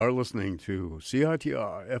Are listening to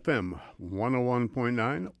CITR FM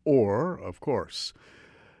 101.9 or, of course,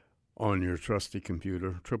 on your trusty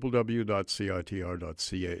computer, www.citr.ca.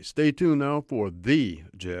 Stay tuned now for The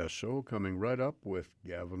Jazz Show, coming right up with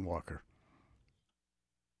Gavin Walker.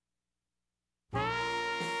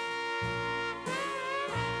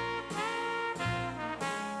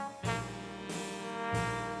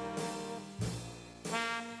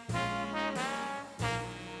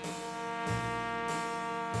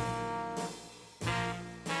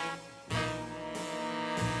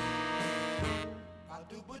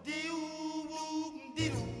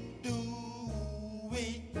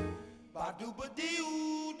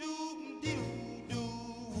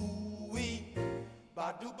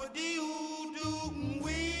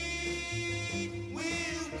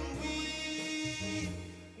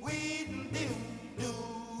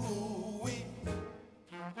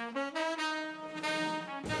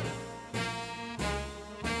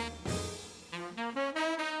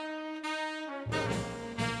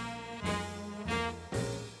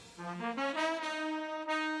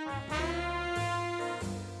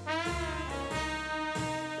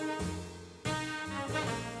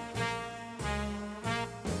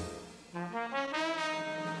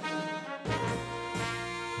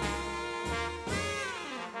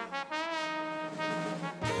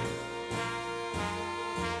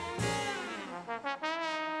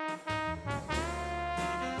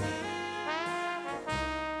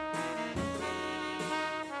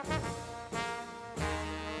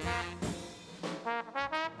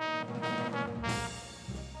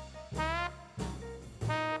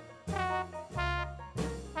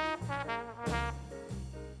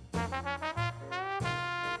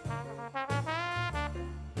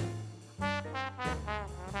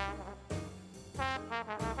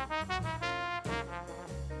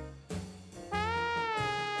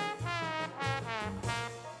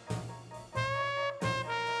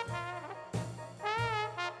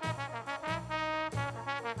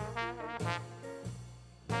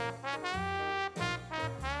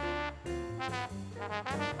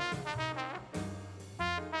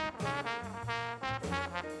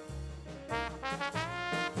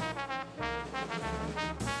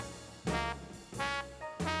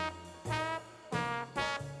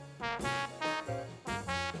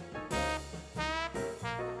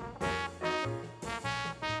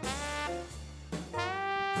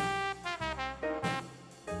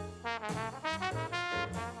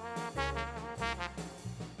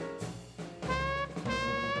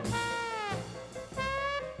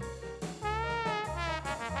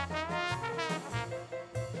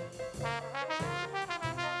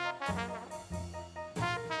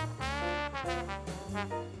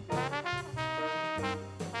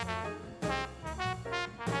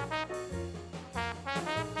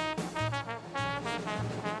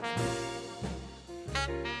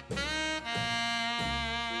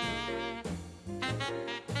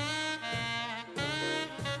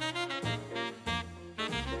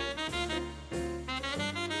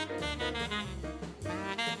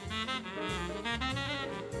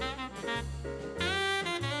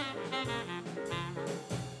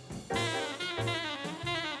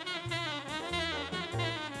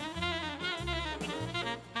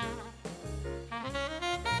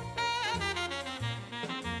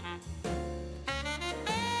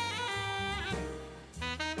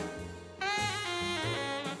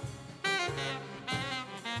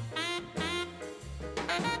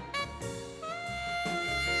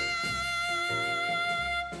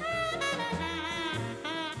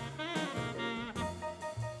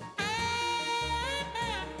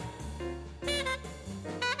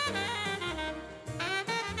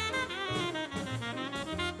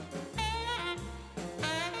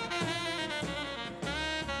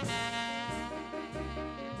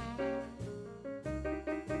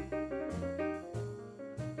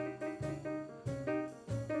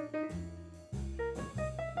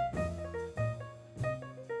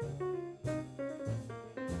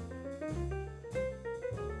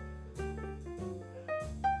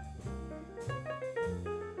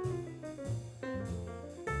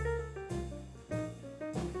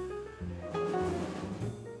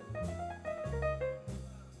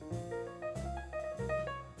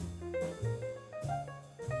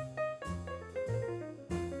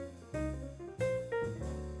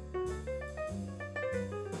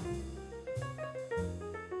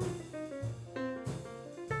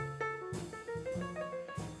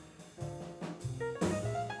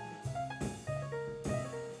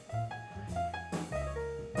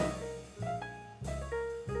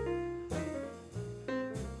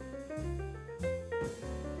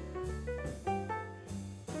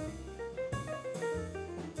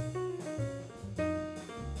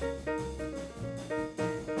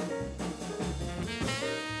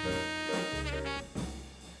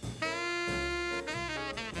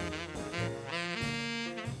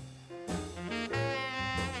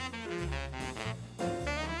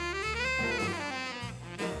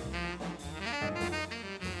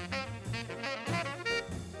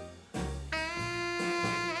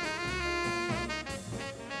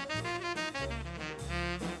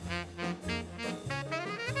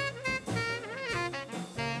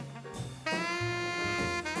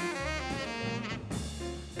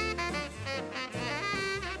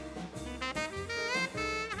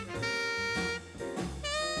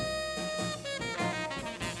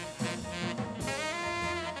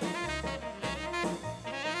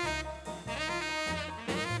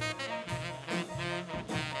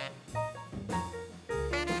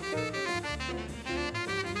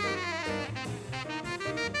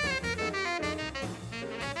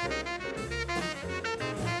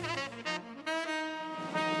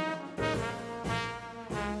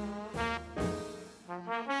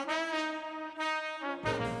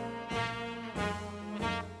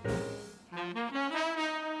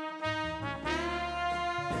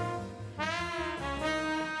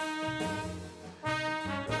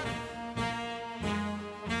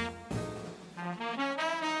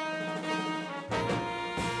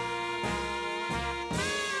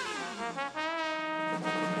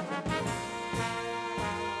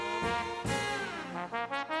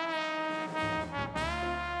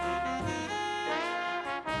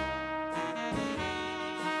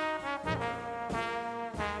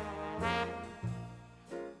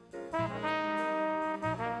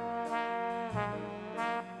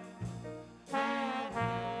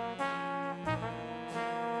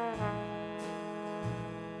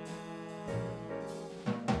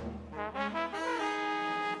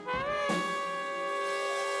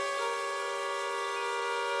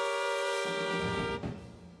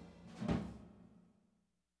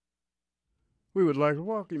 We would like to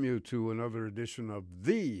welcome you to another edition of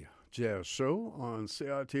The Jazz Show on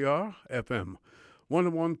CITR FM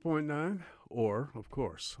 101.9, or, of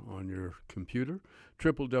course, on your computer,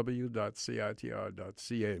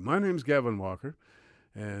 www.citr.ca. My name's Gavin Walker,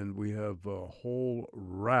 and we have a whole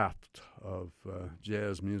raft of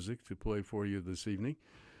jazz music to play for you this evening.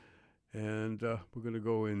 And we're going to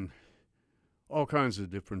go in all kinds of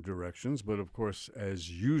different directions, but of course, as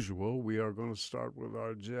usual, we are going to start with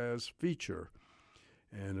our jazz feature.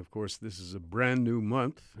 And of course, this is a brand new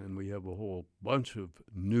month, and we have a whole bunch of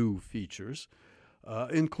new features,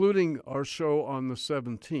 including our show on the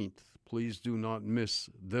 17th. Please do not miss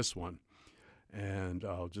this one. And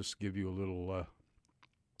I'll just give you a little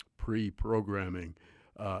pre-programming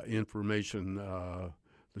information.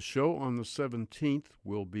 The show on the 17th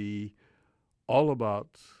will be all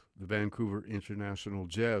about the Vancouver International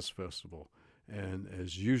Jazz Festival. And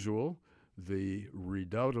as usual, the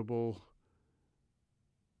redoubtable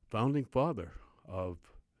founding father of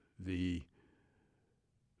the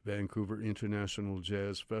Vancouver International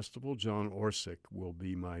Jazz Festival, John Orsick, will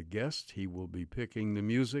be my guest. He will be picking the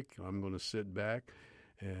music. I'm going to sit back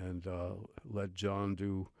and let John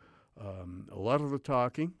do a lot of the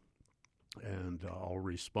talking, and I'll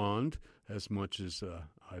respond as much as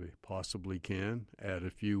I possibly can, add a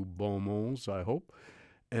few bon mots, I hope,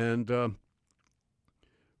 and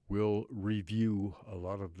we'll review a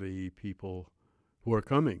lot of the people who are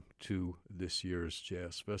coming to this year's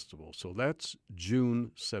Jazz Festival. So that's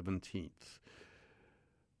June 17th.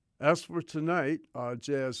 As for tonight, our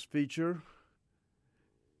jazz feature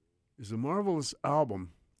is a marvelous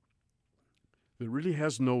album that really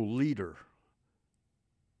has no leader.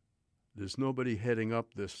 There's nobody heading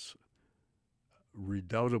up this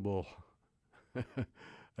redoubtable,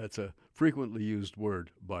 that's a frequently used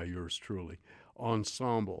word by yours truly,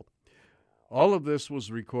 ensemble. All of this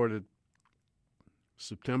was recorded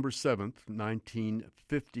September 7th,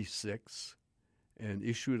 1956, and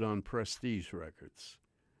issued on Prestige Records.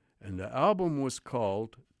 And the album was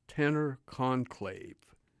called Tenor Conclave.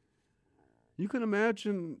 You can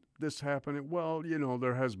imagine this happening. Well, you know,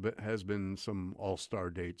 there has been some all-star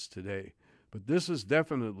dates today, but this is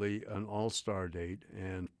definitely an all-star date,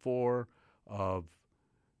 and 4 of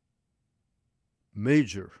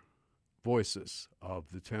major voices of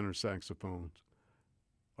the tenor saxophones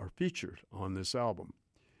are featured on this album.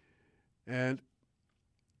 And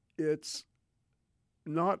it's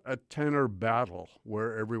not a tenor battle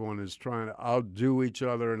where everyone is trying to outdo each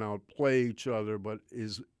other and outplay each other, but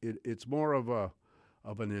it's more of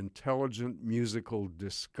an intelligent musical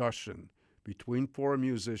discussion between 4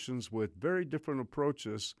 musicians with very different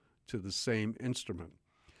approaches to the same instrument.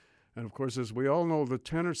 And of course, as we all know, the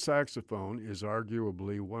tenor saxophone is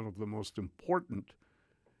arguably one of the most important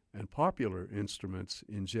and popular instruments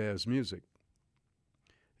in jazz music.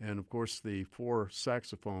 And of course, the 4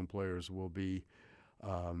 saxophone players will be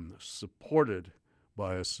supported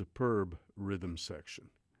by a superb rhythm section,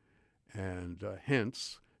 and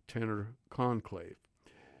hence Tenor Conclave.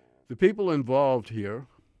 The people involved here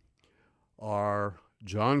are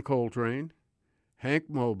John Coltrane, Hank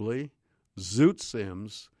Mobley, Zoot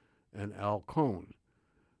Sims, and Al Cohn.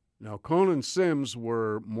 Now, Cohn and Sims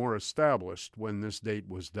were more established when this date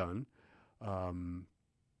was done.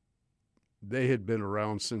 They had been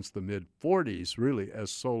around since the mid-'40s, really,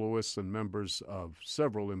 as soloists and members of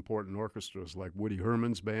several important orchestras like Woody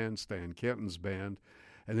Herman's band, Stan Kenton's band,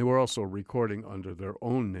 and they were also recording under their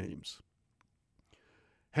own names.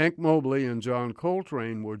 Hank Mobley and John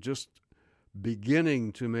Coltrane were just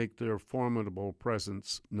beginning to make their formidable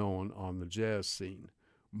presence known on the jazz scene.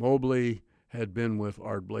 Mobley had been with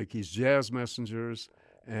Art Blakey's Jazz Messengers,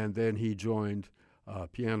 and then he joined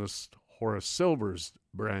pianist Horace Silver's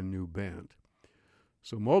brand new band.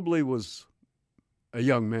 So Mobley was a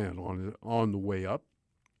young man on the way up.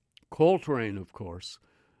 Coltrane, of course,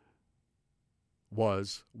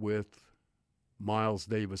 was with Miles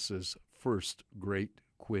Davis's first great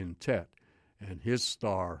quintet, and his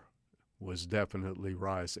star was definitely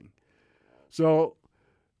rising. So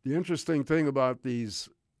the interesting thing about these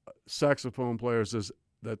saxophone players is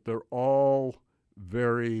that they're all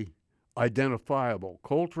very identifiable.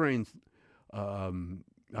 Coltrane, I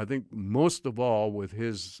think most of all with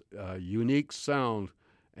his unique sound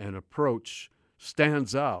and approach,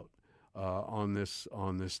 stands out on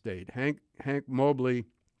this date. Hank Mobley,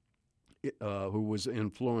 who was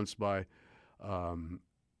influenced by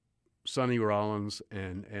Sonny Rollins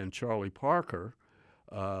and Charlie Parker,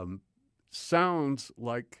 sounds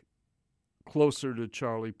like closer to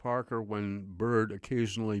Charlie Parker when Bird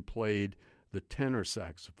occasionally played the tenor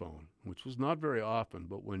saxophone, which was not very often,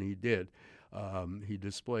 but when he did, He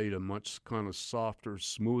displayed a much kind of softer,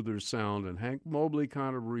 smoother sound, and Hank Mobley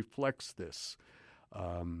kind of reflects this.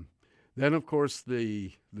 Then, of course,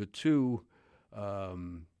 the two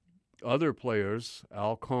other players,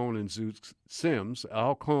 Al Cohn and Zoot Sims.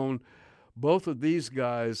 Al Cohn, both of these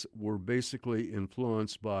guys were basically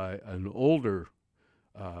influenced by an older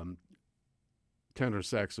tenor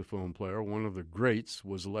saxophone player. One of the greats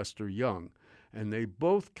was Lester Young, and they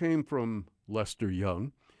both came from Lester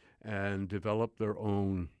Young and developed their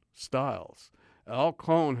own styles. Al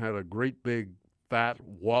Cohn had a great big, fat,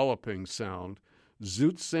 walloping sound.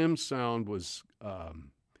 Zoot Sims' sound was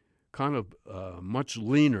kind of much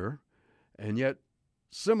leaner and yet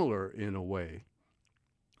similar in a way.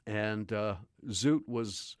 And Zoot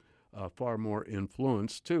was far more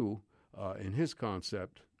influenced, too, in his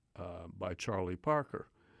concept by Charlie Parker.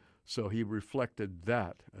 So he reflected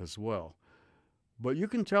that as well. But you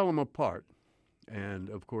can tell them apart. And,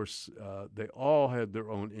 of course, they all had their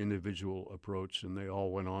own individual approach, and they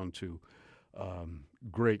all went on to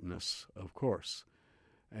greatness, of course.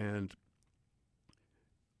 And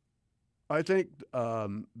I think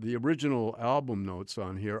the original album notes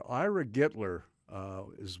on here, Ira Gitler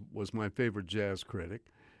was my favorite jazz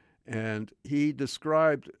critic, and he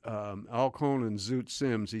described Al Cohn and Zoot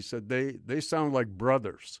Sims. He said they sound like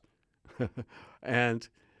brothers. And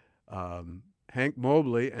Hank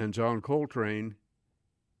Mobley and John Coltrane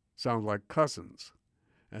sound like cousins.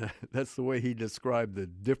 And that's the way he described the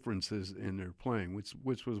differences in their playing, which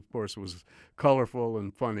was, of course, was colorful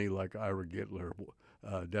and funny like Ira Gitler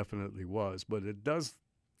definitely was. But it does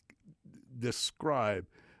describe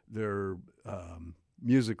their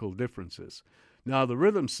musical differences. Now, the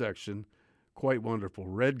rhythm section, quite wonderful.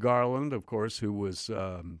 Red Garland, of course, who was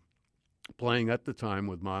playing at the time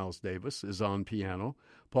with Miles Davis, is on piano.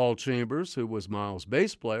 Paul Chambers, who was Miles'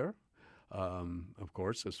 bass player, of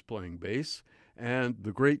course, is playing bass. And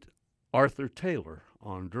the great Arthur Taylor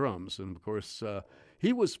on drums. And, of course,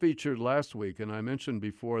 he was featured last week, and I mentioned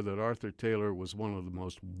before that Arthur Taylor was one of the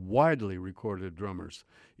most widely recorded drummers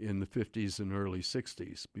in the 50s and early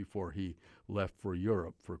 60s before he left for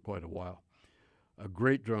Europe for quite a while. A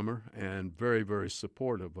great drummer and very, very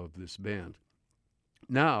supportive of this band.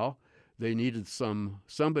 Now they needed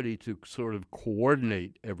somebody to sort of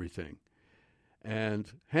coordinate everything.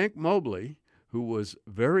 And Hank Mobley, who was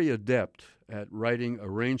very adept at writing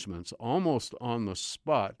arrangements almost on the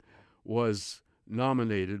spot, was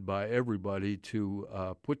nominated by everybody to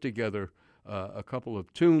put together a couple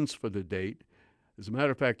of tunes for the date. As a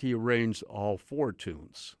matter of fact, he arranged all 4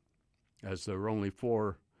 tunes, as there are only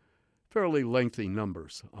 4 fairly lengthy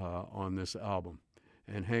numbers on this album.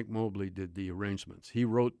 And Hank Mobley did the arrangements. He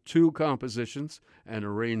wrote 2 compositions and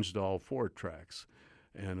arranged all 4 tracks.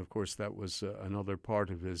 And, of course, that was another part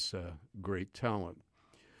of his great talent.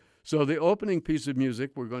 So the opening piece of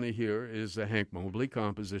music we're going to hear is a Hank Mobley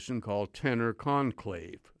composition called Tenor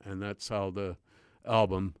Conclave, and that's how the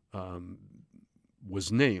album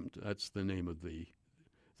was named. That's the name of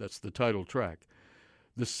that's the title track.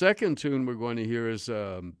 The second tune we're going to hear is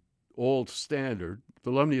old standard.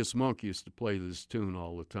 Thelonious Monk used to play this tune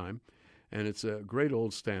all the time, and it's a great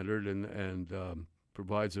old standard and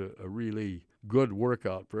provides a really good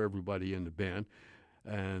workout for everybody in the band,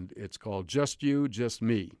 and it's called Just You, Just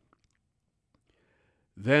Me.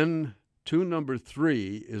 Then tune number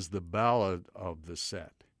 3 is the ballad of the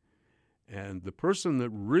set, and the person that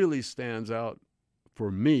really stands out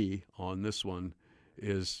for me on this one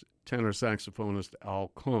is tenor saxophonist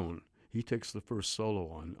Al Cohn. He takes the first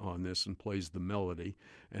solo on this and plays the melody,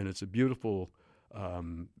 and it's a beautiful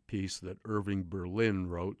piece that Irving Berlin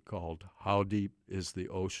wrote called How Deep is the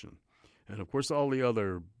Ocean. And, of course, all the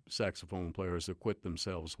other saxophone players acquit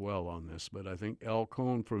themselves well on this, but I think Al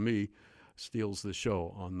Cohn, for me, steals the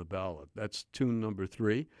show on the ballad. That's tune number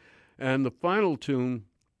 3. And the final tune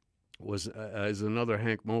is another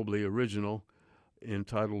Hank Mobley original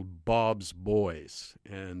entitled Bob's Boys.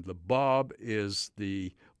 And the Bob is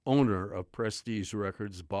the owner of Prestige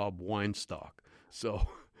Records, Bob Weinstock. So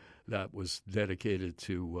that was dedicated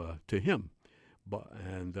to him.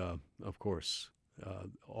 And, of course,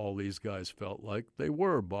 all these guys felt like they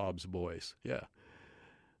were Bob's Boys. Yeah.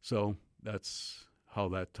 So that's how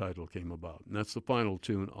that title came about. And that's the final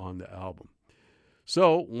tune on the album.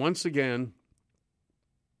 So, once again,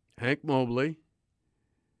 Hank Mobley,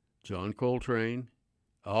 John Coltrane,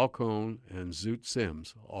 Al Cohn, and Zoot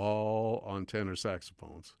Sims, all on tenor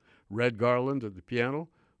saxophones. Red Garland at the piano,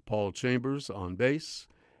 Paul Chambers on bass,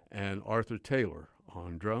 and Arthur Taylor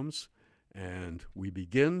on drums. And we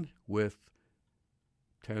begin with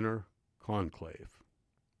Tenor Conclave.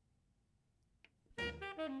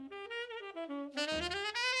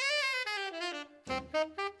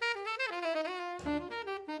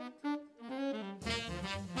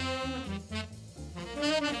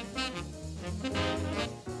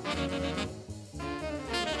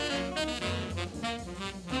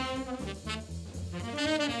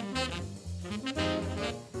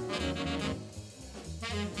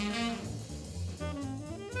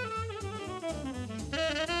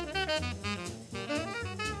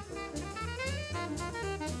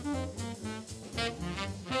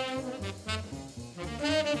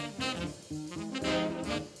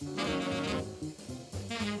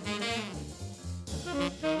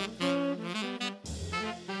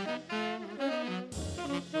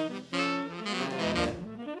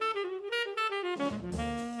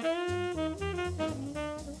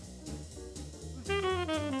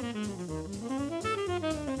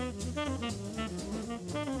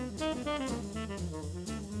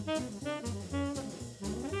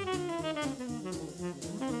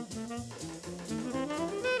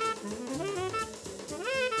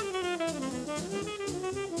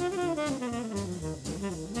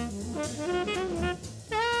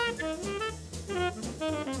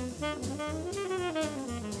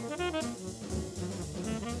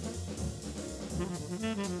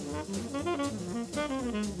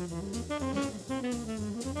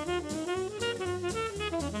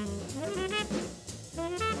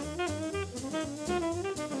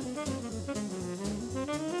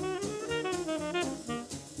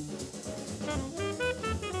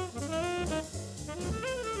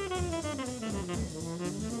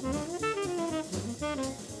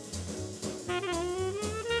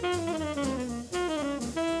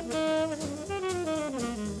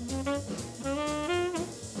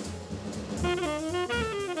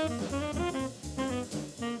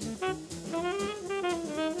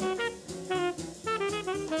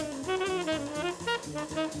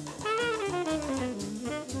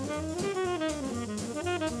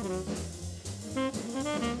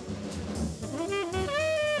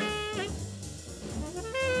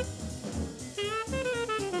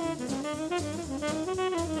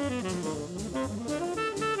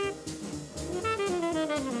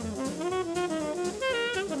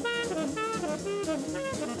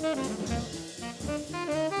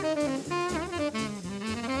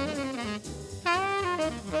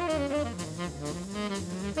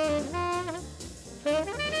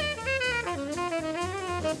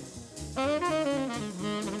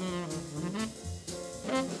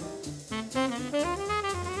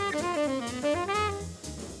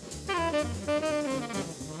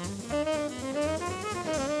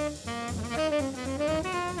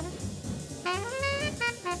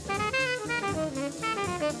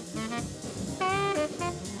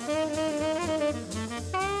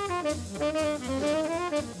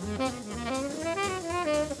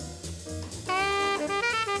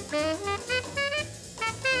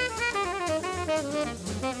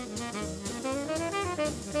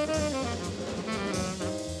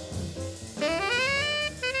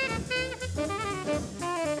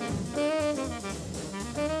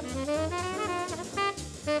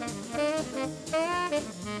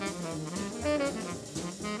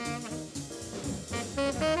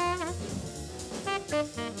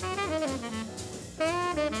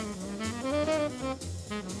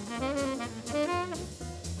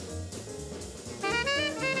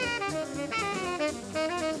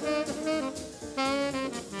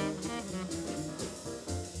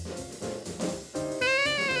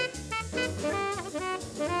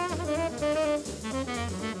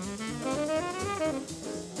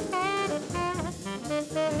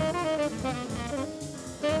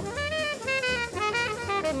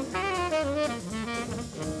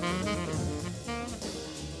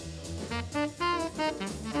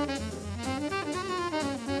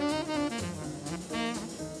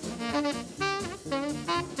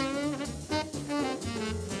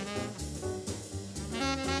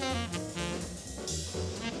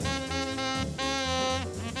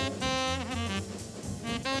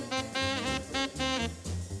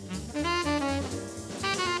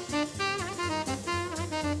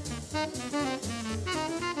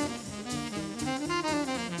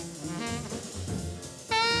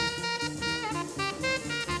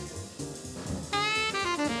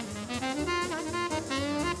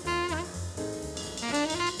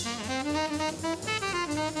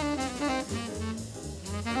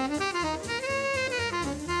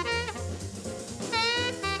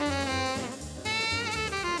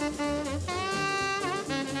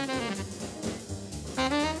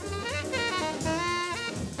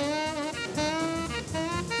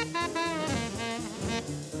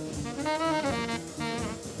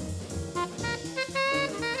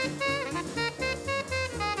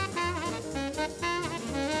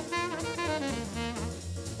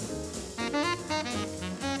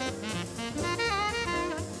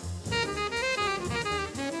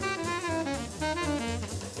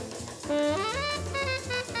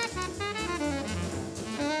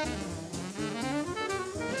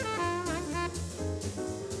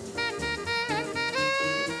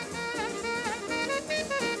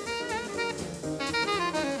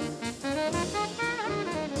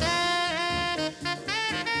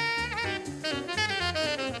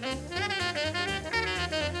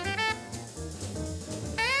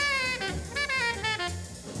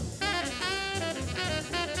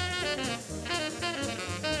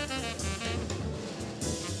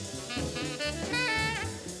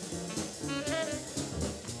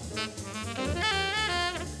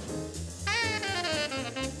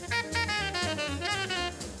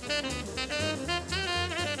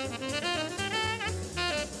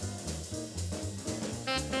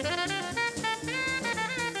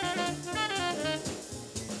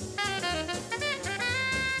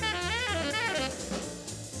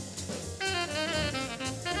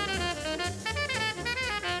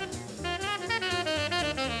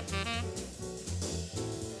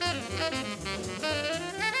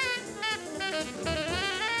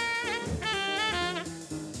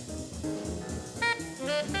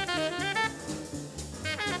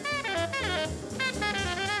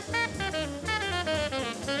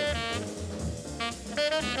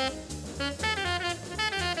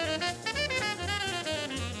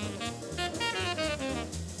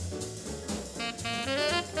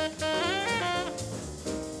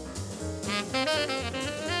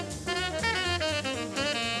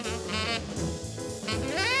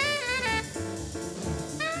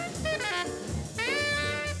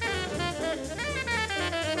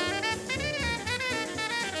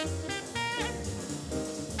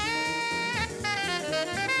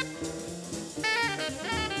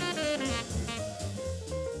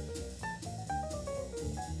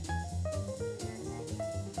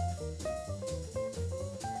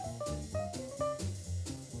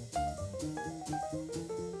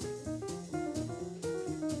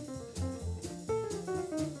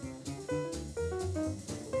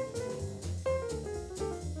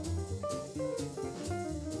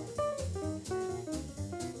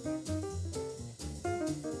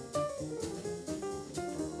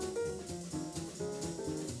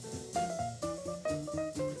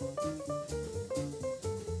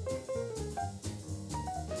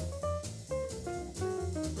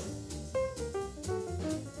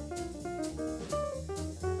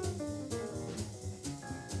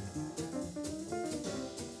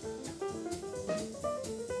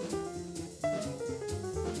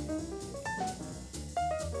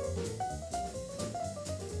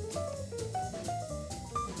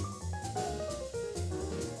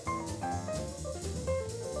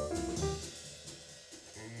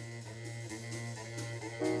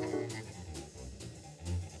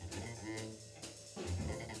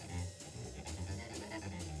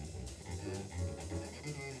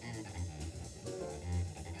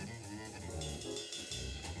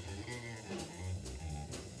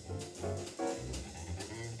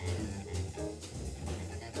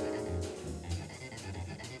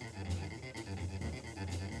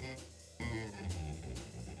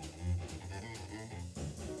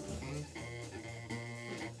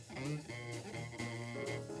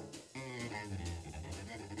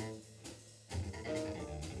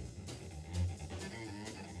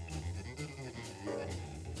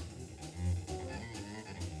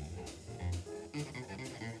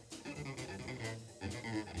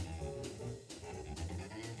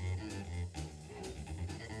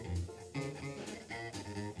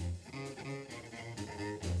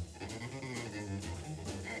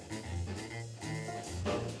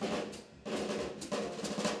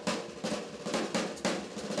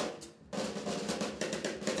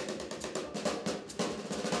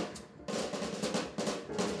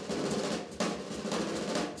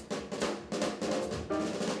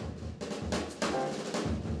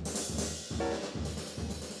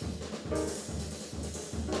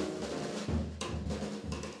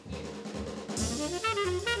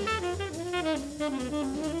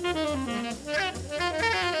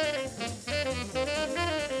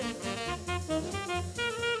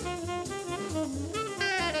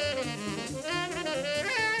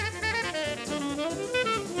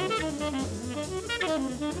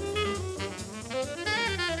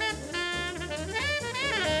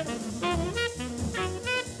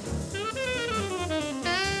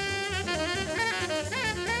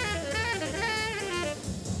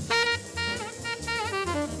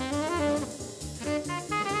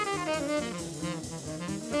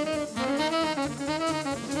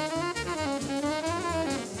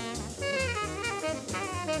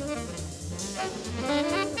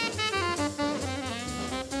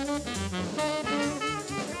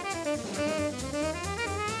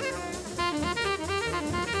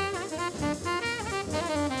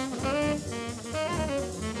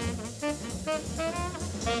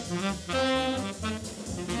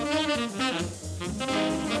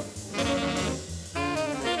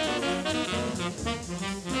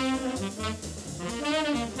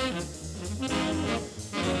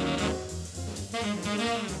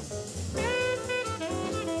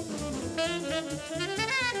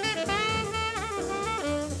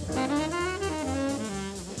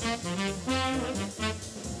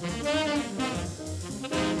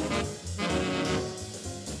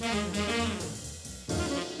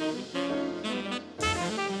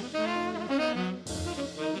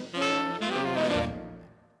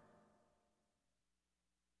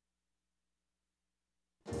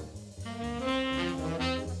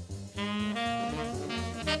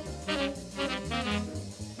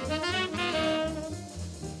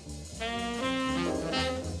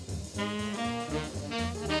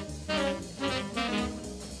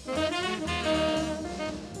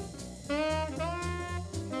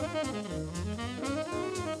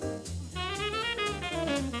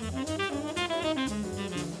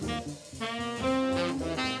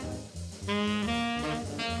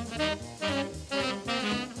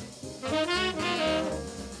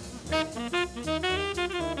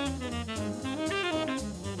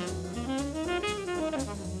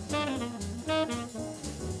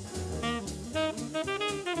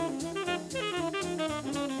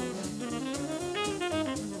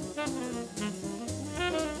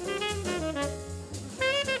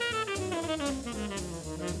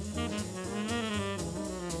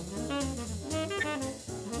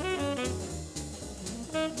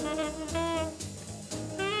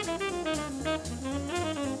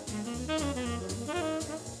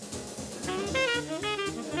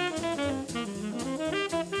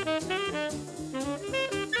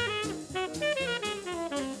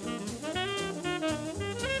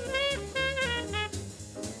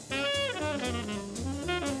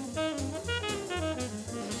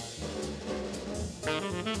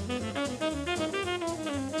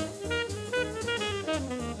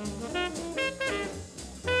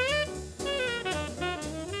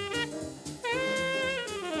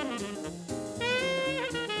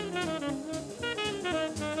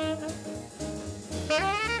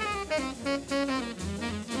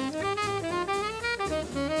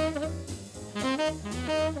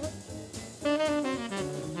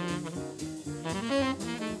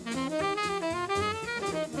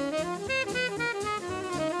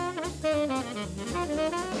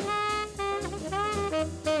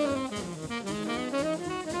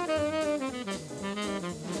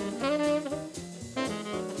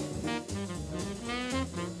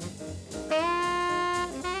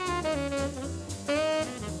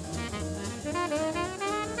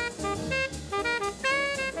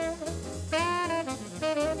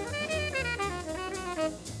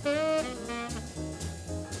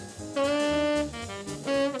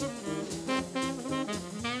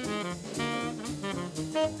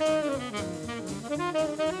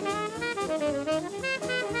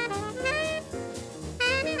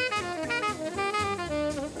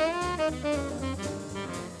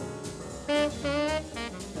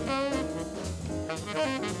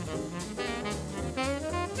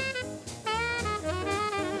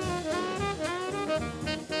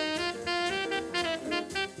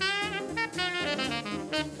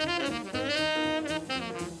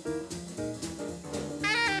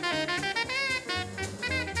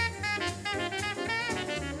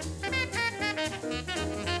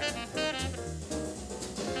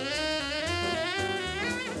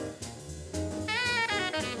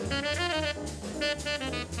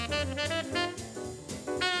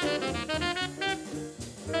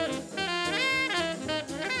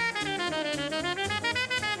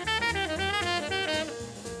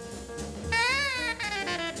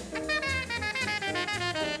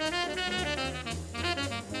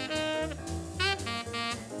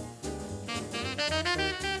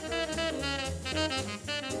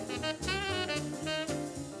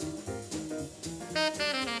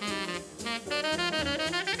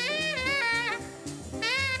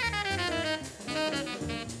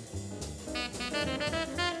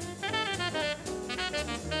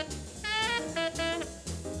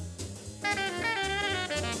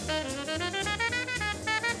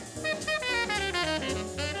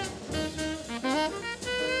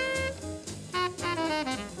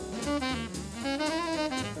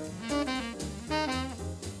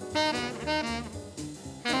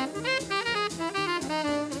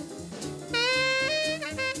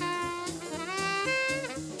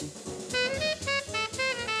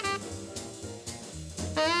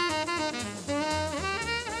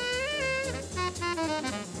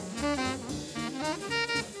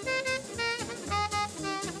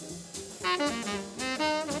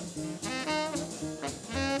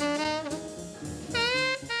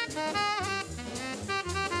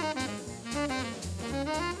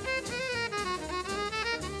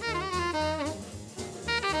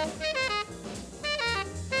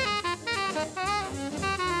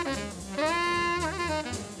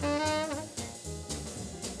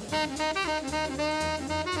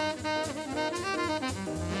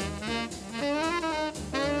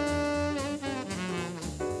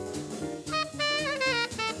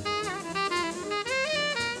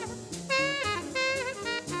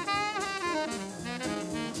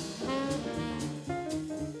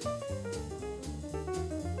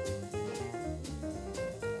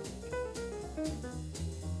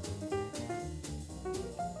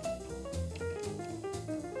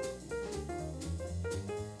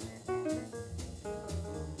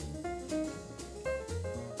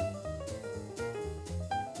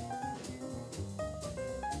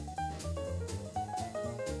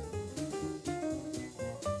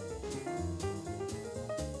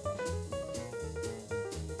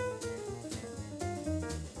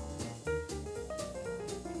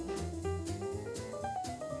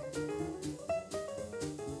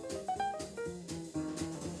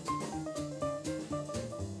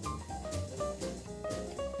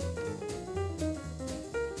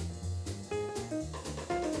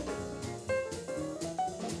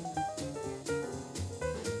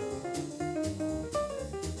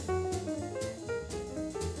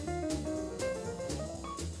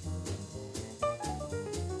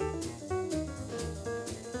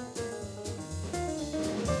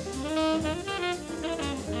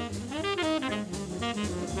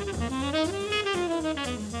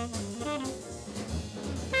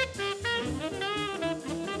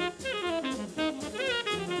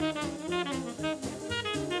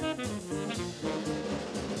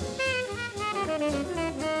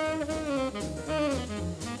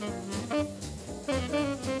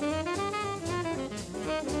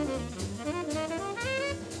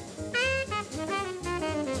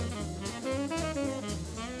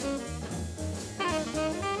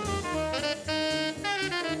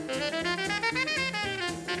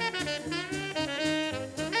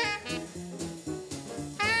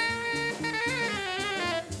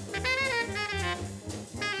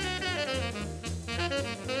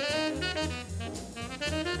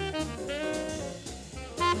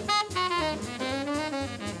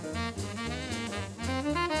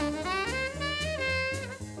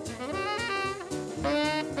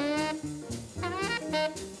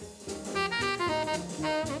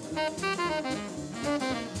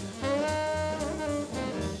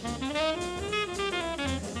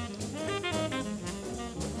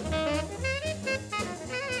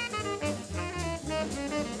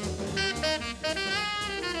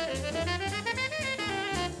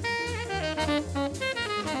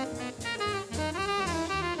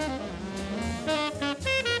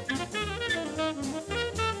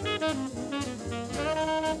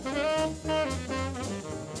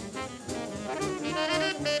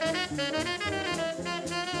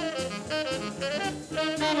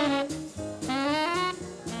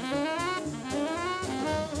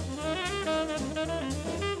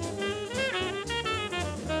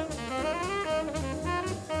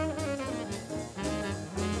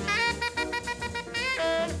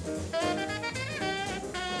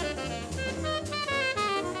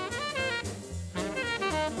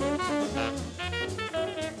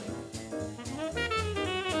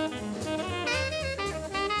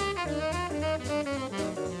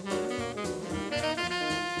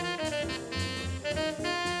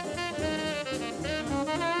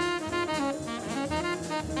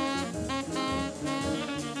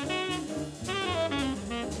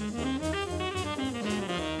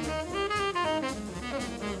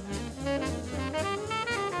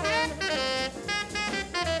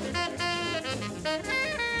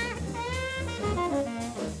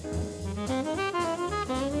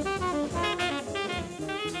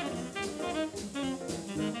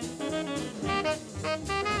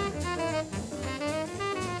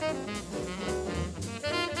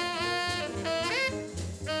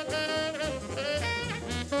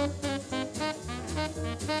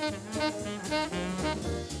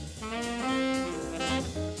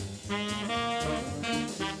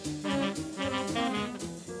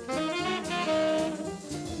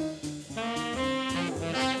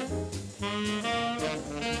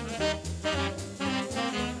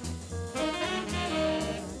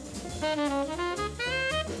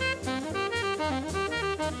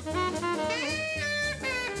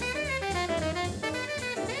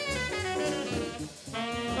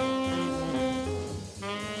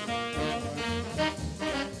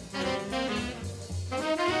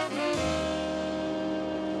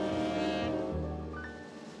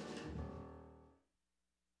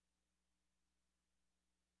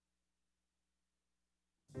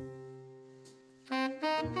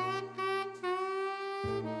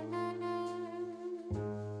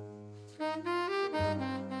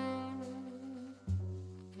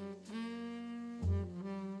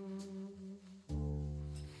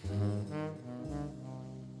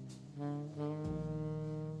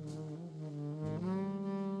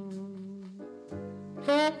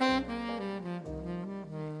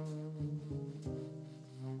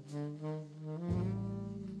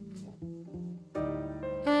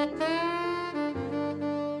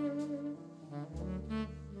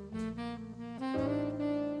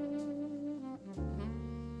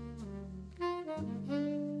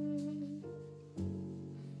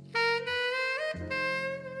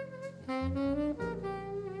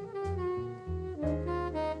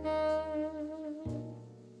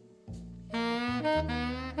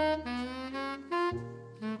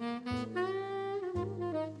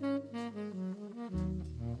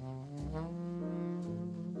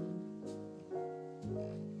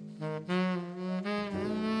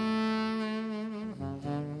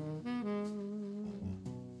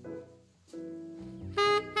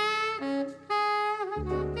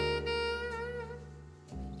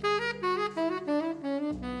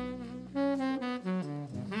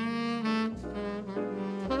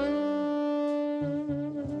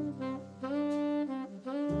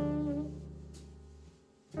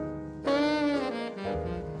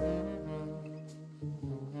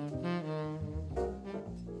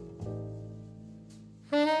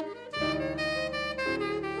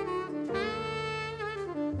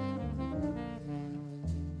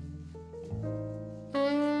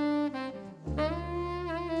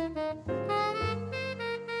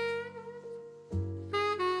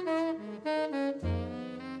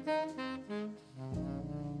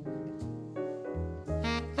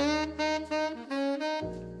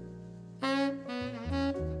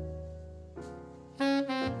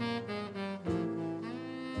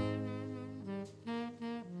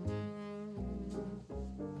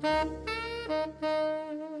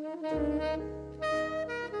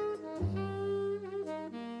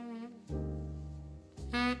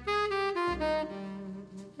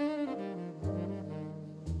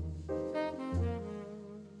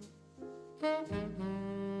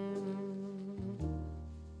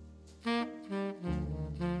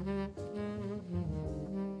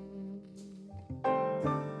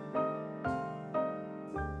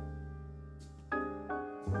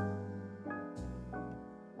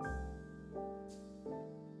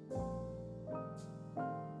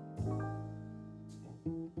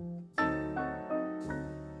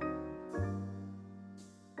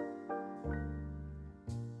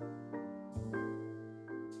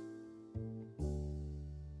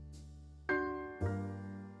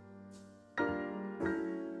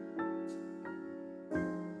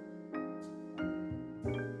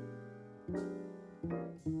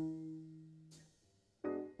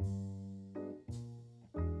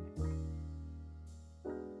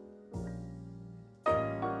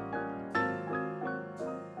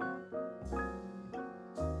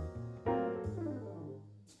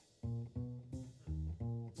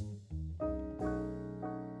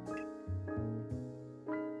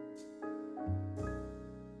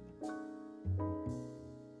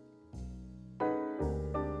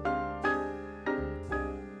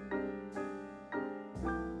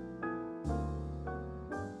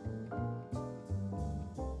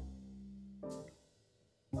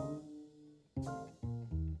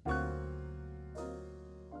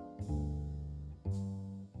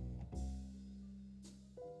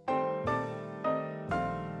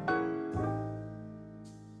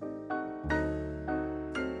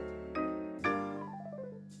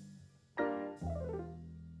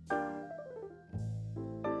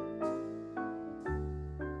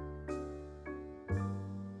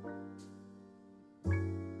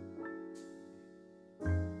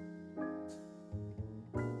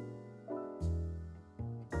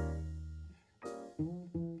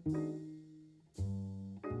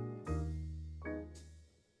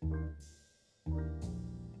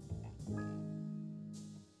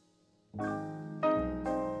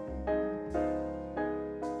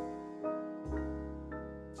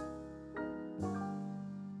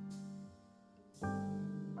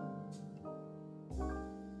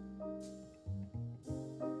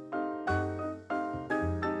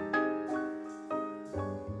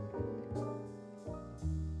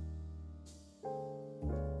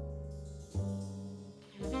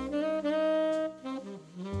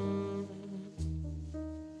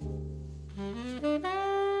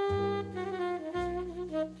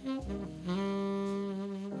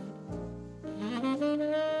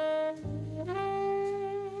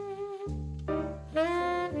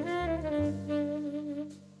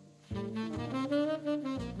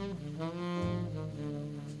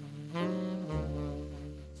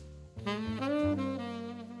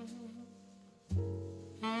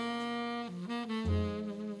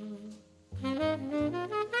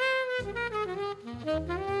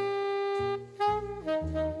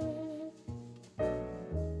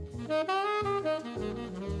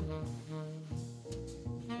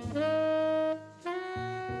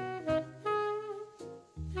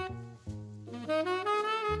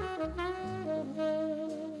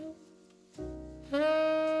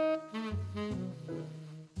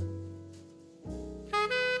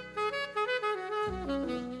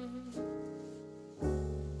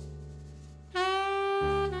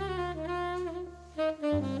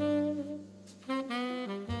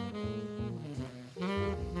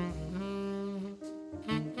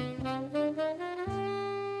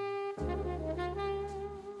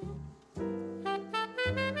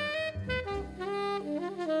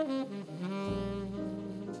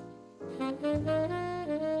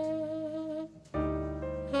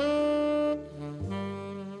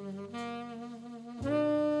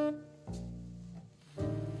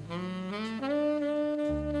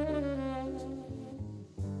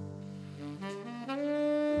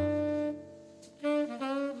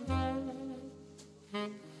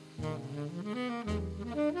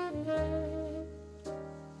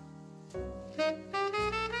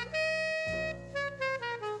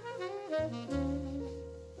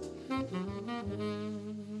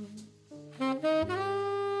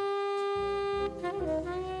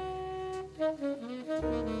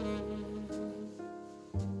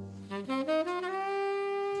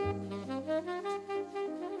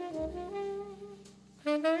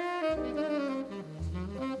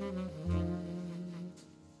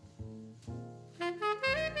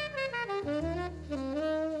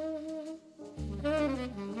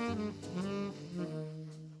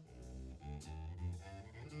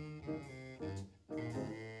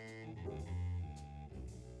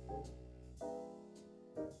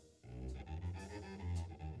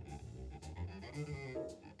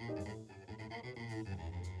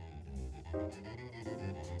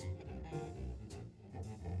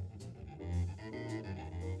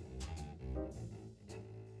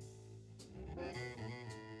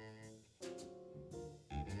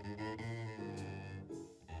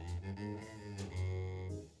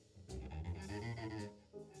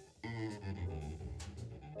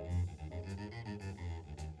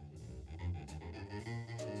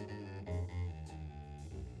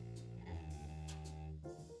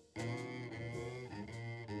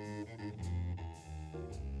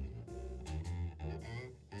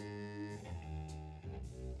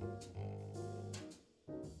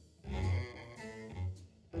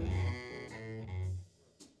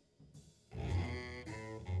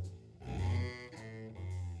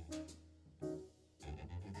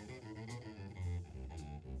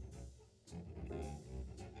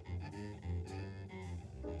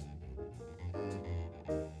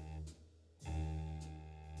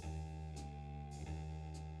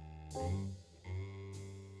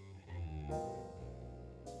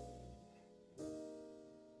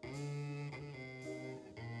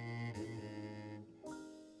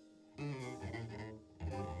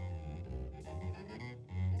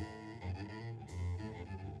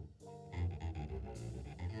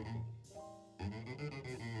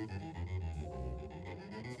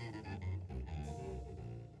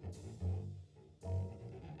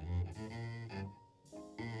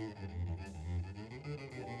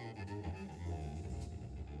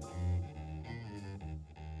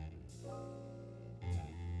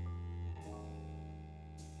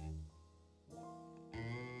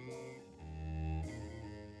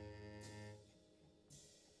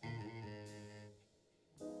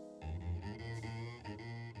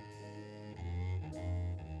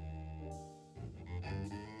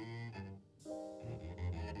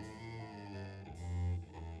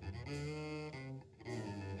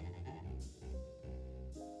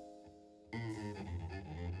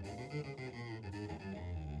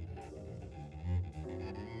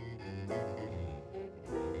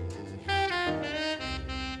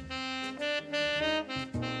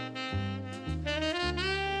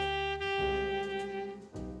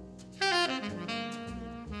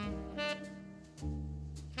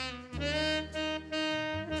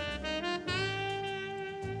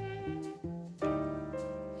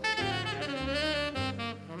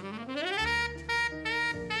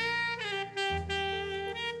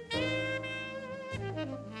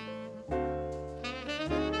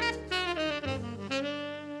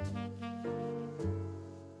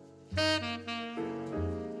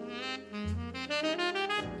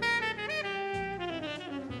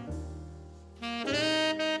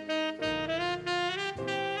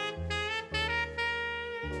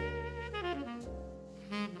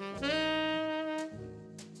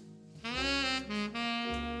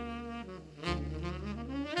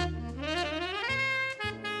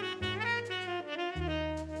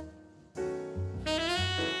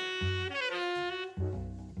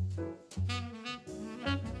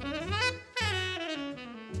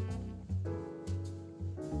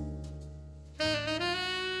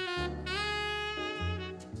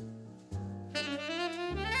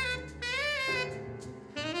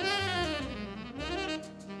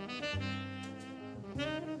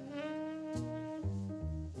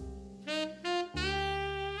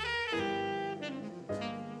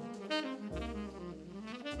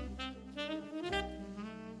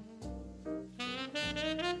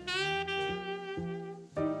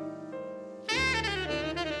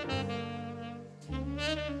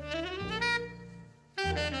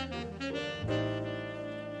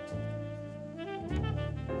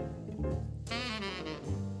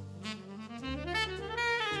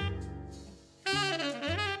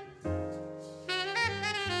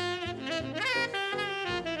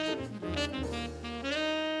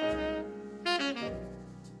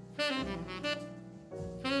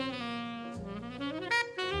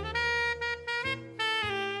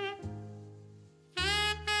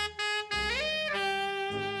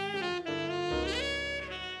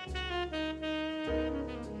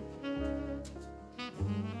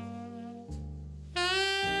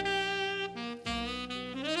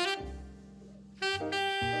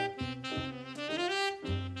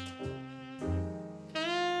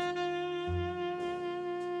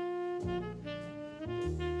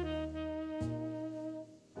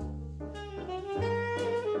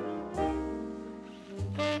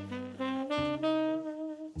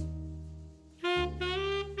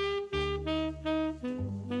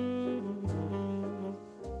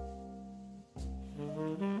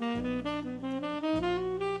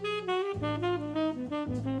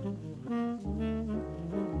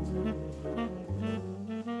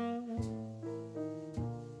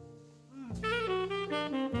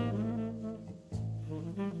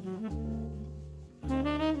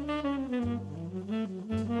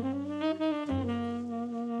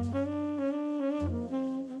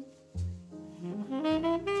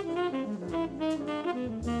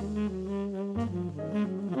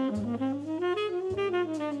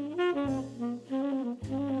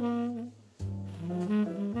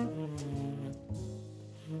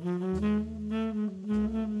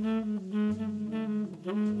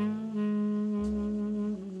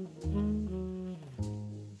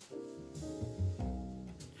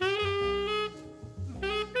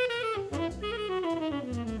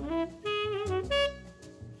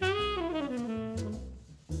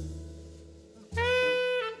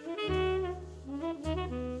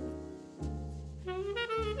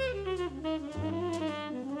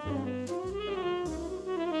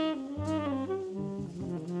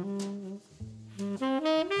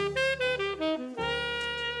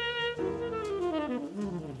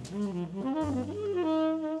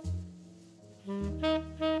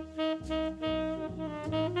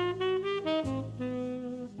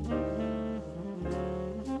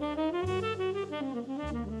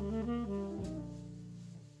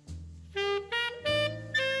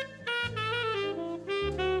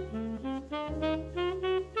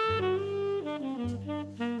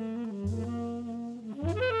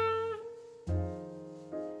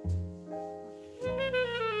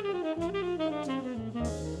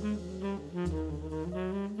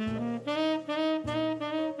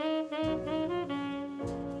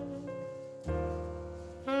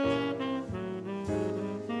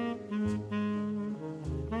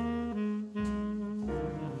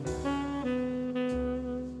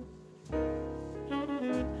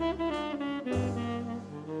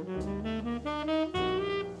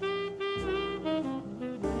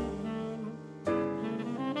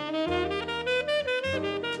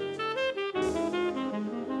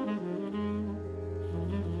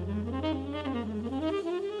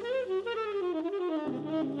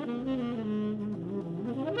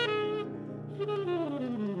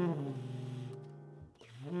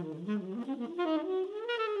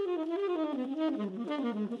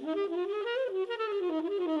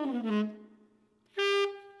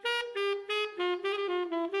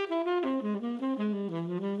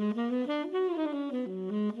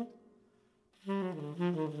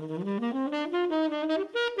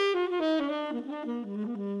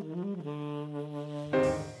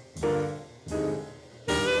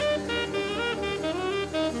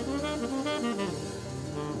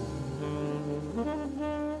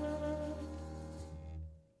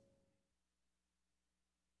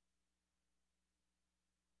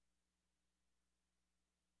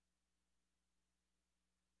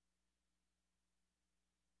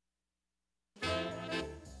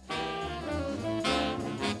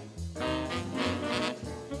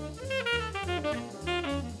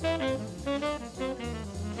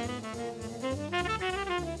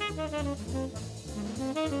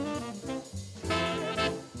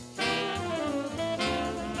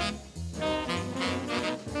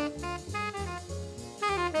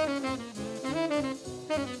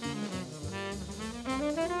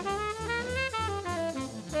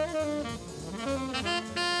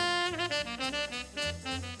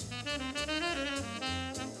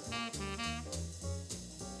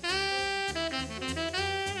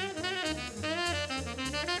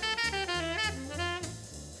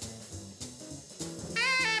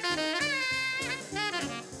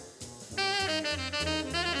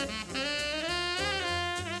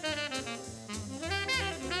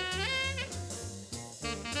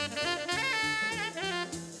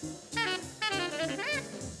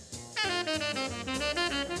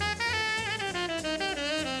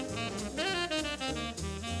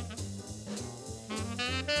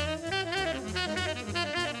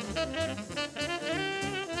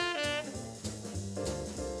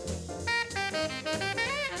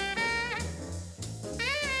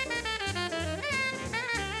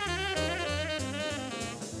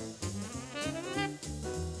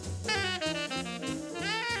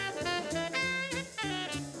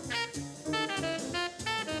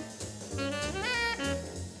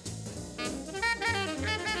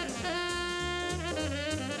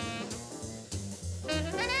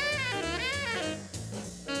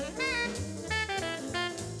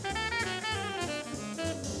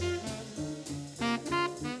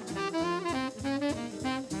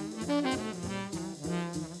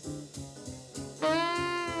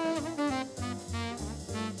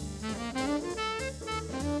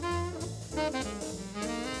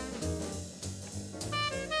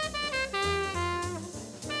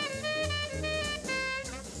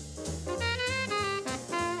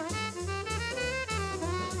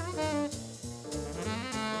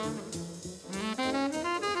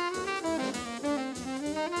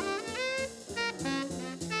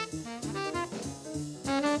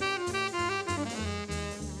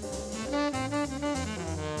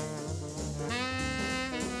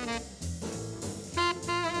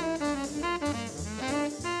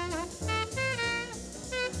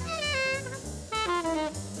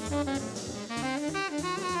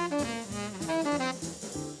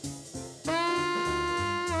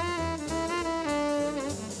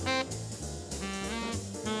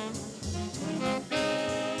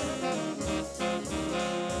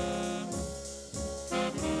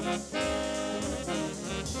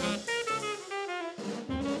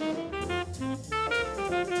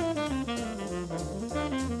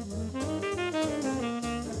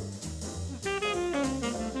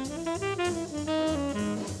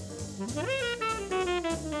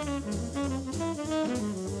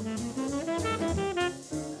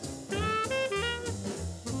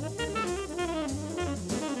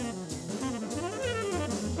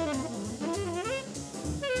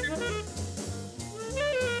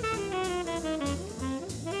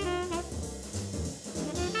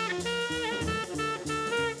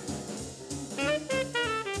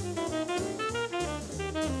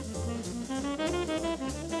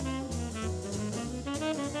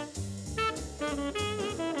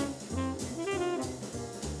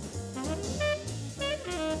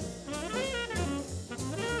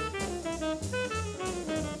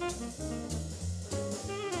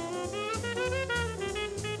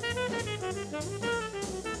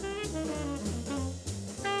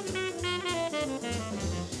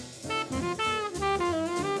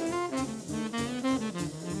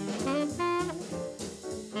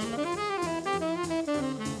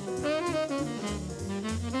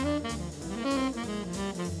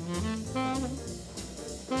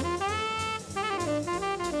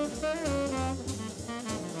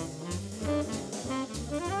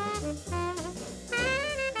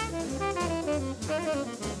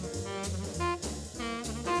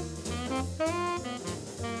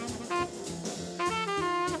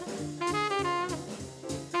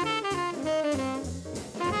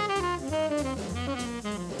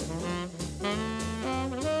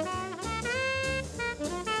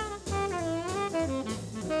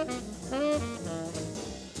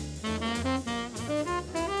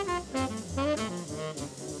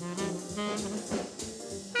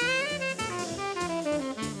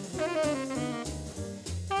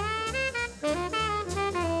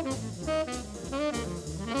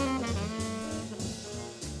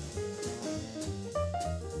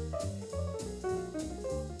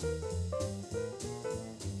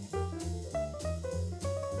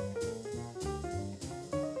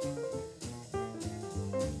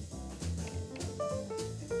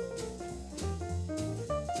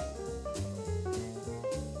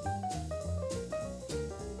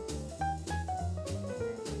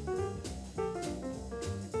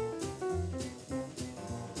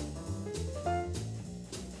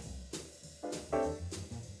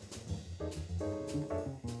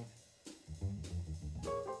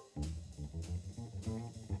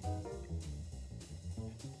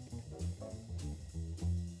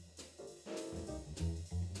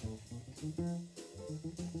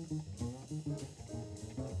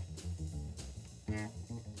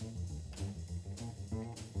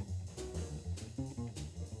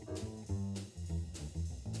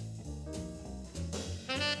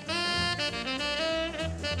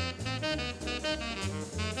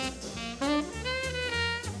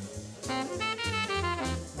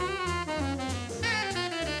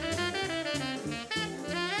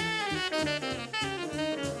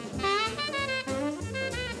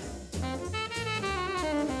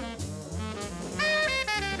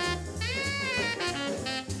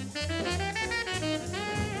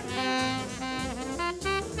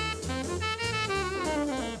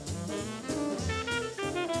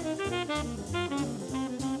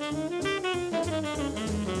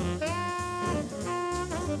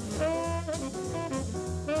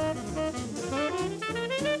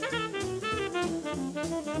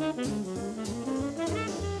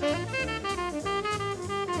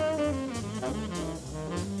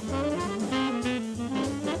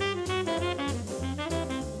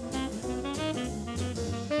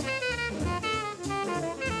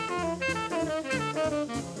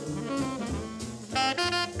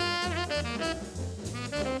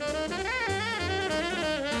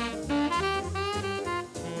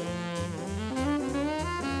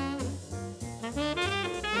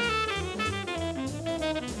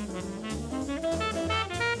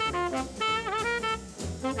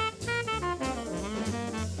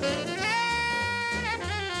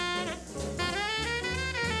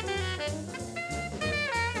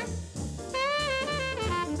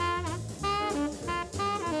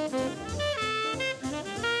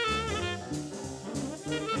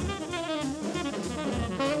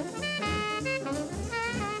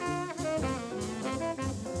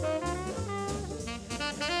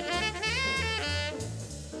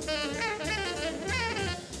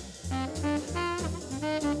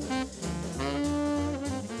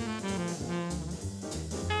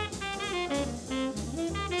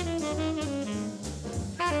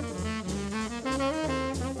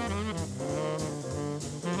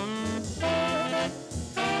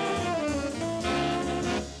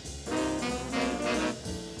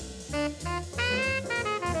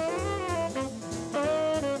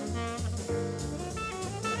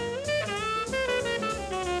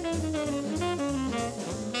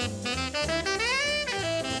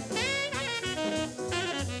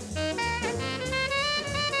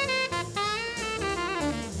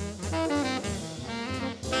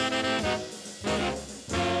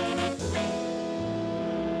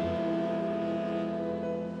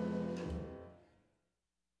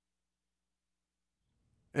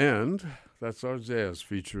 And that's our jazz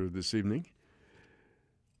feature this evening.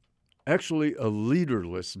 Actually, a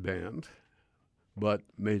leaderless band, but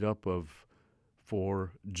made up of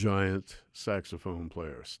 4 giant saxophone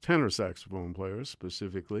players, tenor saxophone players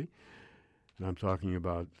specifically. And I'm talking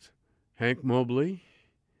about Hank Mobley,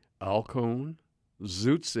 Al Cohn,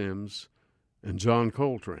 Zoot Sims, and John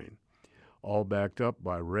Coltrane, all backed up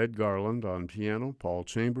by Red Garland on piano, Paul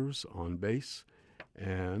Chambers on bass,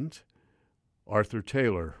 and Arthur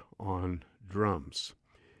Taylor on drums.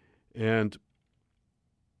 And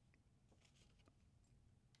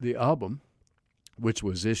the album, which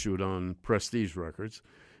was issued on Prestige Records,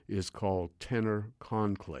 is called Tenor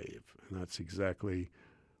Conclave. And that's exactly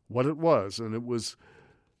what it was. And it was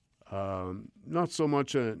not so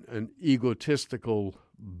much an egotistical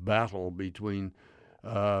battle between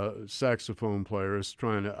saxophone players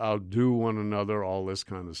trying to outdo one another, all this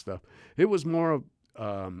kind of stuff. It was more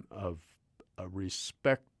of a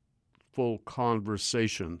respectful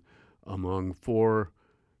conversation among 4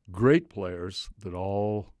 great players that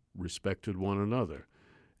all respected one another,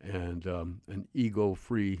 and an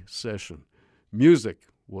ego-free session. Music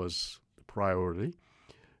was the priority,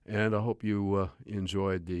 and I hope you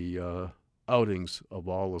enjoyed the outings of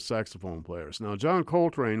all the saxophone players. Now, John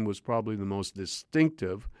Coltrane was probably the most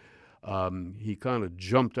distinctive. He kind of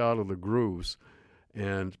jumped out of the grooves,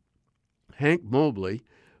 and Hank Mobley,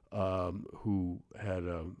 who had,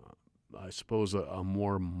 I suppose, a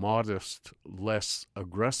more modest, less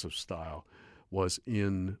aggressive style, was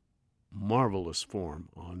in marvelous form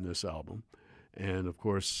on this album. And, of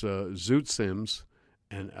course, Zoot Sims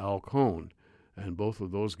and Al Cohn, and both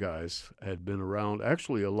of those guys had been around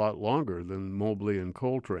actually a lot longer than Mobley and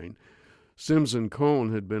Coltrane. Sims and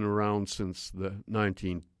Cohn had been around since the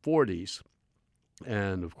 1940s,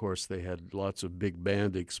 and, of course, they had lots of big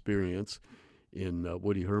band experience in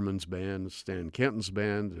Woody Herman's band, Stan Kenton's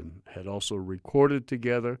band, and had also recorded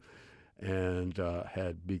together and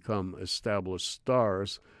had become established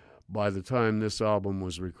stars by the time this album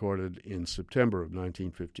was recorded in September of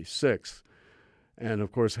 1956. And,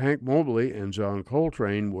 of course, Hank Mobley and John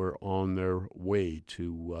Coltrane were on their way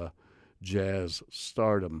to jazz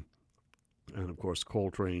stardom. And, of course,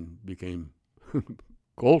 Coltrane became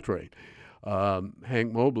Coltrane.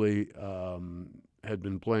 Hank Mobley had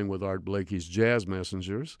been playing with Art Blakey's Jazz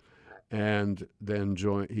Messengers, and then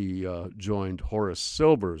joined Horace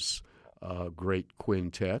Silver's great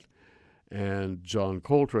quintet. And John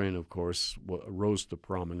Coltrane, of course, rose to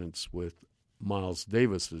prominence with Miles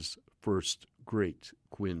Davis's first great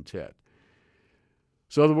quintet.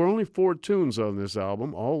 So there were only 4 tunes on this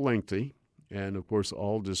album, all lengthy, and, of course,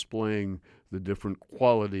 all displaying the different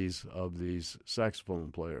qualities of these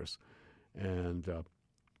saxophone players. And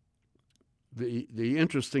the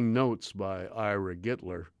interesting notes by Ira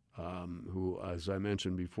Gitler, who, as I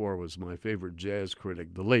mentioned before, was my favorite jazz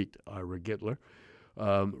critic, the late Ira Gitler,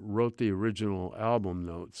 wrote the original album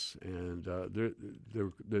notes, and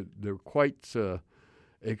they're quite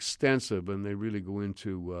extensive, and they really go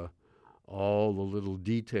into all the little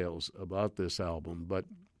details about this album. But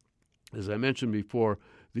as I mentioned before,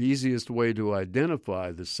 the easiest way to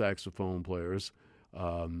identify the saxophone players,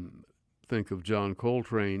 think of John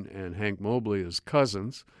Coltrane and Hank Mobley as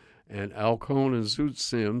cousins, and Al Cohn and Zoot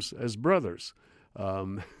Sims as brothers.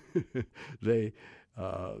 They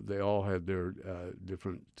all had their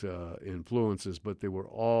different influences, but they were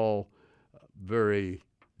all very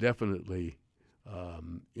definitely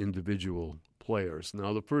individual players.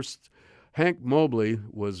 Now, the first, Hank Mobley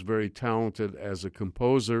was very talented as a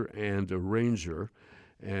composer and arranger,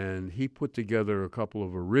 and he put together a couple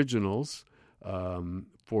of originals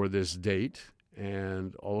for this date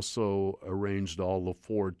and also arranged all the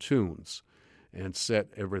 4 tunes and set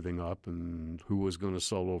everything up and who was going to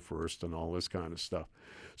solo first and all this kind of stuff.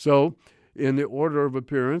 So in the order of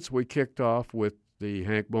appearance, we kicked off with the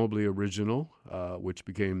Hank Mobley original, which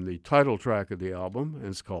became the title track of the album, and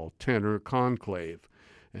it's called Tenor, Conclave.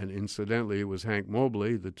 And incidentally, it was Hank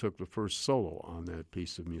Mobley that took the first solo on that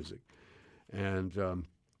piece of music. And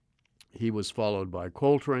he was followed by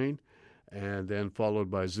Coltrane, and then followed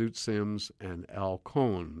by Zoot Sims and Al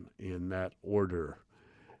Cohn in that order.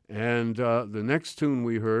 And the next tune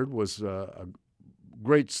we heard was a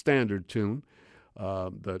great standard tune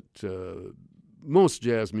that most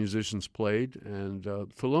jazz musicians played, and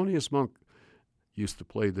Thelonious Monk used to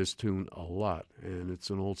play this tune a lot, and it's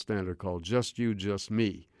an old standard called Just You, Just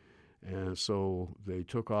Me. And so they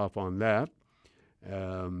took off on that.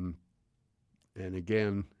 And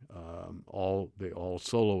again, they all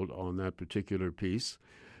soloed on that particular piece.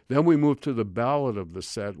 Then we moved to the ballad of the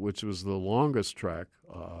set, which was the longest track,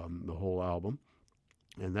 the whole album,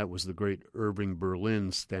 and that was the great Irving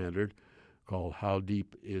Berlin standard called How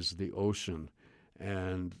Deep Is the Ocean.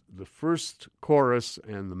 And the first chorus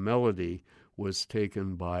and the melody was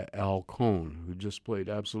taken by Al Cohn, who just played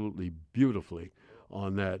absolutely beautifully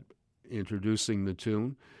on that, introducing the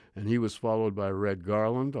tune. And he was followed by Red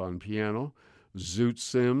Garland on piano. Zoot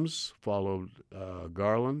Sims followed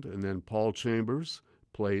Garland, and then Paul Chambers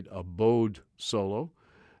played a bowed solo,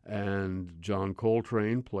 and John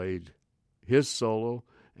Coltrane played his solo,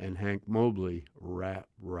 and Hank Mobley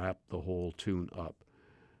wrapped the whole tune up.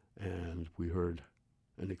 And we heard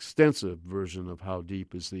an extensive version of How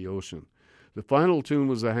Deep Is the Ocean. The final tune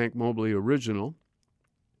was a Hank Mobley original,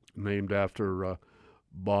 named after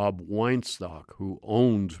Bob Weinstock, who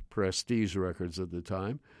owned Prestige Records at the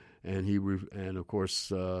time, and of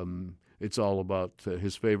course it's all about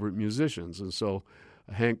his favorite musicians, and so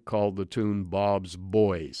Hank called the tune Bob's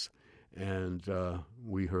Boys, and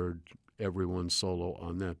we heard everyone solo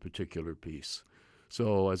on that particular piece.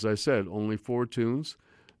 So as I said, only 4 tunes.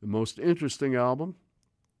 The most interesting album,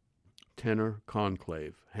 Tenor,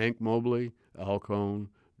 Conclave, Hank Mobley, Al Cohn,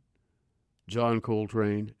 John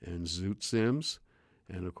Coltrane, and Zoot Sims.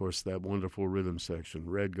 And, of course, that wonderful rhythm section,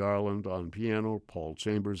 Red Garland on piano, Paul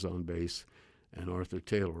Chambers on bass, and Arthur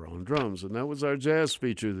Taylor on drums. And that was our jazz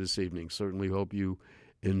feature this evening. Certainly hope you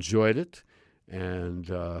enjoyed it.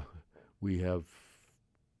 And we have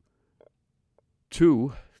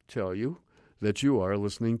to tell you that you are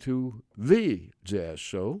listening to The Jazz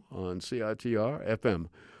Show on CITR FM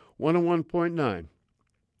 101.9.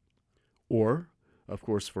 Or, of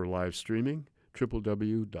course, for live streaming,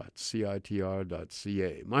 www.citr.ca.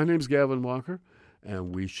 My name's Gavin Walker,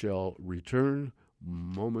 and we shall return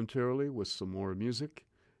momentarily with some more music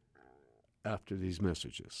after these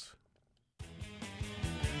messages.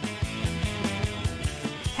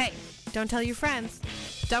 Hey, don't tell your friends.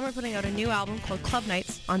 Dumb are putting out a new album called Club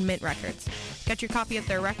Nights on Mint Records. Get your copy at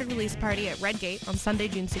their record release party at Redgate on Sunday,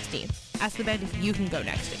 June 16th. Ask the band if you can go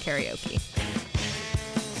next at karaoke.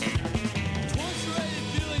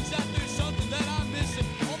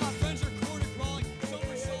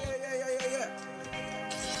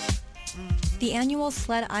 The annual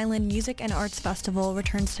Sled Island Music and Arts Festival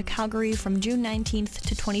returns to Calgary from June 19th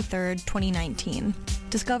to 23rd, 2019.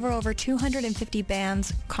 Discover over 250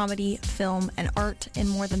 bands, comedy, film, and art in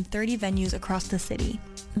more than 30 venues across the city.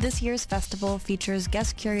 This year's festival features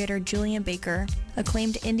guest curator Julian Baker,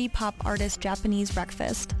 acclaimed indie pop artist Japanese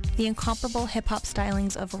Breakfast, the incomparable hip-hop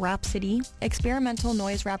stylings of Rhapsody, experimental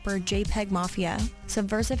noise rapper JPEG Mafia,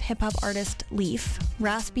 subversive hip-hop artist Leaf,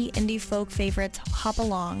 raspy indie folk favorites Hop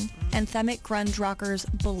Along, anthemic grunge rockers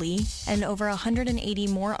Bully, and over 180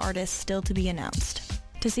 more artists still to be announced.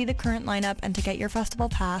 To see the current lineup and to get your festival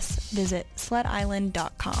pass, visit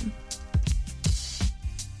sledisland.com.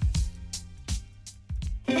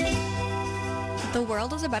 The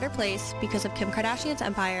world is a better place because of Kim Kardashian's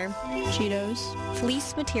empire, Cheetos,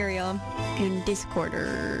 fleece material, and Discorder.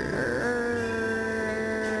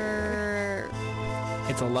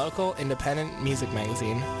 It's a local, independent music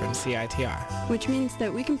magazine from CITR. Which means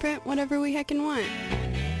that we can print whatever we heckin' want.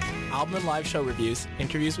 Album and live show reviews,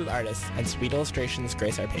 interviews with artists, and sweet illustrations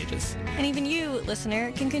grace our pages. and even you,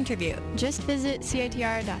 listener, can contribute. Just visit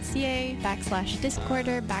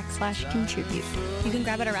citr.ca/discorder/contribute. You can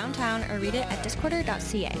grab it around town or read it at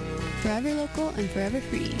discorder.ca. Forever local and forever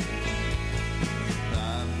free.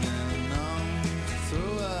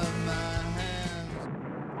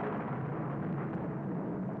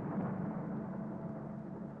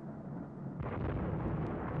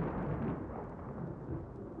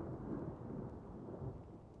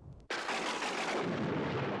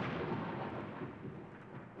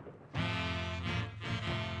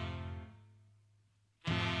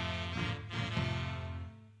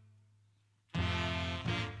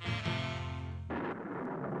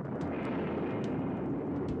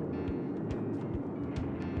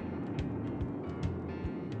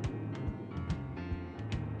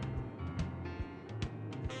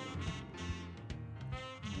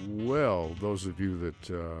 Well, those of you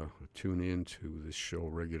that tune in to this show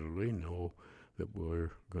regularly know that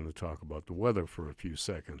we're going to talk about the weather for a few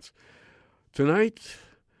seconds. Tonight,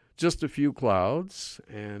 just a few clouds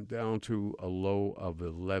and down to a low of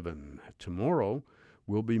 11. Tomorrow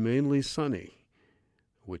will be mainly sunny,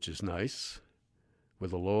 which is nice,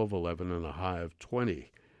 with a low of 11 and a high of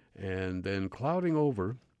 20. And then clouding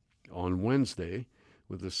over on Wednesday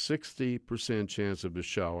with a 60% chance of a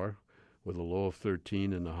shower, with a low of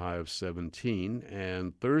 13 and a high of 17.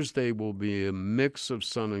 And Thursday will be a mix of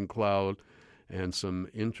sun and cloud and some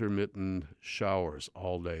intermittent showers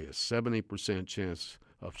all day. A 70% chance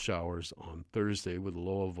of showers on Thursday with a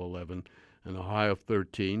low of 11 and a high of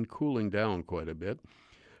 13, cooling down quite a bit.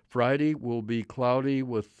 Friday will be cloudy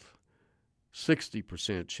with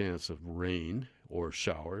 60% chance of rain or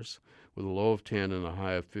showers with a low of 10 and a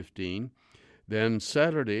high of 15. Then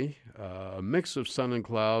Saturday, a mix of sun and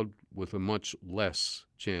cloud with a much less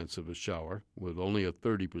chance of a shower, with only a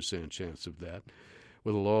 30% chance of that,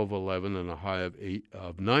 with a low of 11 and a high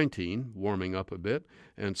of 19, warming up a bit.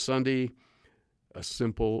 And Sunday, a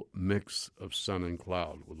simple mix of sun and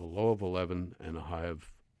cloud, with a low of 11 and a high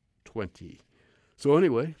of 20. So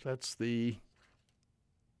anyway, that's the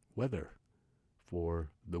weather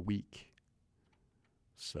for the week.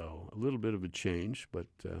 So a little bit of a change, but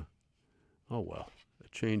oh well, a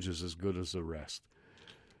change is as good as the rest.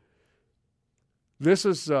 This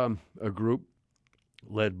is a group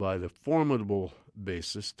led by the formidable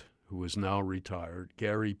bassist who is now retired,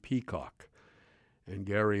 Gary Peacock. And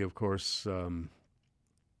Gary, of course,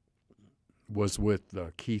 was with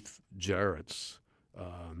Keith Jarrett's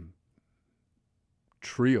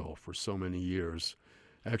trio for so many years.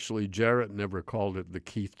 Actually, Jarrett never called it the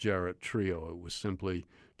Keith Jarrett Trio. It was simply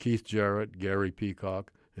Keith Jarrett, Gary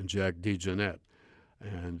Peacock, and Jack DeJohnette.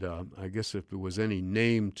 And I guess if there was any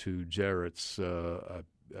name to Jarrett's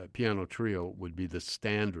piano trio, it would be the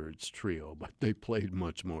Standards Trio, but they played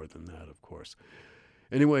much more than that, of course.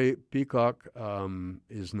 Anyway, Peacock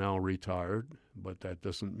is now retired, but that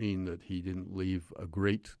doesn't mean that he didn't leave a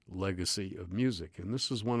great legacy of music. And this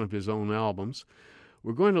is one of his own albums.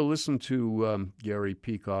 We're going to listen to Gary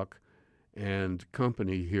Peacock and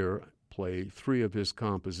company here play three of his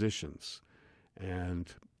compositions.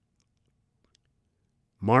 And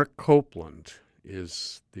Mark Copeland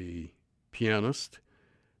is the pianist,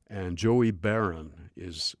 and Joey Barron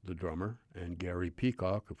is the drummer, and Gary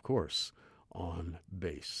Peacock, of course, on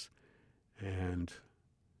bass. And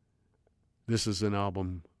this is an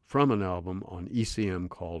album from an album on ECM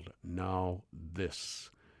called Now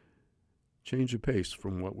This. Change of pace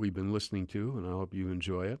from what we've been listening to, and I hope you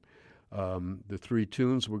enjoy it. The three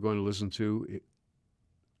tunes we're going to listen to,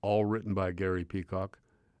 all written by Gary Peacock: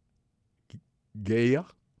 Gaia,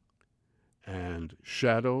 and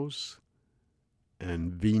Shadows,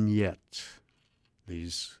 and Vignette.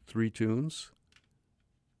 These three tunes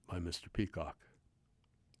by Mr. Peacock.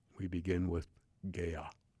 We begin with Gaia.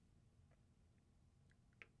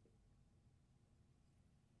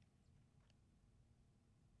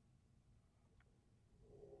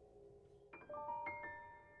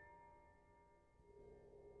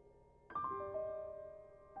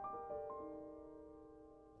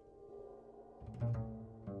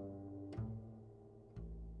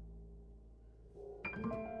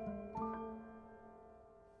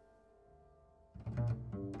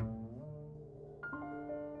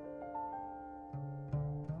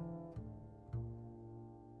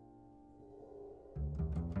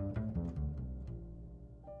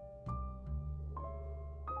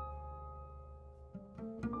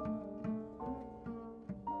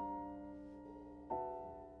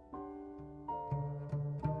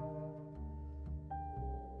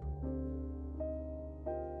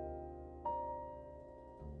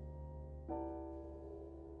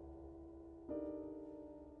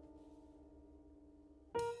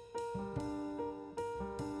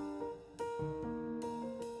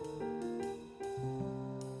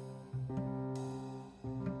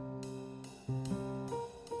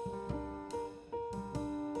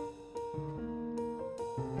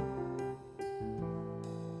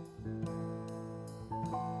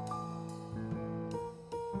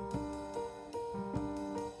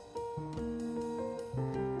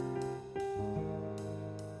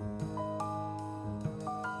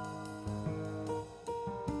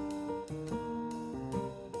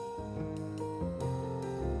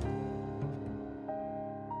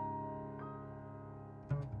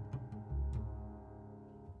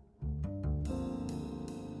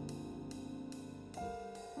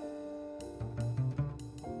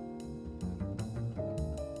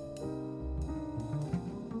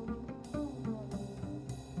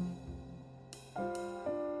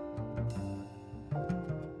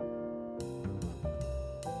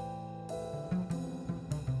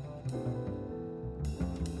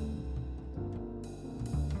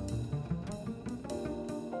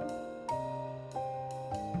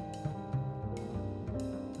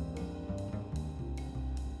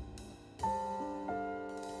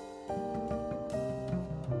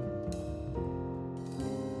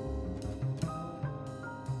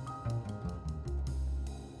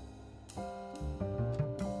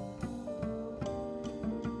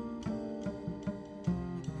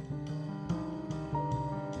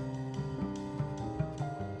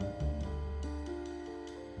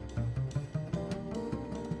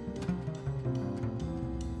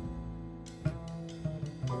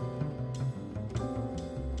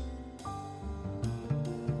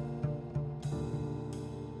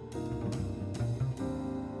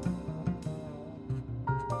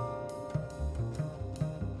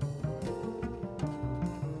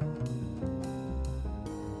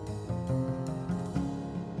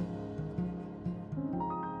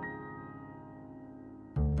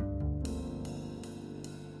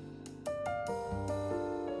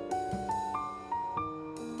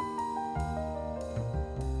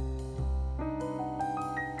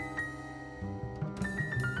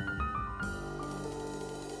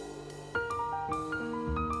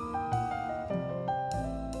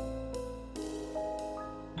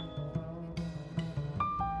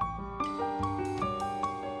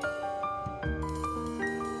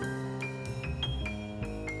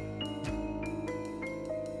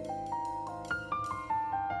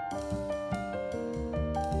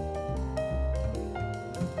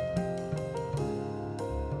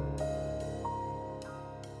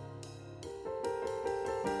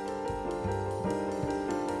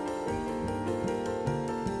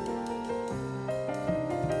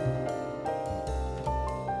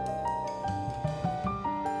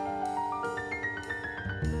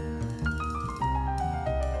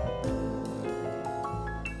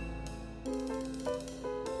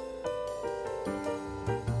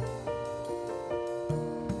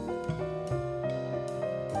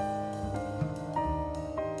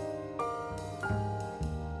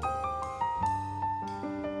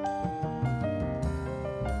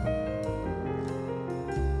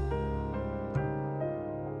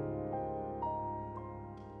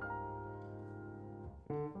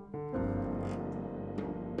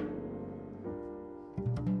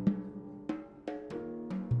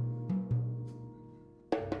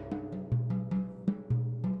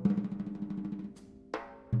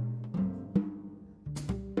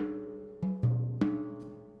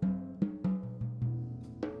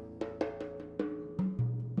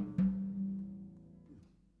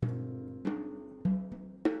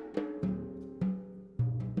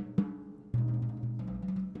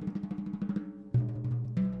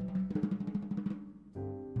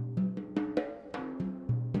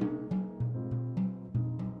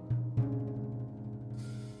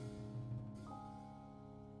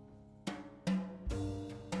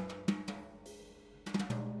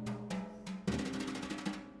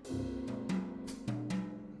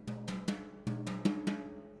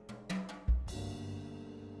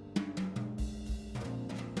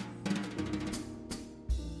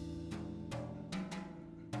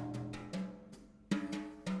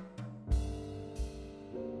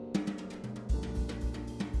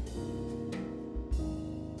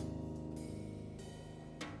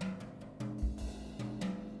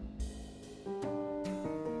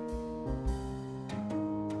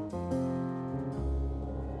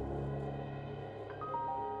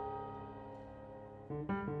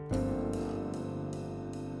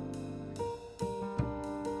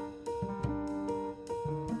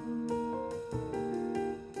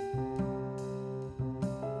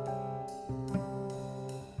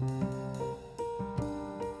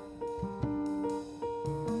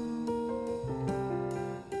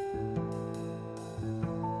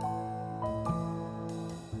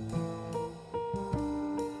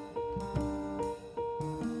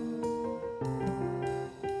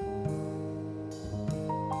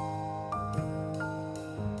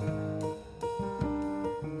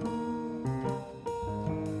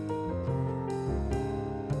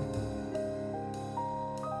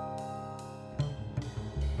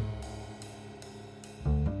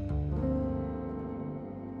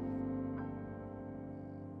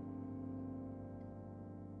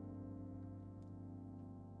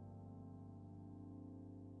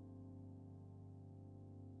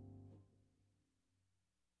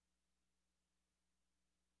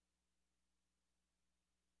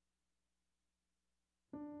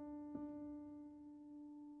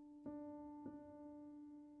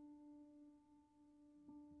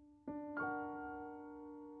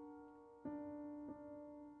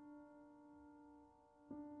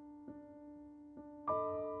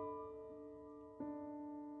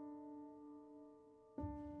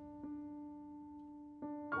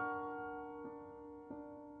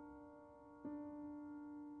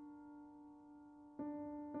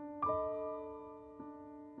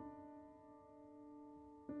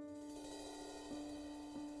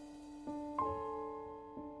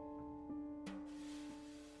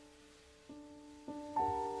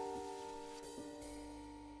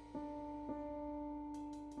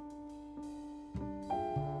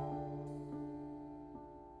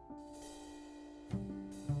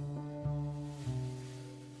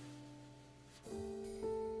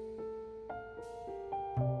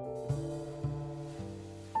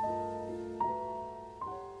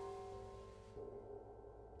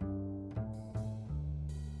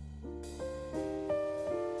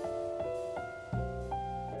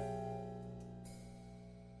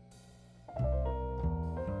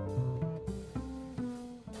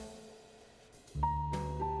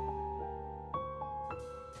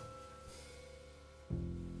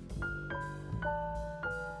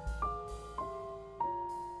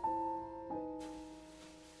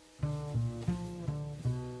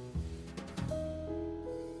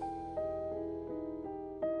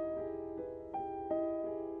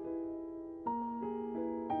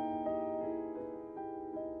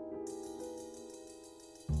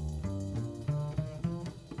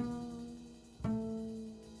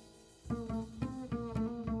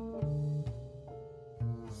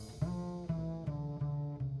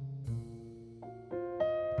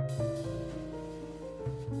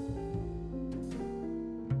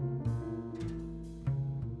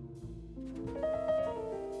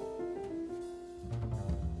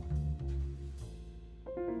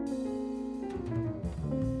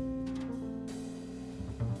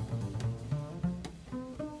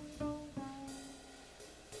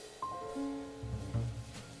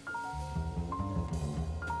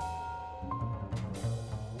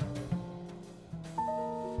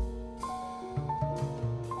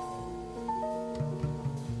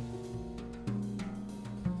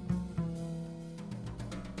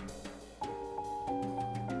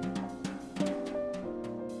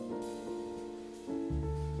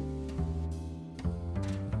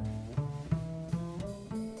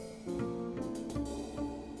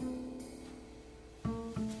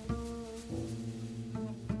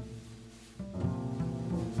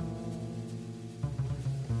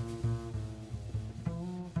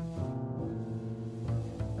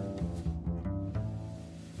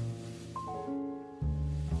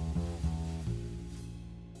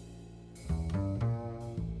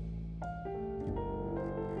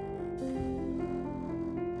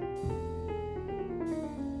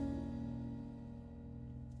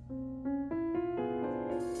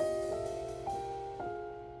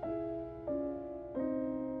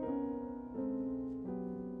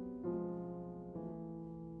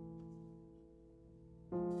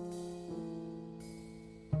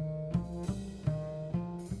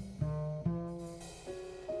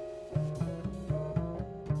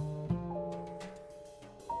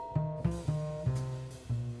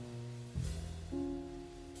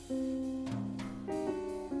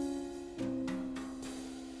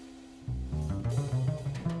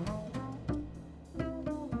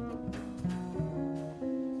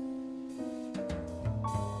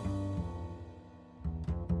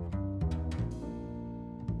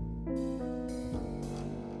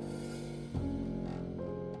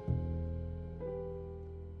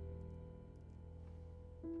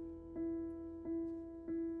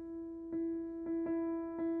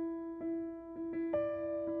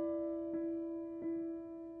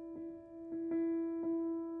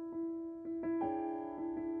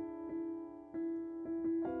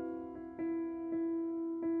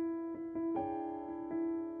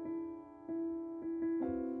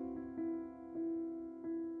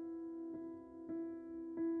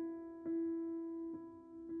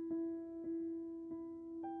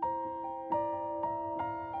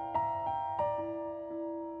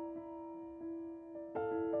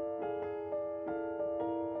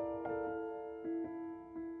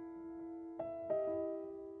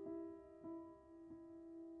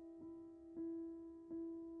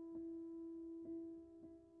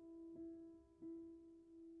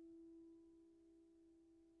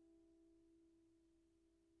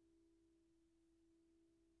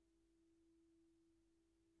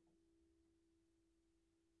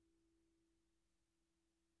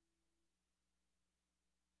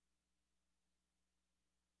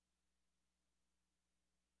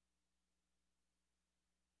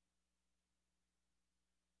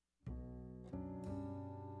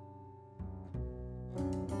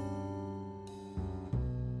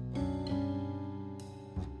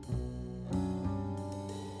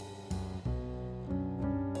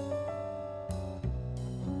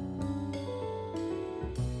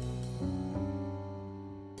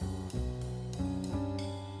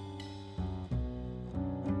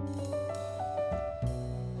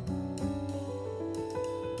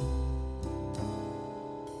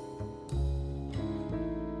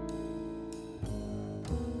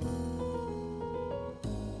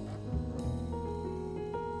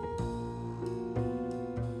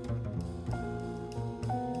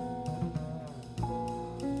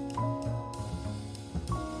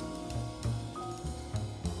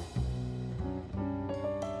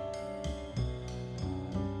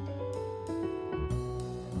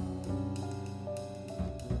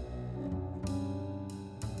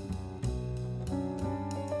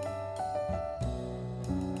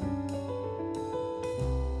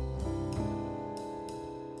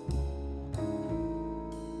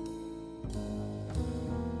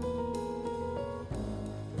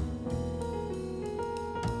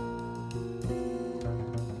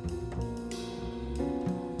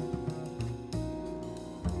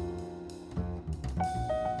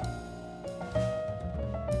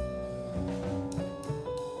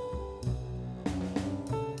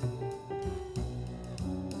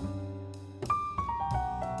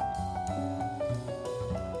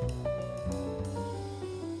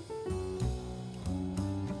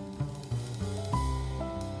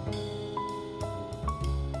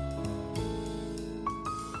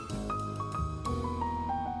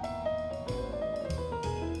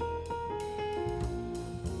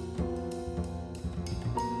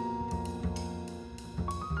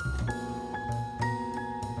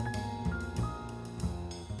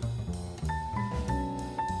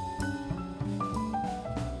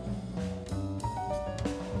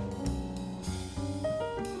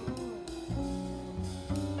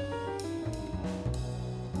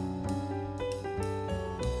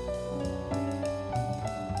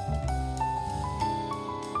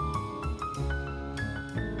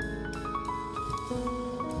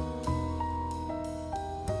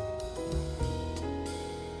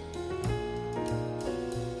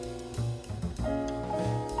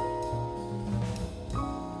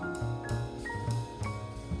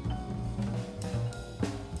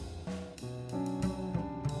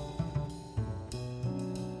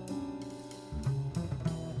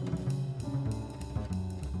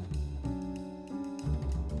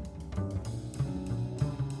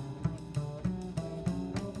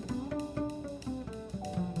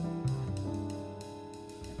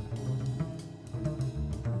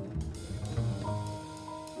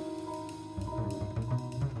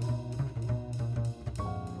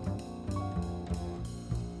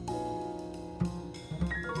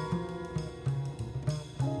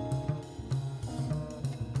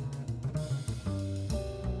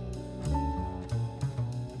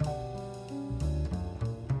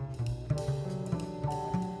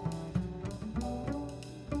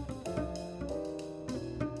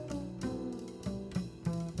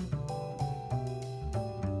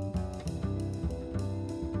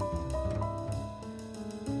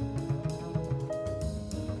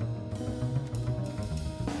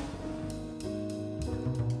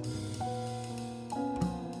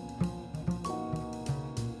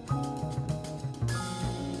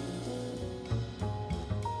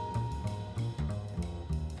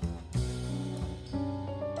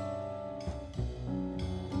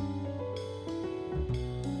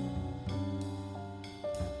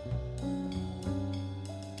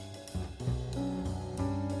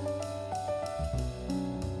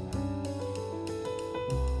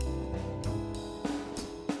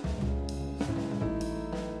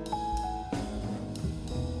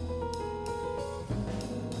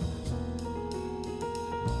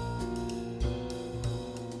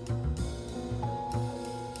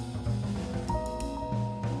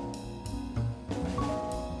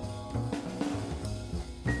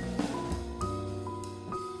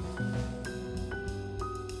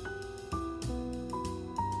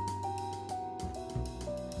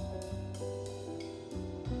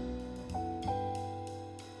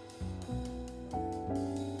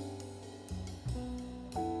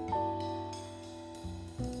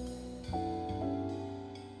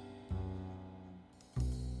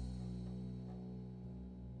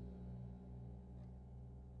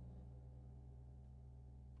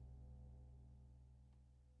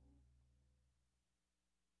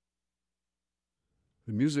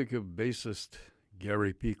 the music of bassist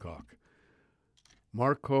Gary Peacock.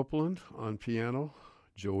 Mark Copeland on piano,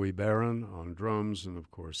 Joey Barron on drums, and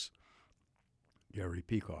of course, Gary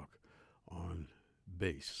Peacock on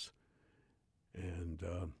bass. And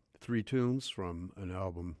 3 tunes from an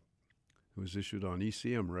album that was issued on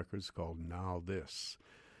ECM Records called Now This.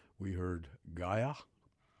 We heard Gaia,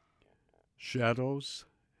 Shadows,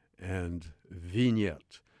 and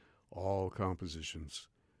Vignette, all compositions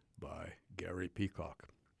by Gary Peacock.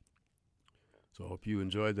 So I hope you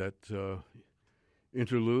enjoyed that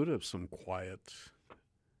interlude of some quiet,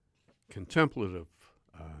 contemplative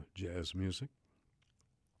jazz music,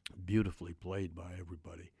 beautifully played by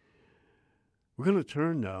everybody. We're going to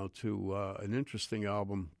turn now to an interesting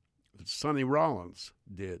album that Sonny Rollins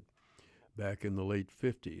did back in the late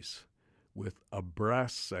 50s with a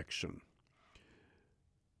brass section.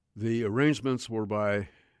 The arrangements were by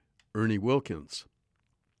Ernie Wilkins,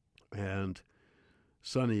 and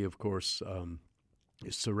Sonny, of course,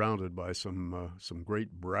 is surrounded by some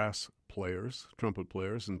great brass players, trumpet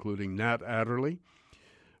players, including Nat Adderley,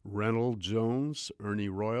 Reynold Jones, Ernie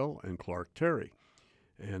Royal, and Clark Terry,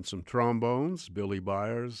 and some trombones, Billy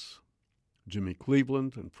Byers, Jimmy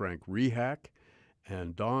Cleveland, and Frank Rehack,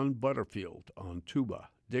 and Don Butterfield on tuba.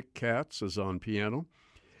 Dick Katz is on piano,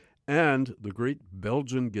 and the great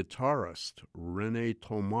Belgian guitarist René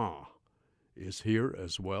Thomas is here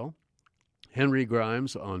as well. Henry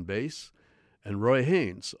Grimes on bass, and Roy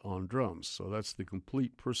Haynes on drums. So that's the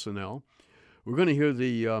complete personnel. We're going to hear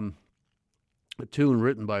a tune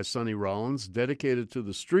written by Sonny Rollins, dedicated to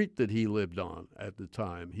the street that he lived on at the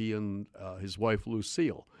time, he and his wife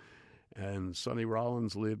Lucille. And Sonny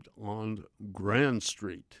Rollins lived on Grand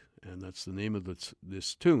Street, and that's the name of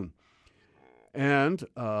this tune. And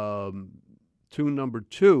tune number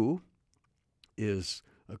 2 is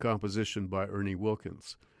a composition by Ernie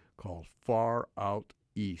Wilkins called Far Out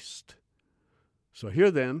East. So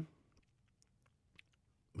here then,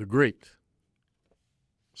 the great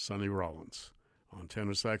Sonny Rollins on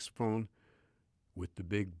tenor saxophone with the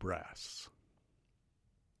big brass.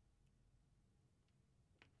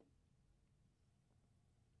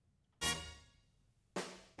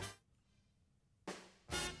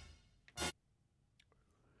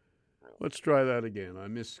 Let's try that again. I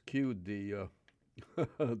miscued the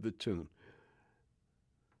the tune.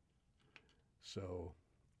 So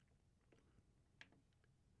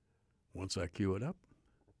once I cue it up,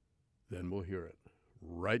 then we'll hear it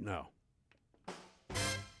right now.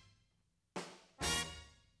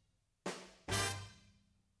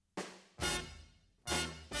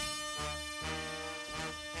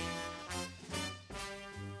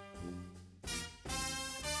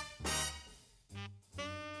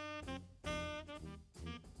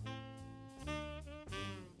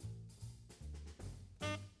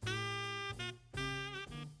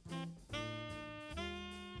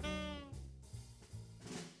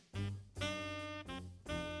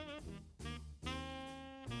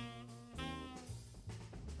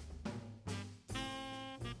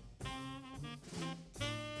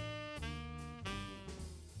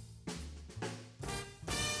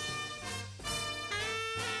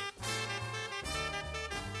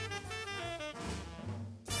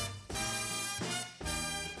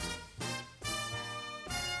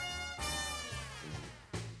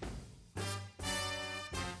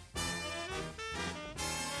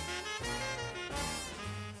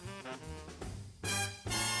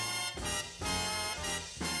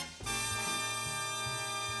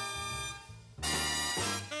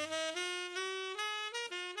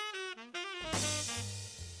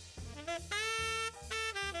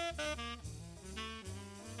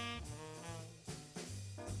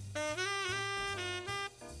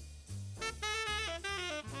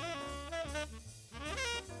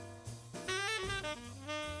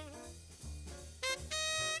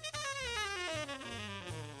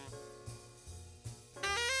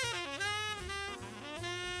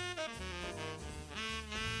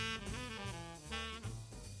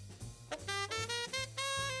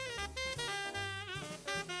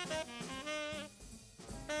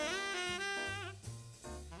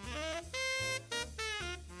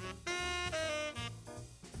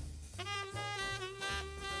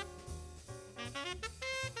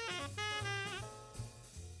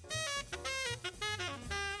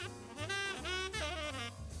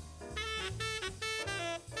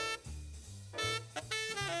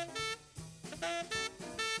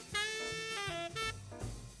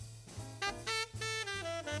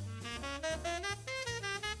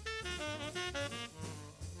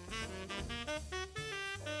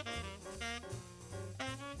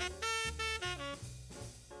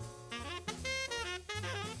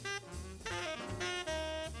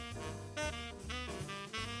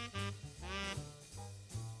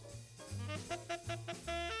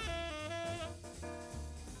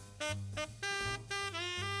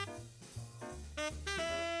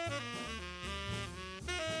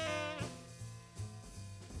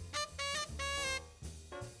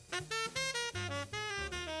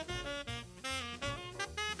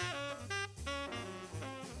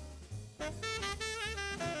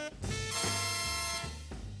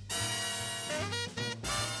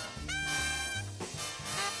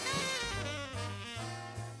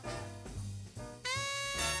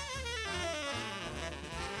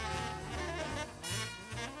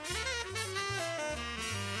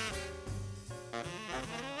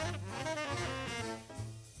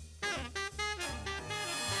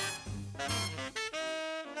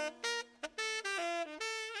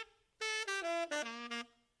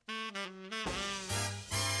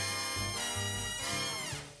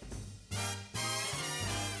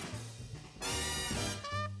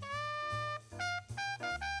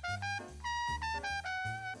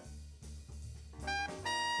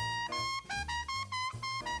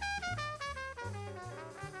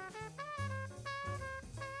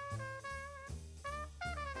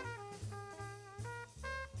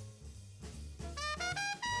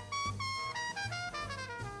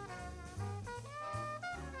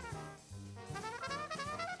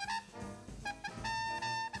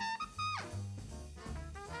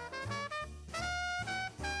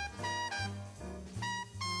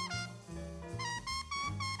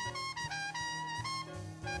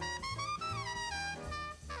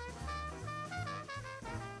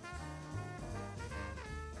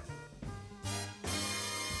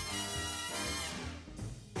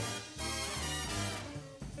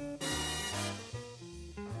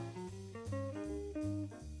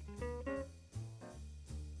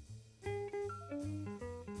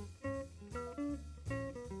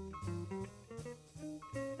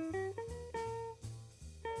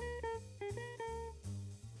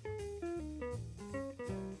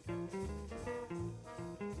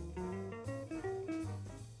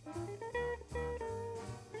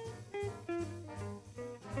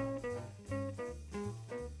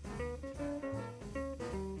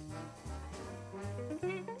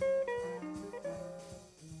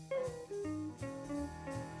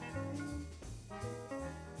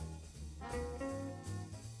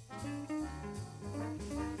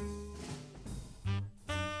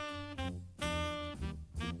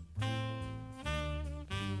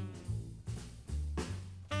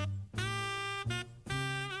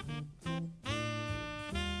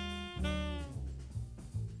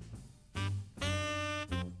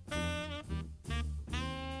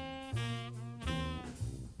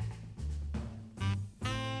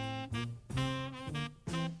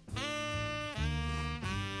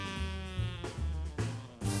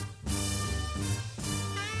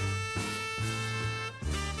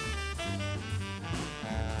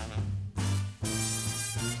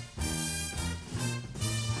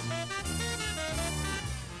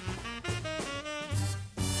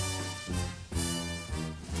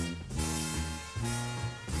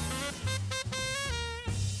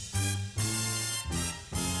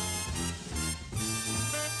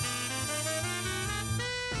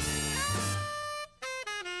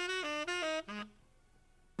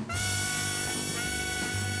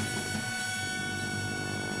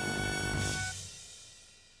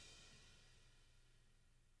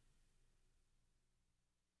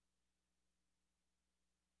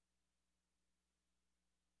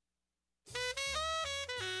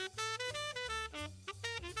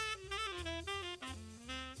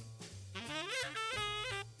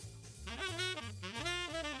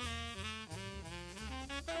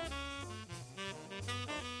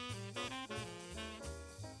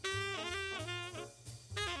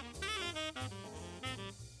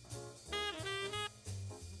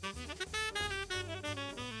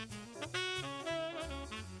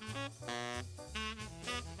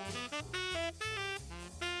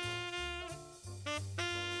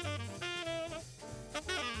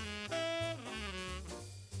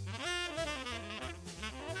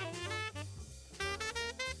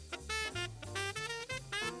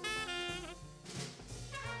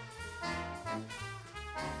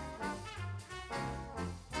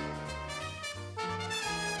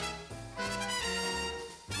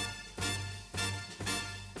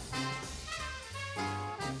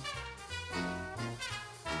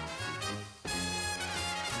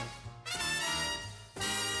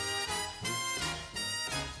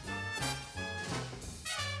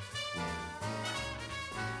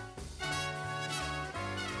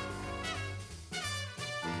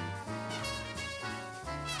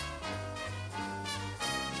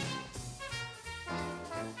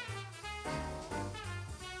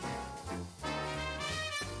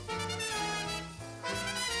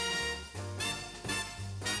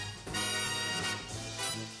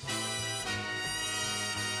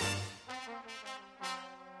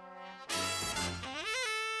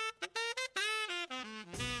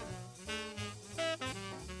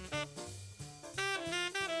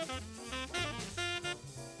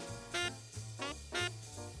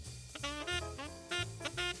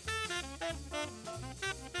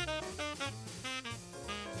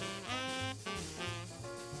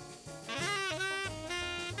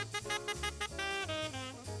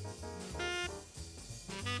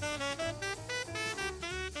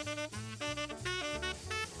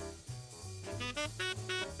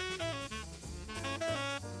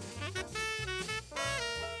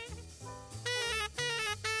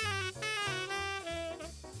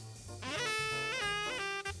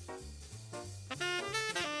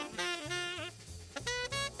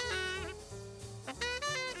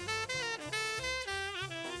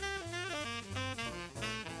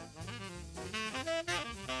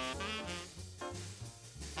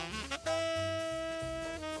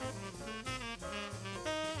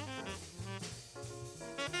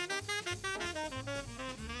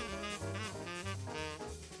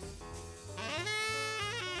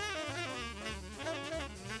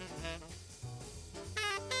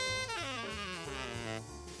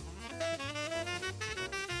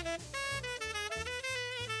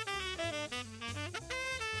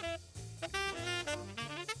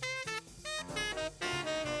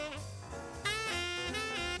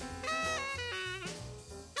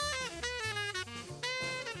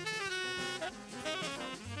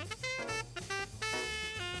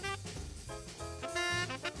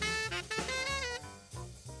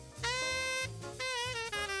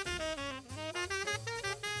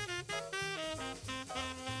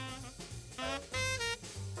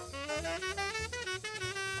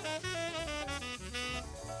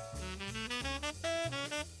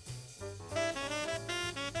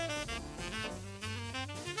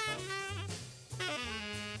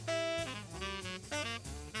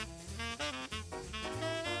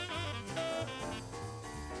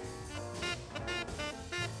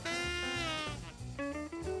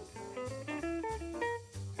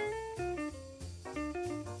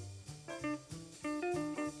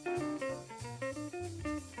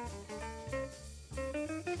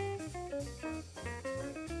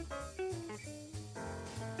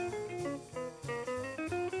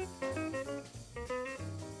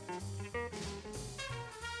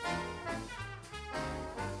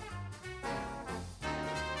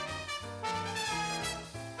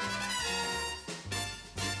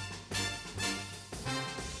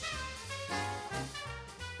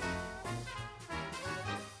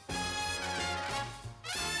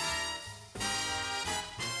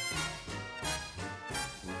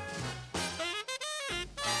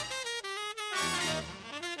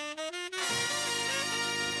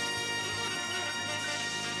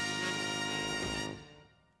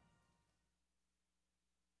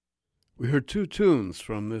 We heard two tunes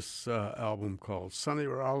from this album called Sonny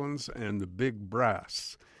Rollins and the Big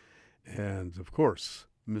Brass. And, of course,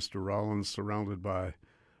 Mr. Rollins surrounded by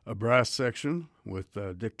a brass section with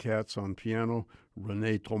Dick Katz on piano,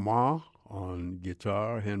 René Thomas on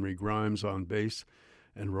guitar, Henry Grimes on bass,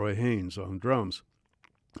 and Roy Haynes on drums.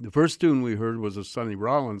 The first tune we heard was a Sonny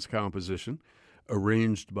Rollins composition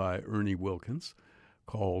arranged by Ernie Wilkins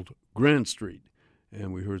called Grand Street.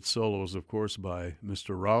 And we heard solos, of course, by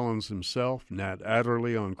Mr. Rollins himself, Nat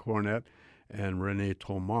Adderley on cornet, and René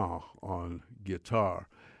Thomas on guitar.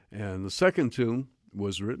 And the second tune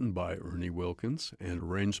was written by Ernie Wilkins and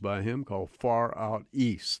arranged by him, called Far Out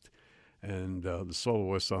East. And the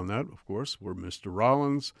soloists on that, of course, were Mr.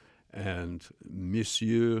 Rollins and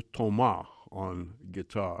Monsieur Thomas on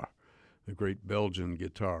guitar, the great Belgian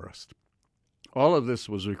guitarist. All of this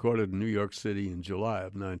was recorded in New York City in July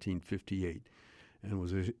of 1958 and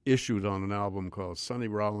was issued on an album called Sonny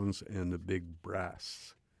Rollins and the Big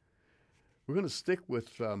Brass. We're going to stick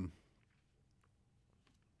with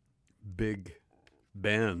big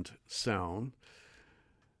band sound.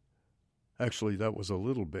 Actually, that was a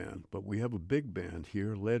little band, but we have a big band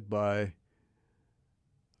here led by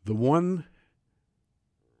the one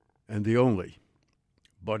and the only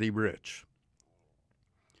Buddy Rich.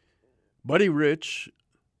 Buddy Rich,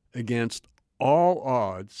 against all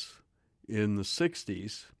odds in the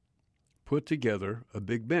 60s, put together a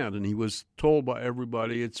big band, and he was told by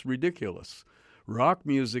everybody it's ridiculous. Rock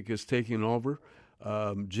music is taking over.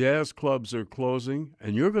 Jazz clubs are closing,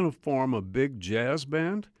 and you're going to form a big jazz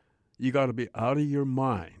band? You got to be out of your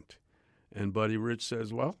mind. And Buddy Rich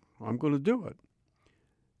says, well, I'm going to do it.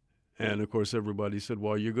 And, of course, everybody said,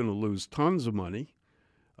 well, you're going to lose tons of money.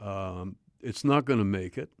 It's not going to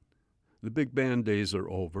make it. The big band days are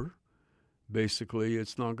over. Basically,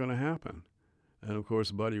 it's not going to happen. And, of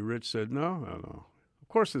course, Buddy Rich said, no. Of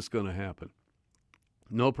course it's going to happen.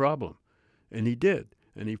 No problem. And he did.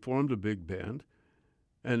 And he formed a big band,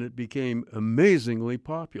 and it became amazingly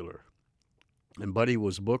popular. And Buddy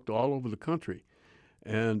was booked all over the country.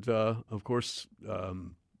 And, of course,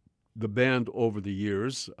 the band over the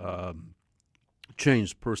years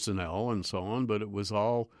changed personnel and so on, but it was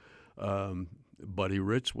all Buddy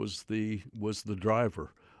Rich was the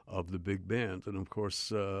driver of the big band. And, of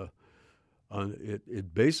course,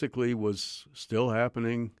 it basically was still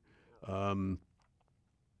happening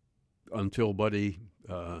until Buddy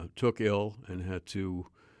took ill and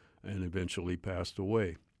eventually passed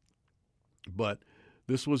away. But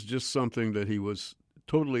this was just something that he was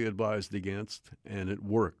totally advised against, and it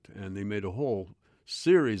worked. And they made a whole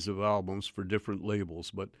series of albums for different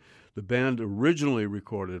labels. But the band originally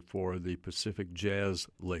recorded for the Pacific Jazz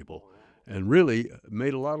label and really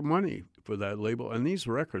made a lot of money for that label. And these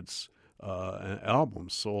records and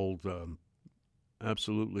albums sold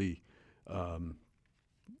absolutely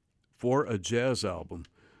for a jazz album.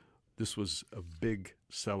 This was a big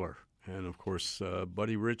seller. And, of course,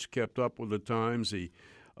 Buddy Rich kept up with the times. He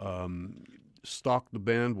stocked the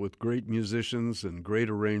band with great musicians and great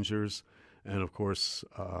arrangers and, of course,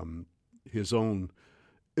 his own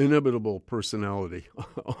inimitable personality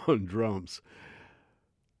on drums.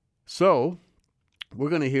 So we're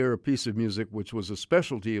going to hear a piece of music which was a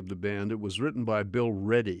specialty of the band. It was written by Bill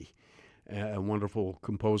Reddy, a wonderful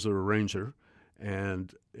composer-arranger,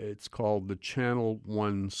 and it's called the Channel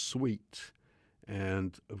One Suite.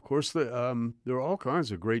 And, of course, there are all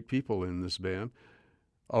kinds of great people in this band.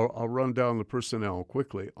 I'll run down the personnel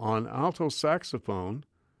quickly. On alto saxophone,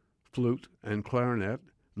 flute, and clarinet,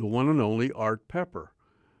 the one and only Art Pepper.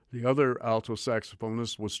 The other alto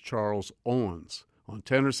saxophonist was Charles Owens. On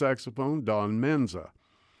tenor saxophone, Don Menza.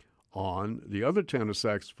 On the other tenor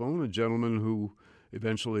saxophone, a gentleman who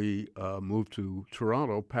eventually moved to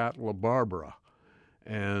Toronto, Pat LaBarbera.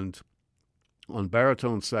 And on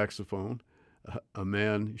baritone saxophone, a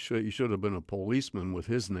man, he should have been a policeman with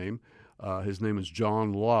his name. His name is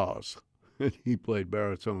John Laws. He played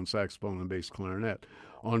baritone, saxophone, and bass clarinet.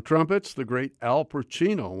 On trumpets, the great Al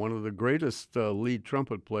Pacino, one of the greatest lead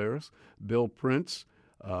trumpet players, Bill Prince,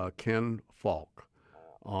 Ken Falk.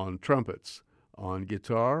 On trumpets. On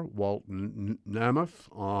guitar, Walt Namath.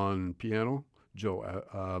 On piano,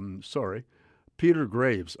 Peter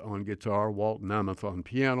Graves on guitar, Walt Namath on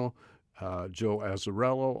piano, Joe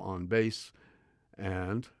Azzarello on bass,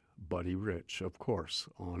 and Buddy Rich, of course,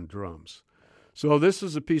 on drums. So this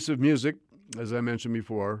is a piece of music, as I mentioned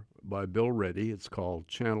before, by Bill Reddy. It's called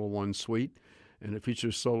Channel One Suite, and it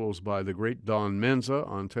features solos by the great Don Menza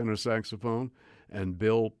on tenor saxophone and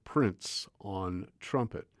Bill Prince on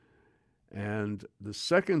trumpet. And the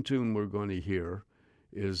second tune we're going to hear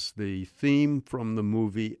is the theme from the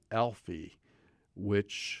movie Alfie,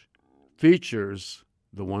 which features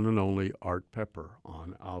the one and only Art Pepper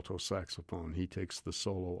on alto saxophone. He takes the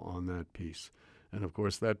solo on that piece. And, of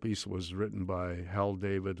course, that piece was written by Hal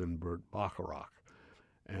David and Burt Bacharach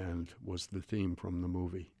and was the theme from the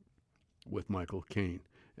movie with Michael Caine.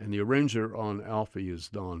 And the arranger on Alfie is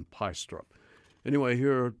Don Pystrup. Anyway,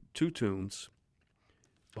 here are two tunes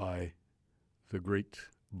by the great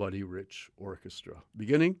Buddy Rich Orchestra,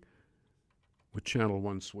 beginning with Channel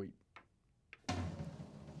 1 Suite.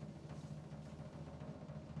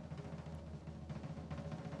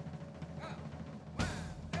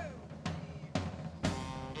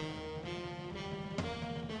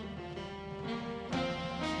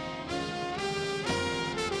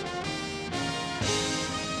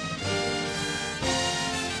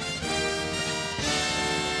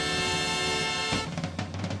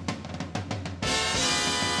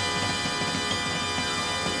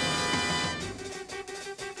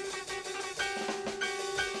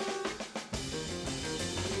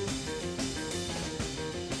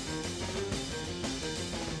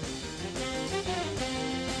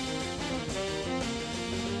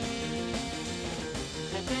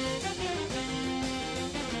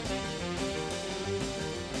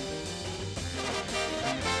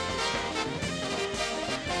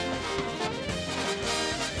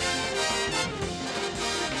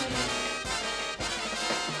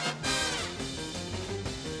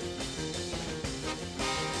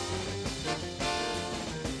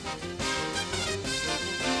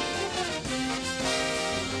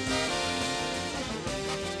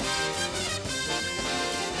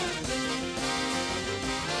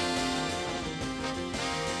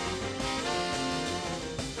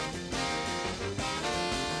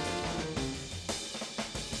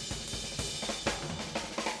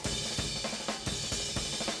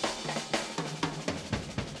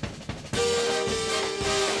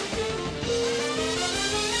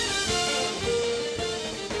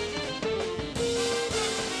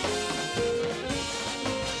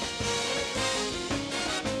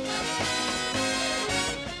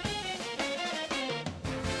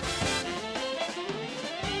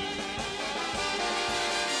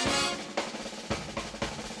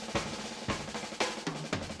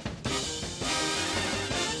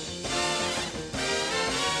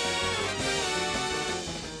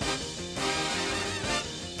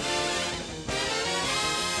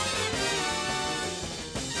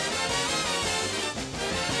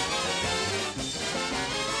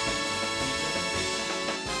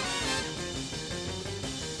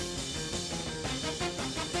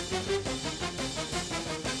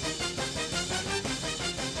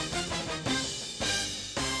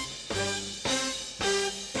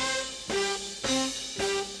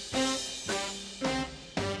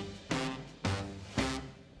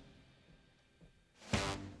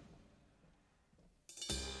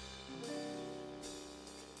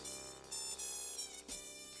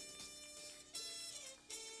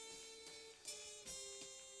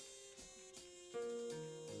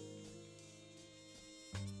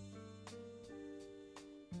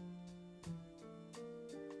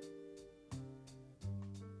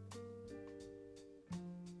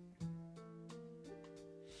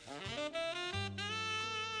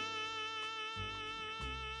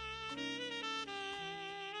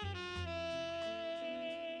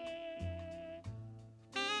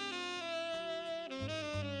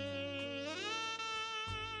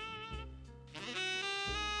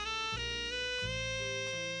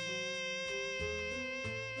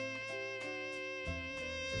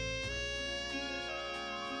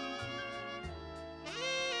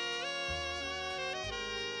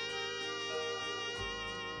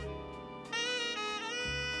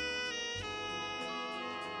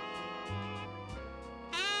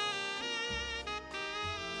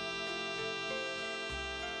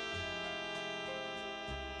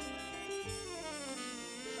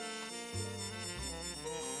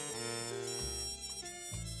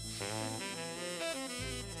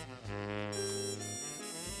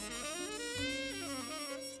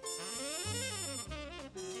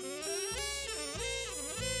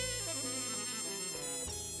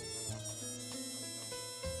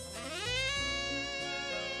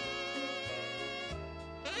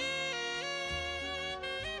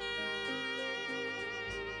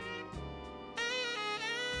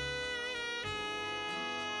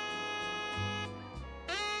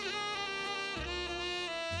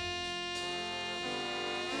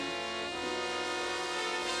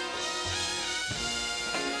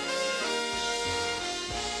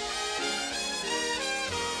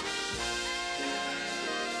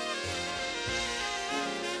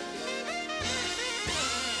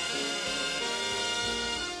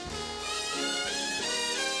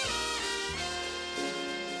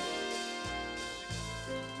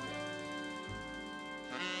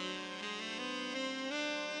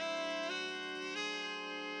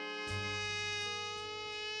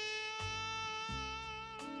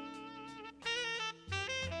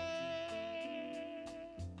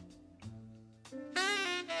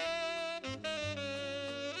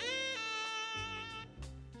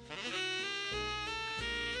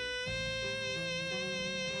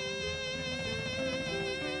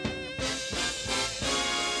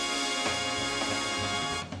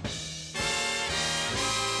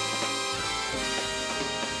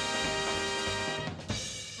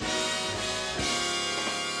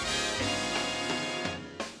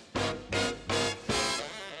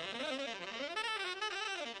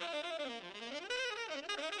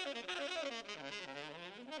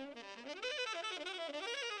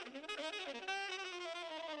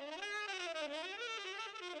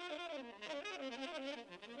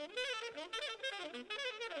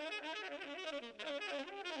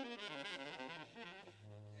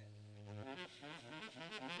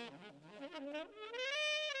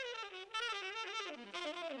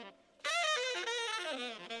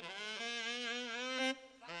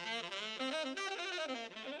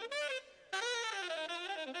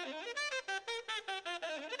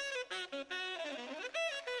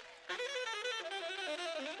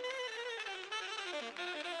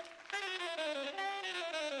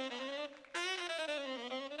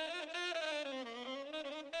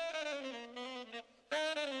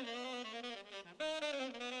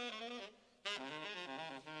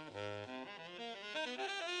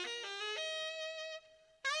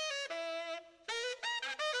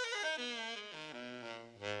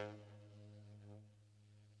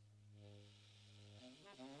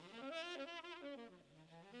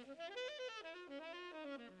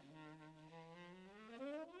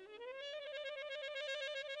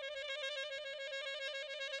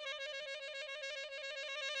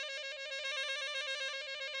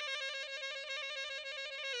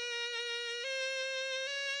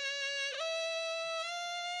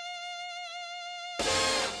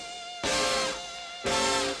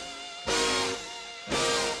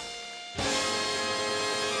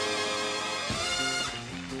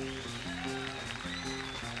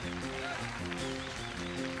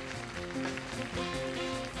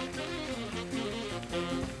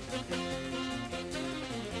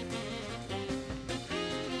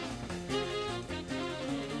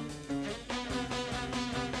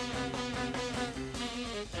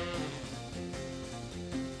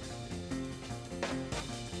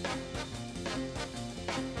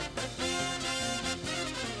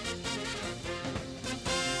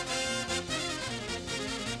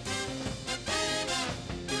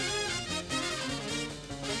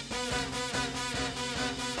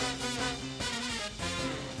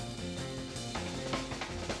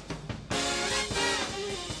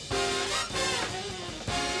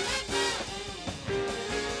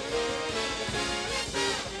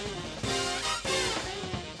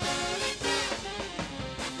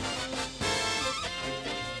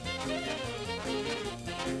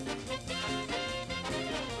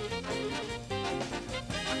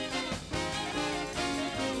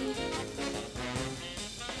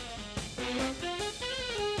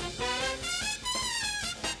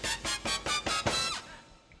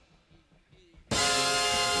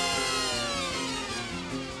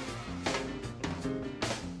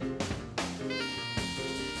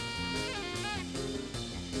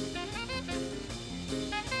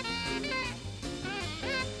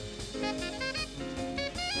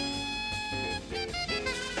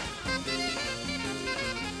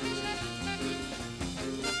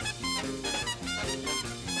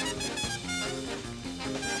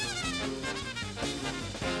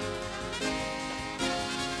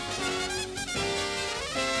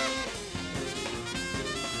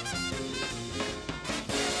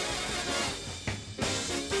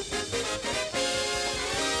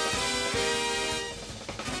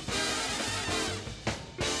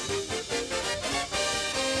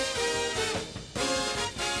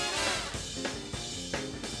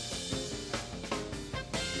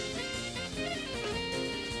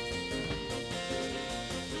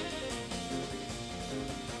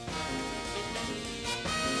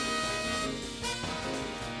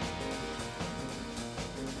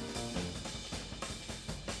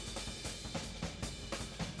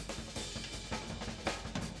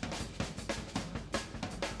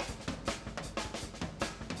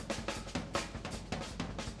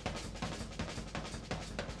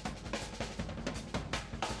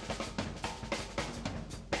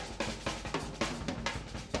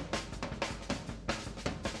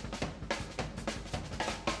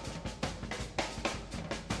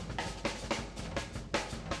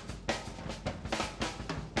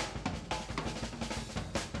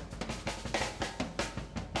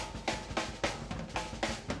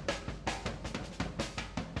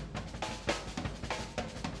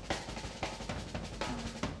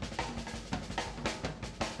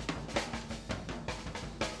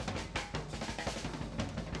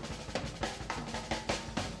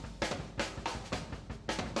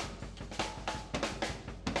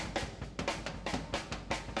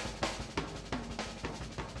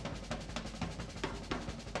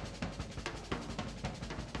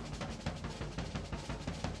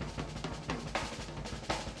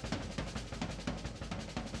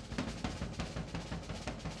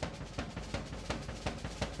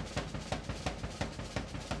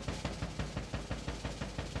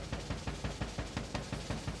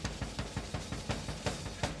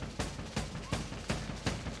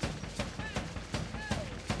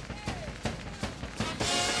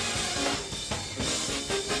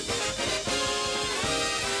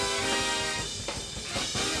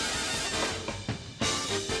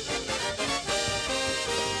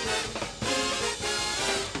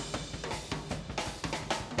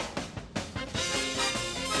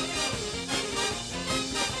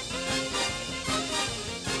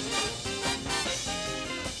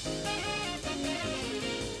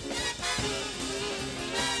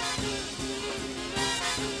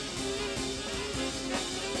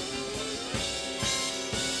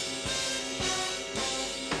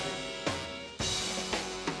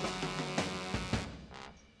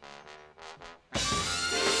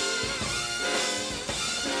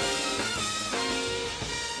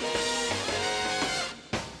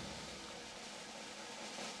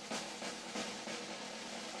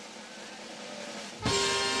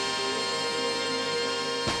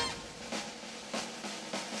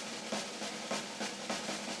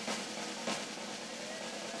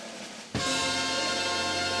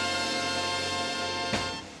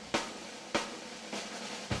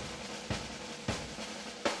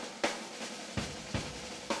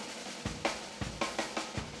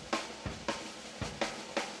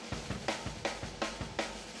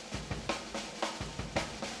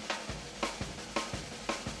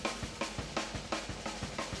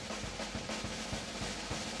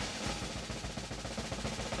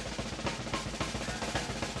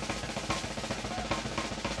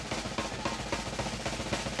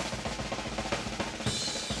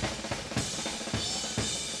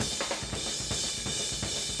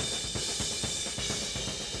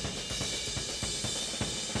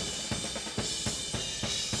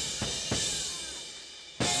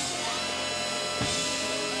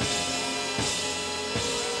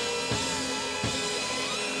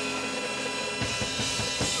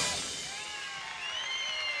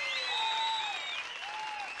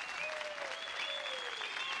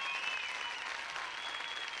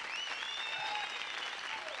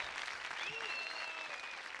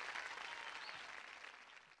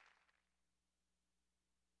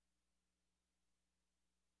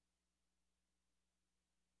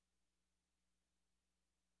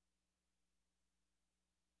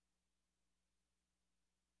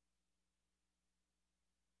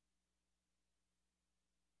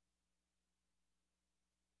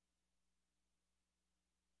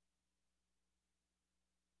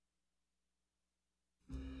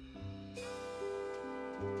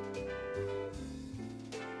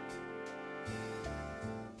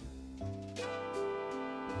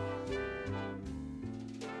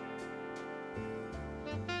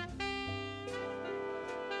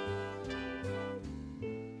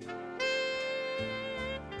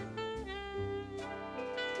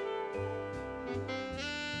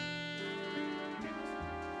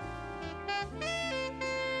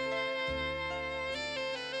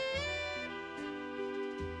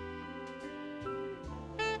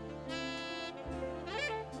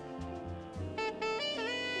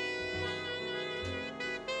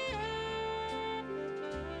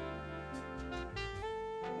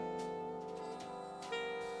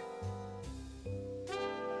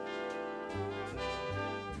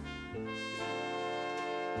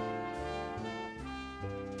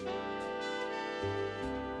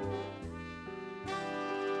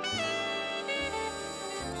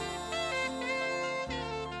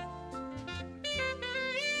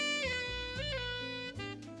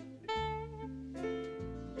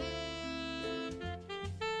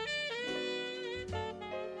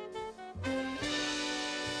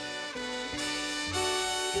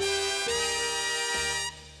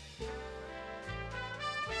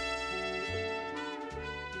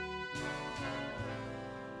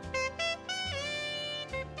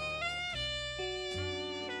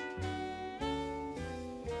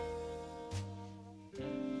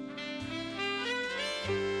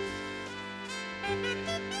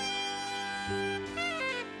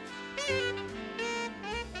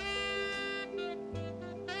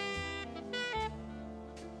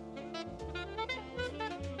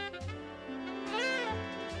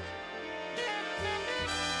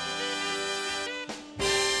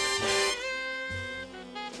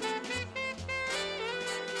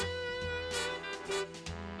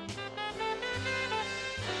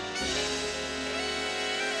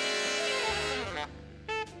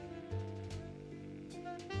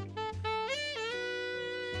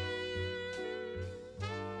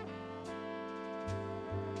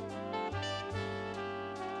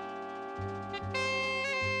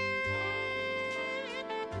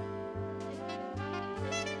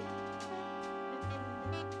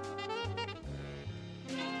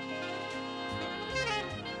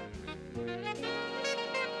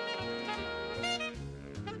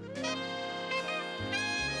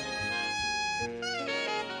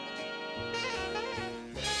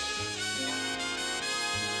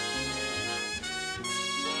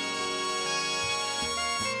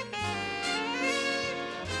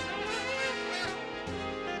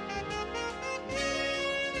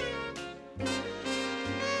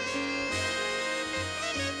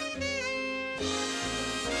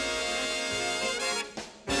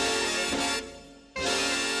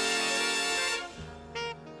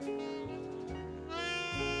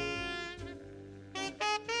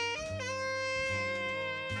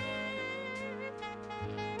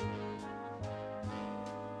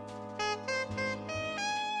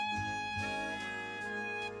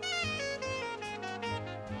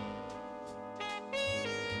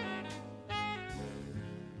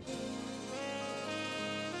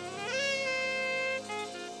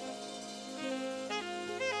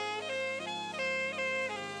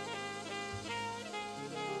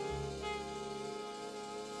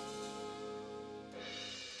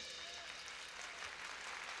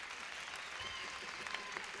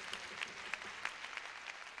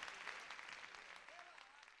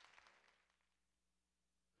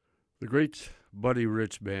 The great Buddy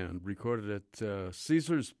Rich Band recorded at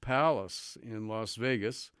Caesar's Palace in Las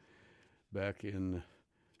Vegas back in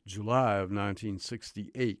July of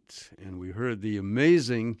 1968. And we heard the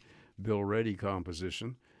amazing Bill Reddy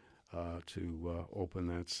composition to open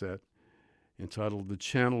that set, entitled the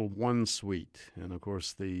Channel One Suite. And, of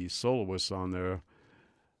course, the soloists on there,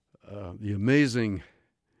 the amazing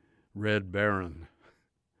Red Baron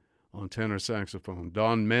on tenor saxophone,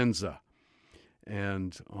 Don Menza.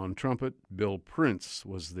 And on trumpet, Bill Prince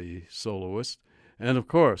was the soloist. And, of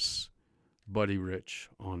course, Buddy Rich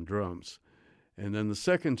on drums. And then the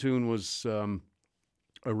second tune was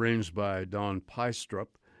arranged by Don Pystrup.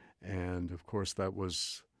 And, of course, that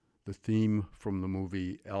was the theme from the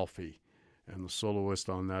movie Alfie. And the soloist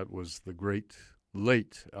on that was the great,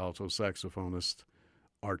 late alto saxophonist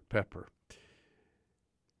Art Pepper.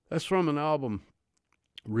 That's from an album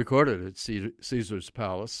recorded at Caesar's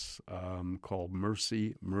Palace called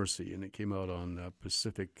Mercy, Mercy, and it came out on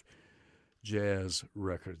Pacific Jazz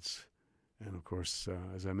Records. And, of course,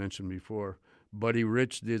 as I mentioned before, Buddy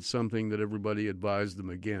Rich did something that everybody advised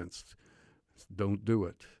him against. Don't do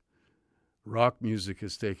it. Rock music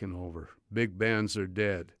has taken over. Big bands are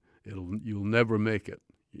dead. You'll never make it.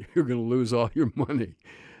 You're going to lose all your money.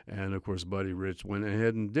 And, of course, Buddy Rich went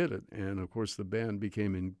ahead and did it. And, of course, the band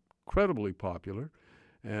became incredibly popular.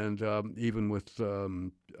 And even with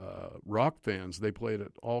rock fans, they played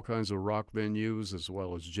at all kinds of rock venues as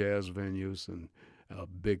well as jazz venues and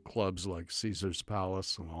big clubs like Caesar's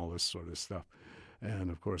Palace and all this sort of stuff.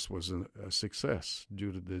 And, of course, was a success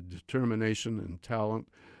due to the determination and talent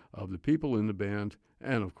of the people in the band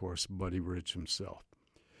and, of course, Buddy Rich himself.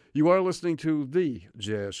 You are listening to The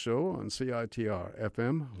Jazz Show on CITR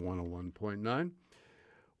FM 101.9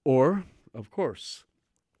 or, of course,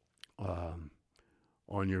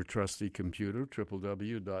 on your trusty computer,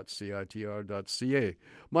 www.citr.ca.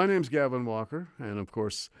 My name's Gavin Walker, and, of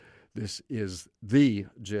course, this is The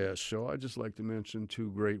Jazz Show. I'd just like to mention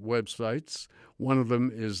two great websites. One of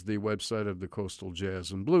them is the website of the Coastal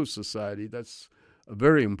Jazz and Blues Society. That's a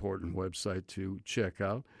very important website to check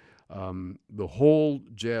out. The whole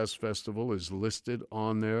jazz festival is listed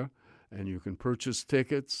on there, and you can purchase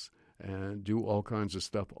tickets and do all kinds of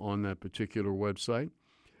stuff on that particular website.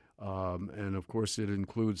 And, of course, it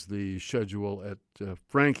includes the schedule at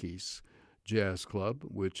Frankie's Jazz Club,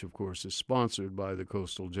 which, of course, is sponsored by the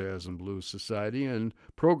Coastal Jazz and Blues Society and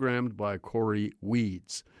programmed by Corey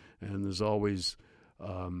Weeds. And there's always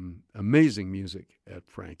amazing music at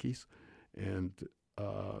Frankie's. And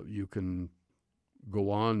you can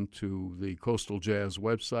go on to the Coastal Jazz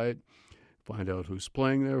website, find out who's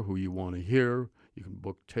playing there, who you want to hear. You can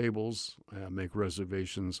book tables, make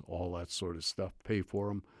reservations, all that sort of stuff, pay for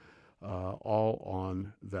them. All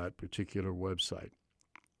on that particular website.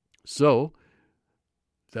 So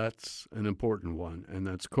that's an important one, and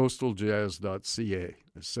that's coastaljazz.ca,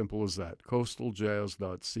 as simple as that,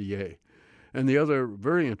 coastaljazz.ca. And the other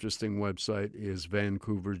very interesting website is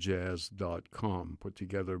vancouverjazz.com, put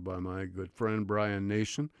together by my good friend Brian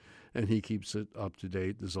Nation, and he keeps it up to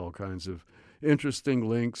date. There's all kinds of interesting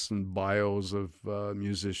links and bios of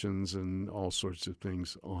musicians and all sorts of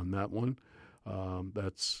things on that one.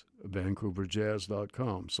 That's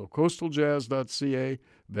vancouverjazz.com. So coastaljazz.ca,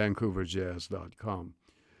 vancouverjazz.com.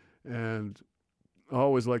 And I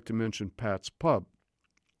always like to mention Pat's Pub,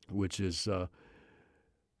 which is,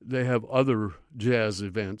 they have other jazz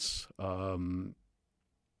events that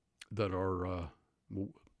are,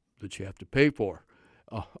 that you have to pay for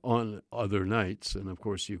on other nights. And, of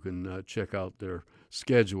course, you can check out their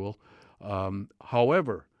schedule.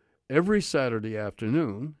 However, every Saturday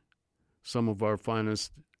afternoon, some of our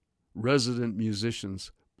finest resident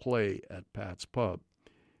musicians play at Pat's Pub.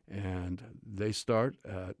 And they start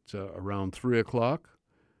at around 3 o'clock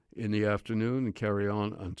in the afternoon and carry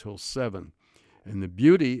on until 7. And the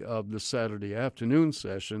beauty of the Saturday afternoon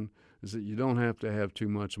session is that you don't have to have too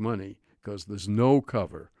much money because there's no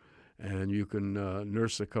cover. And you can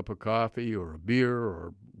nurse a cup of coffee or a beer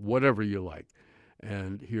or whatever you like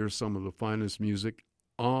and hear some of the finest music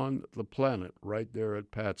on the planet right there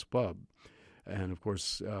at Pat's Pub. And, of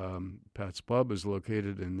course, Pat's Pub is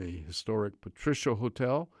located in the historic Patricia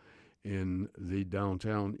Hotel in the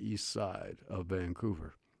downtown east side of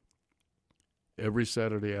Vancouver. Every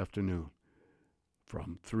Saturday afternoon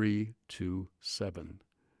from 3 to 7.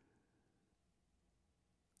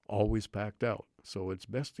 Always packed out. So it's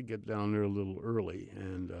best to get down there a little early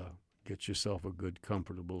and get yourself a good,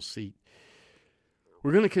 comfortable seat.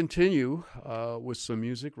 We're going to continue with some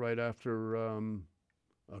music right after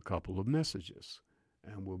a couple of messages,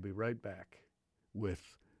 and we'll be right back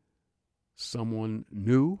with someone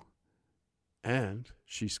new and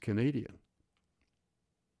she's Canadian.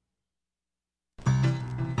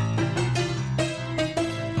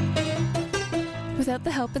 Without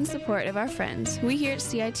the help and support of our friends, we here at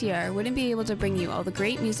CITR wouldn't be able to bring you all the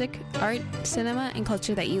great music, art, cinema, and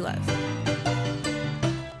culture that you love.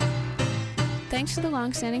 Thanks to the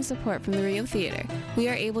long-standing support from the Rio Theatre, we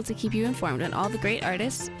are able to keep you informed on all the great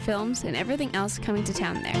artists, films, and everything else coming to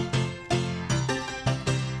town there.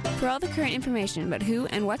 For all the current information about who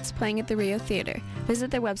and what's playing at the Rio Theatre,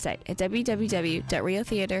 visit their website at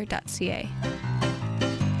www.riotheatre.ca.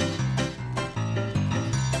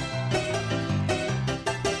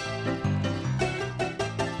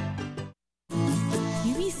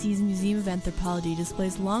 UBC's Museum of Anthropology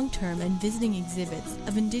displays long-term and visiting exhibits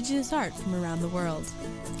of Indigenous art from around the world,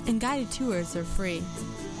 and guided tours are free.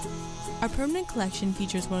 Our permanent collection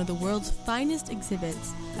features one of the world's finest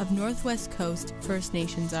exhibits of Northwest Coast First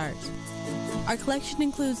Nations art. Our collection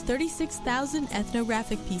includes 36,000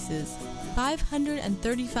 ethnographic pieces,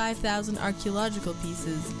 535,000 archaeological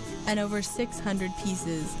pieces, and over 600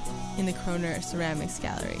 pieces in the Kroner Ceramics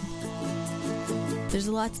Gallery. There's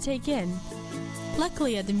a lot to take in.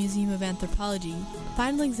 Luckily, at the Museum of Anthropology,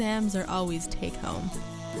 final exams are always take-home.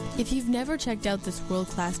 If you've never checked out this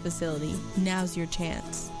world-class facility, now's your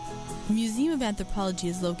chance. The Museum of Anthropology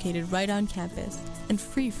is located right on campus and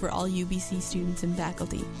free for all UBC students and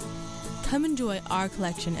faculty. Come enjoy our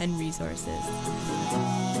collection and resources.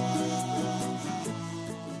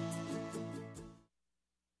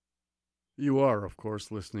 You are, of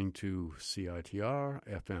course, listening to CITR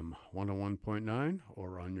FM 101.9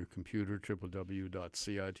 or on your computer, www.citr.ca.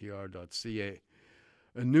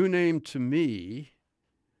 A new name to me,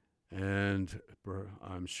 and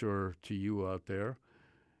I'm sure to you out there,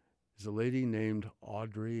 is a lady named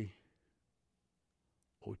Audrey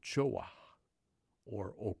Ochoa,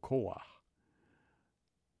 or Ochoa.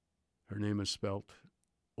 Her name is spelled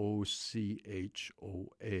O-C-H-O-A.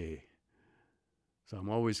 So I'm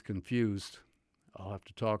always confused. I'll have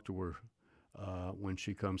to talk to her when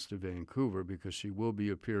she comes to Vancouver, because she will be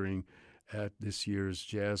appearing at this year's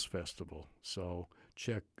Jazz Festival. So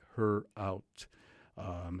check her out.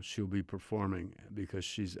 She'll be performing because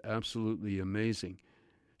she's absolutely amazing.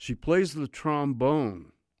 She plays the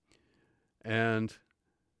trombone and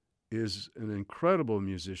is an incredible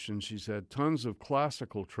musician. She's had tons of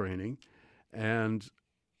classical training, and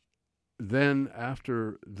then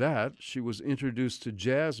after that, she was introduced to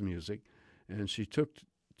jazz music, and she took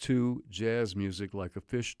to jazz music like a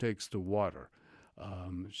fish takes to water.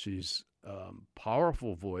 She's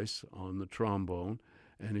powerful voice on the trombone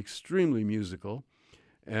and extremely musical,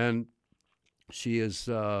 and she is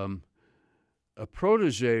a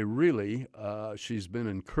protege, really. She's been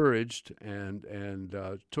encouraged and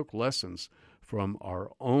took lessons from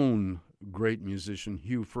our own great musician,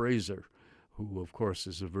 Hugh Fraser, who, of course,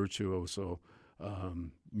 is a virtuoso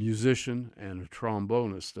musician and a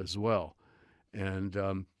trombonist as well.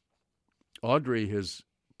 And Audrey has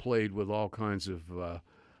played with all kinds of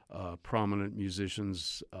prominent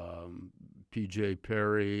musicians, P.J.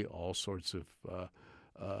 Perry, all sorts of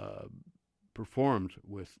performed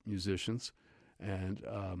with musicians, and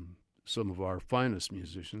some of our finest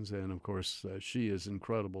musicians. And, of course, she is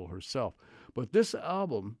incredible herself. But this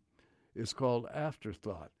album is called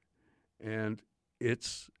Afterthought. And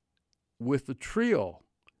it's with the trio: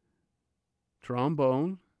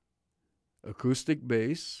 trombone, acoustic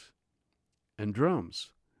bass, and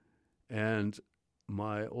drums. And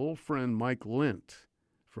my old friend Mike Lint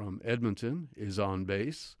from Edmonton is on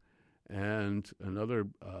bass, and another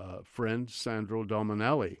friend, Sandro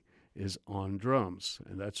Dominelli, is on drums.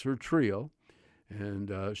 And that's her trio.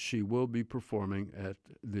 And she will be performing at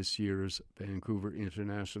this year's Vancouver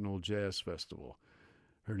International Jazz Festival.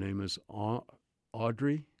 Her name is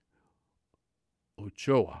Audrey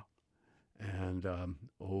Ochoa, and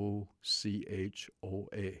O-C-H-O-A.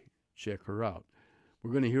 Check her out.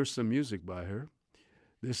 We're going to hear some music by her.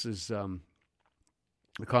 This is a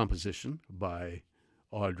composition by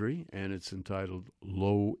Audrey, and it's entitled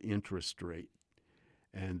Low Interest Rate.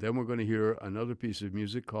 And then we're going to hear another piece of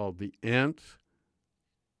music called The Ant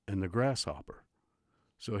and the Grasshopper.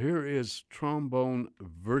 So here is Trombone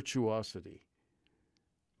Virtuosity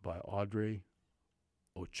by Audrey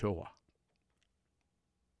Ochoa.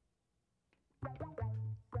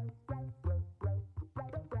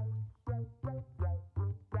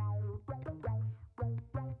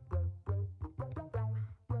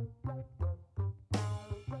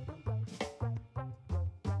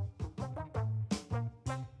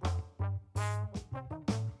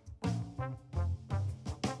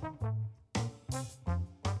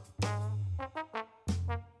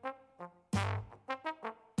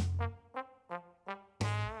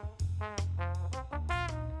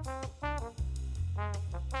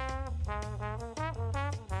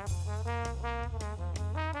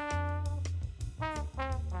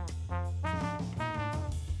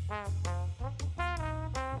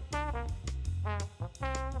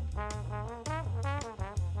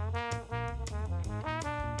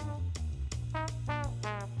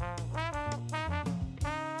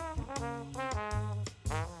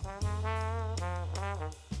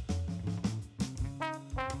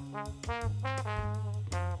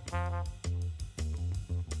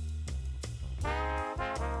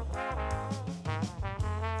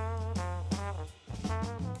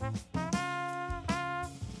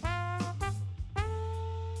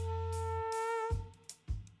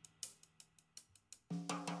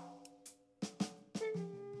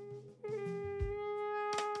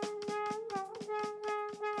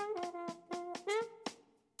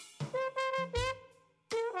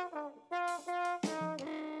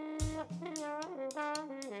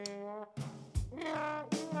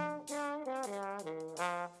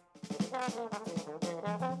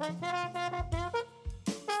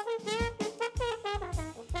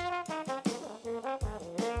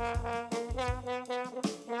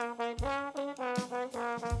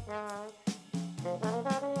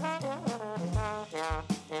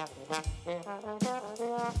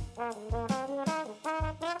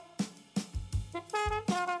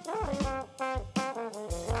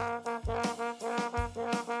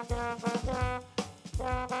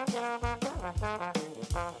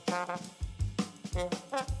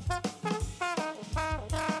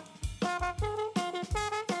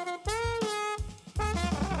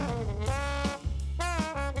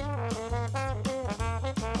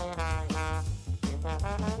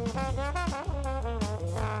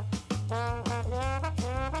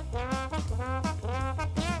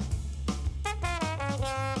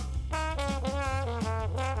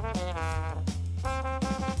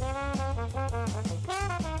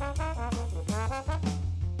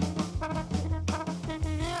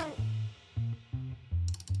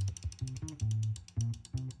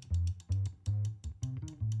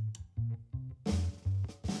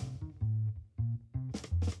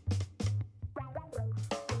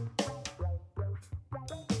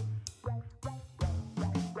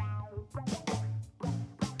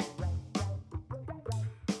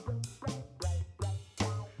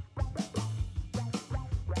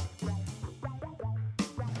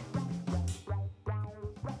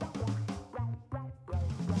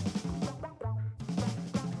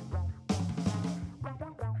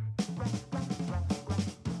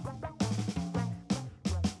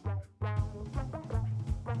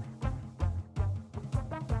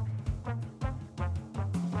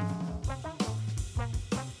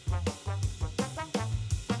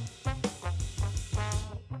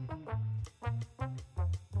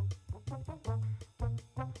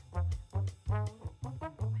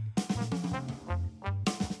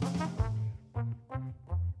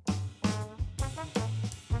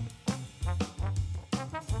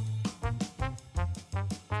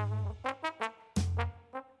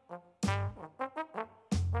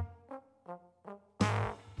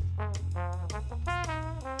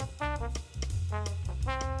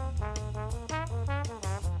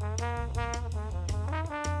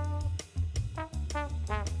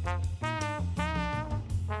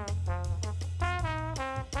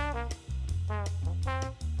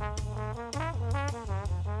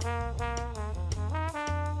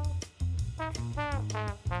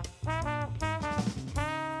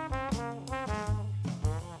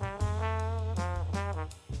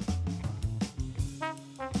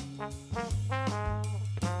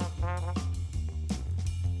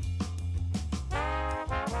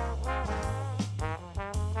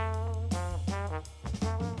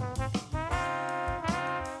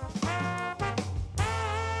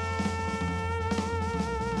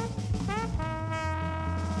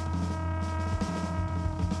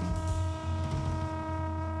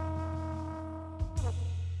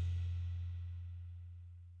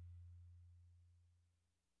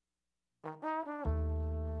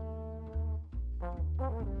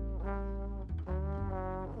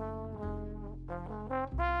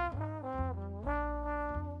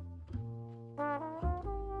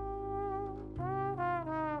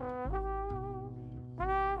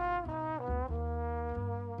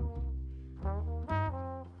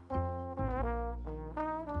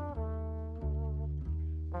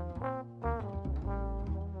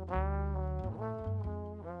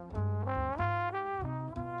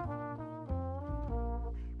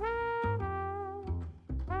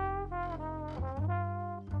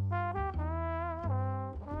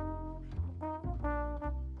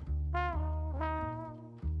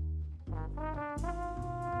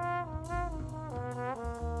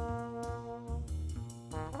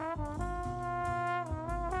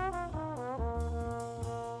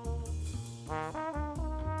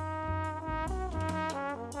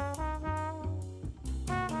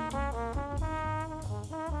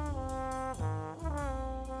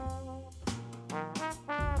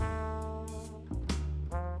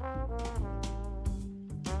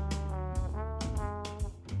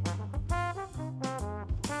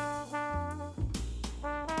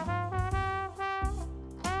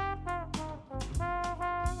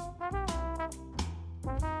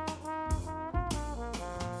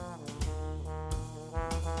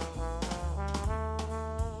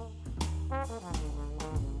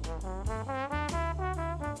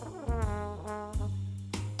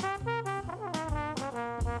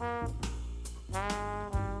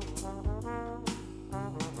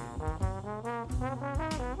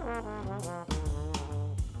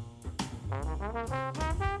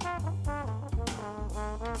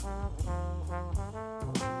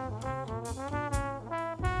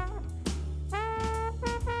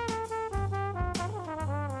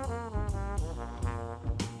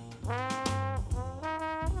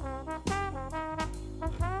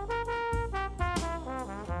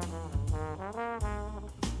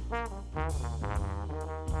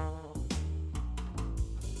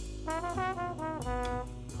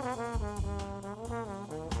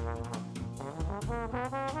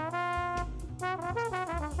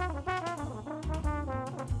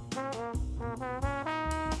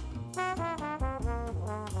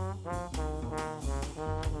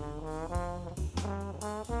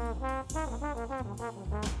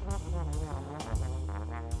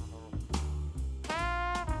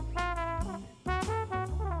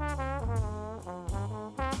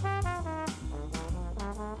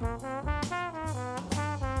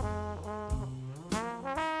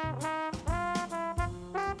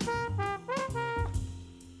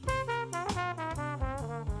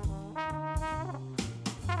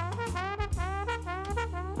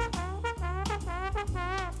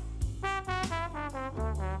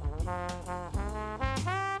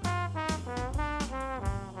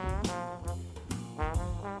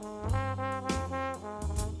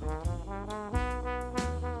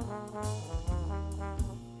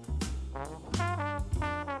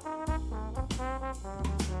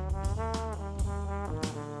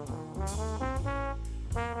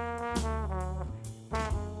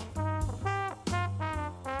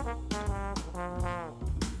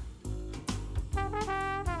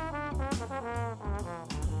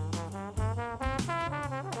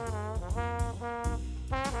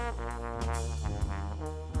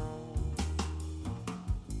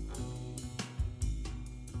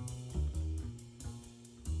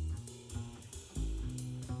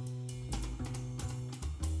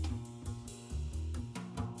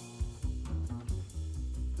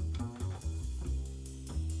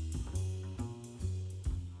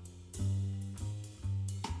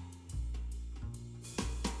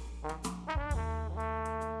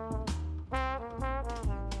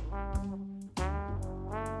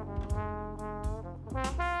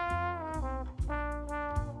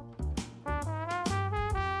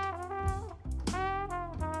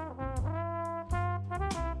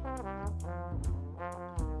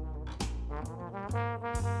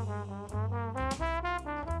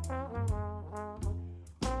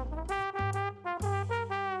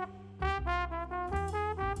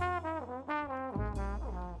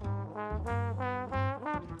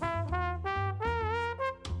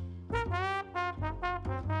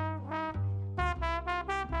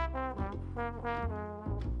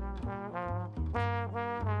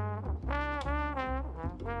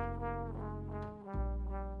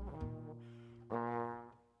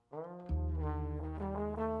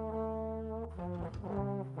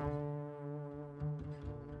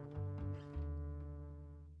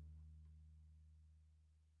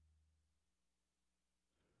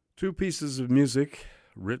 Two pieces of music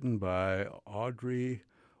written by Audrey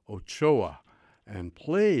Ochoa and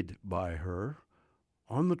played by her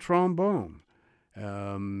on the trombone,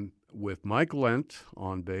 with Mike Lent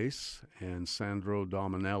on bass and Sandro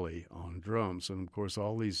Dominelli on drums. And, of course,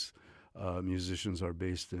 all these musicians are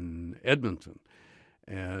based in Edmonton.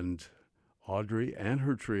 And Audrey and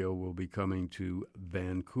her trio will be coming to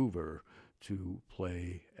Vancouver to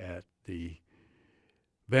play at the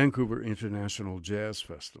Vancouver International Jazz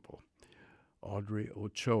Festival. Audrey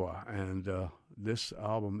Ochoa. And this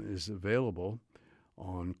album is available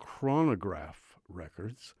on Chronograph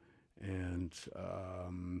Records. And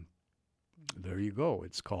there you go.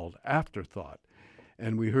 It's called Afterthought.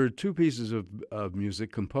 And we heard two pieces of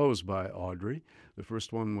music composed by Audrey. The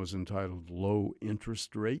first one was entitled Low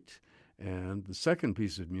Interest Rate. And the second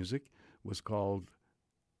piece of music was called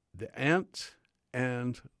The Ant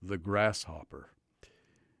and the Grasshopper.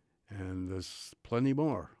 And there's plenty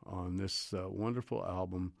more on this wonderful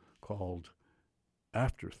album called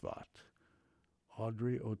Afterthought.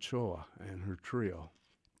 Audrey Ochoa and her trio.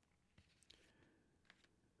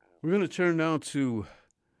 We're going to turn now to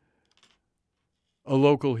a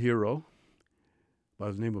local hero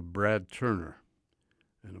by the name of Brad Turner.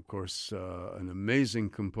 And, of course, an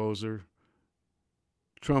amazing composer,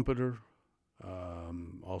 trumpeter,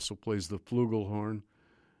 also plays the flugelhorn.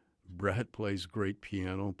 Brad plays great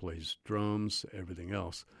piano, plays drums, everything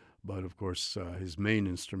else. But, of course, his main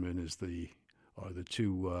instrument is the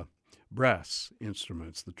two brass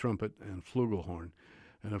instruments, the trumpet and flugelhorn.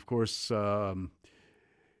 And, of course,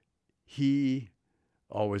 he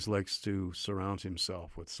always likes to surround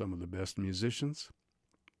himself with some of the best musicians.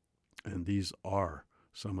 And these are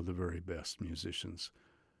some of the very best musicians,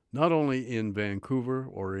 not only in Vancouver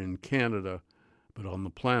or in Canada, but on the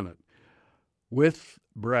planet. With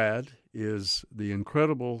Brad is the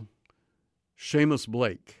incredible Seamus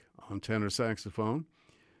Blake on tenor saxophone.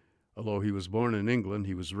 Although he was born in England,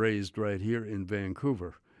 he was raised right here in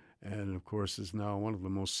Vancouver, and of course is now one of the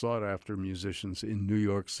most sought-after musicians in New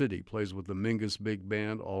York City. Plays with the Mingus Big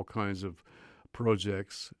Band, all kinds of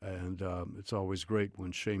projects, and it's always great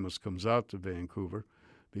when Seamus comes out to Vancouver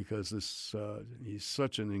because he's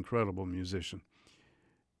such an incredible musician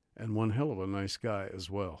and one hell of a nice guy as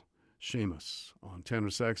well. Seamus on tenor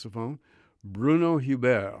saxophone, Bruno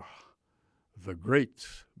Hubert, the great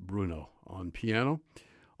Bruno, on piano,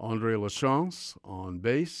 André Lachance on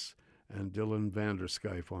bass, and Dylan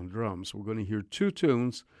Vanderskyfe on drums. We're going to hear two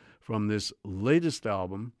tunes from this latest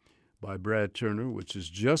album by Brad Turner, which has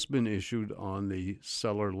just been issued on the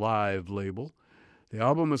Cellar Live label. The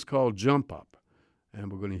album is called Jump Up,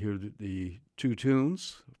 and we're going to hear the two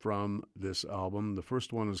tunes from this album. The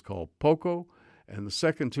first one is called Poco, and the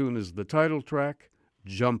second tune is the title track,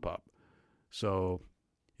 Jump Up. So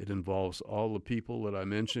it involves all the people that I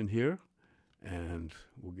mentioned here, and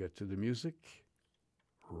we'll get to the music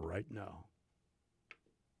right now.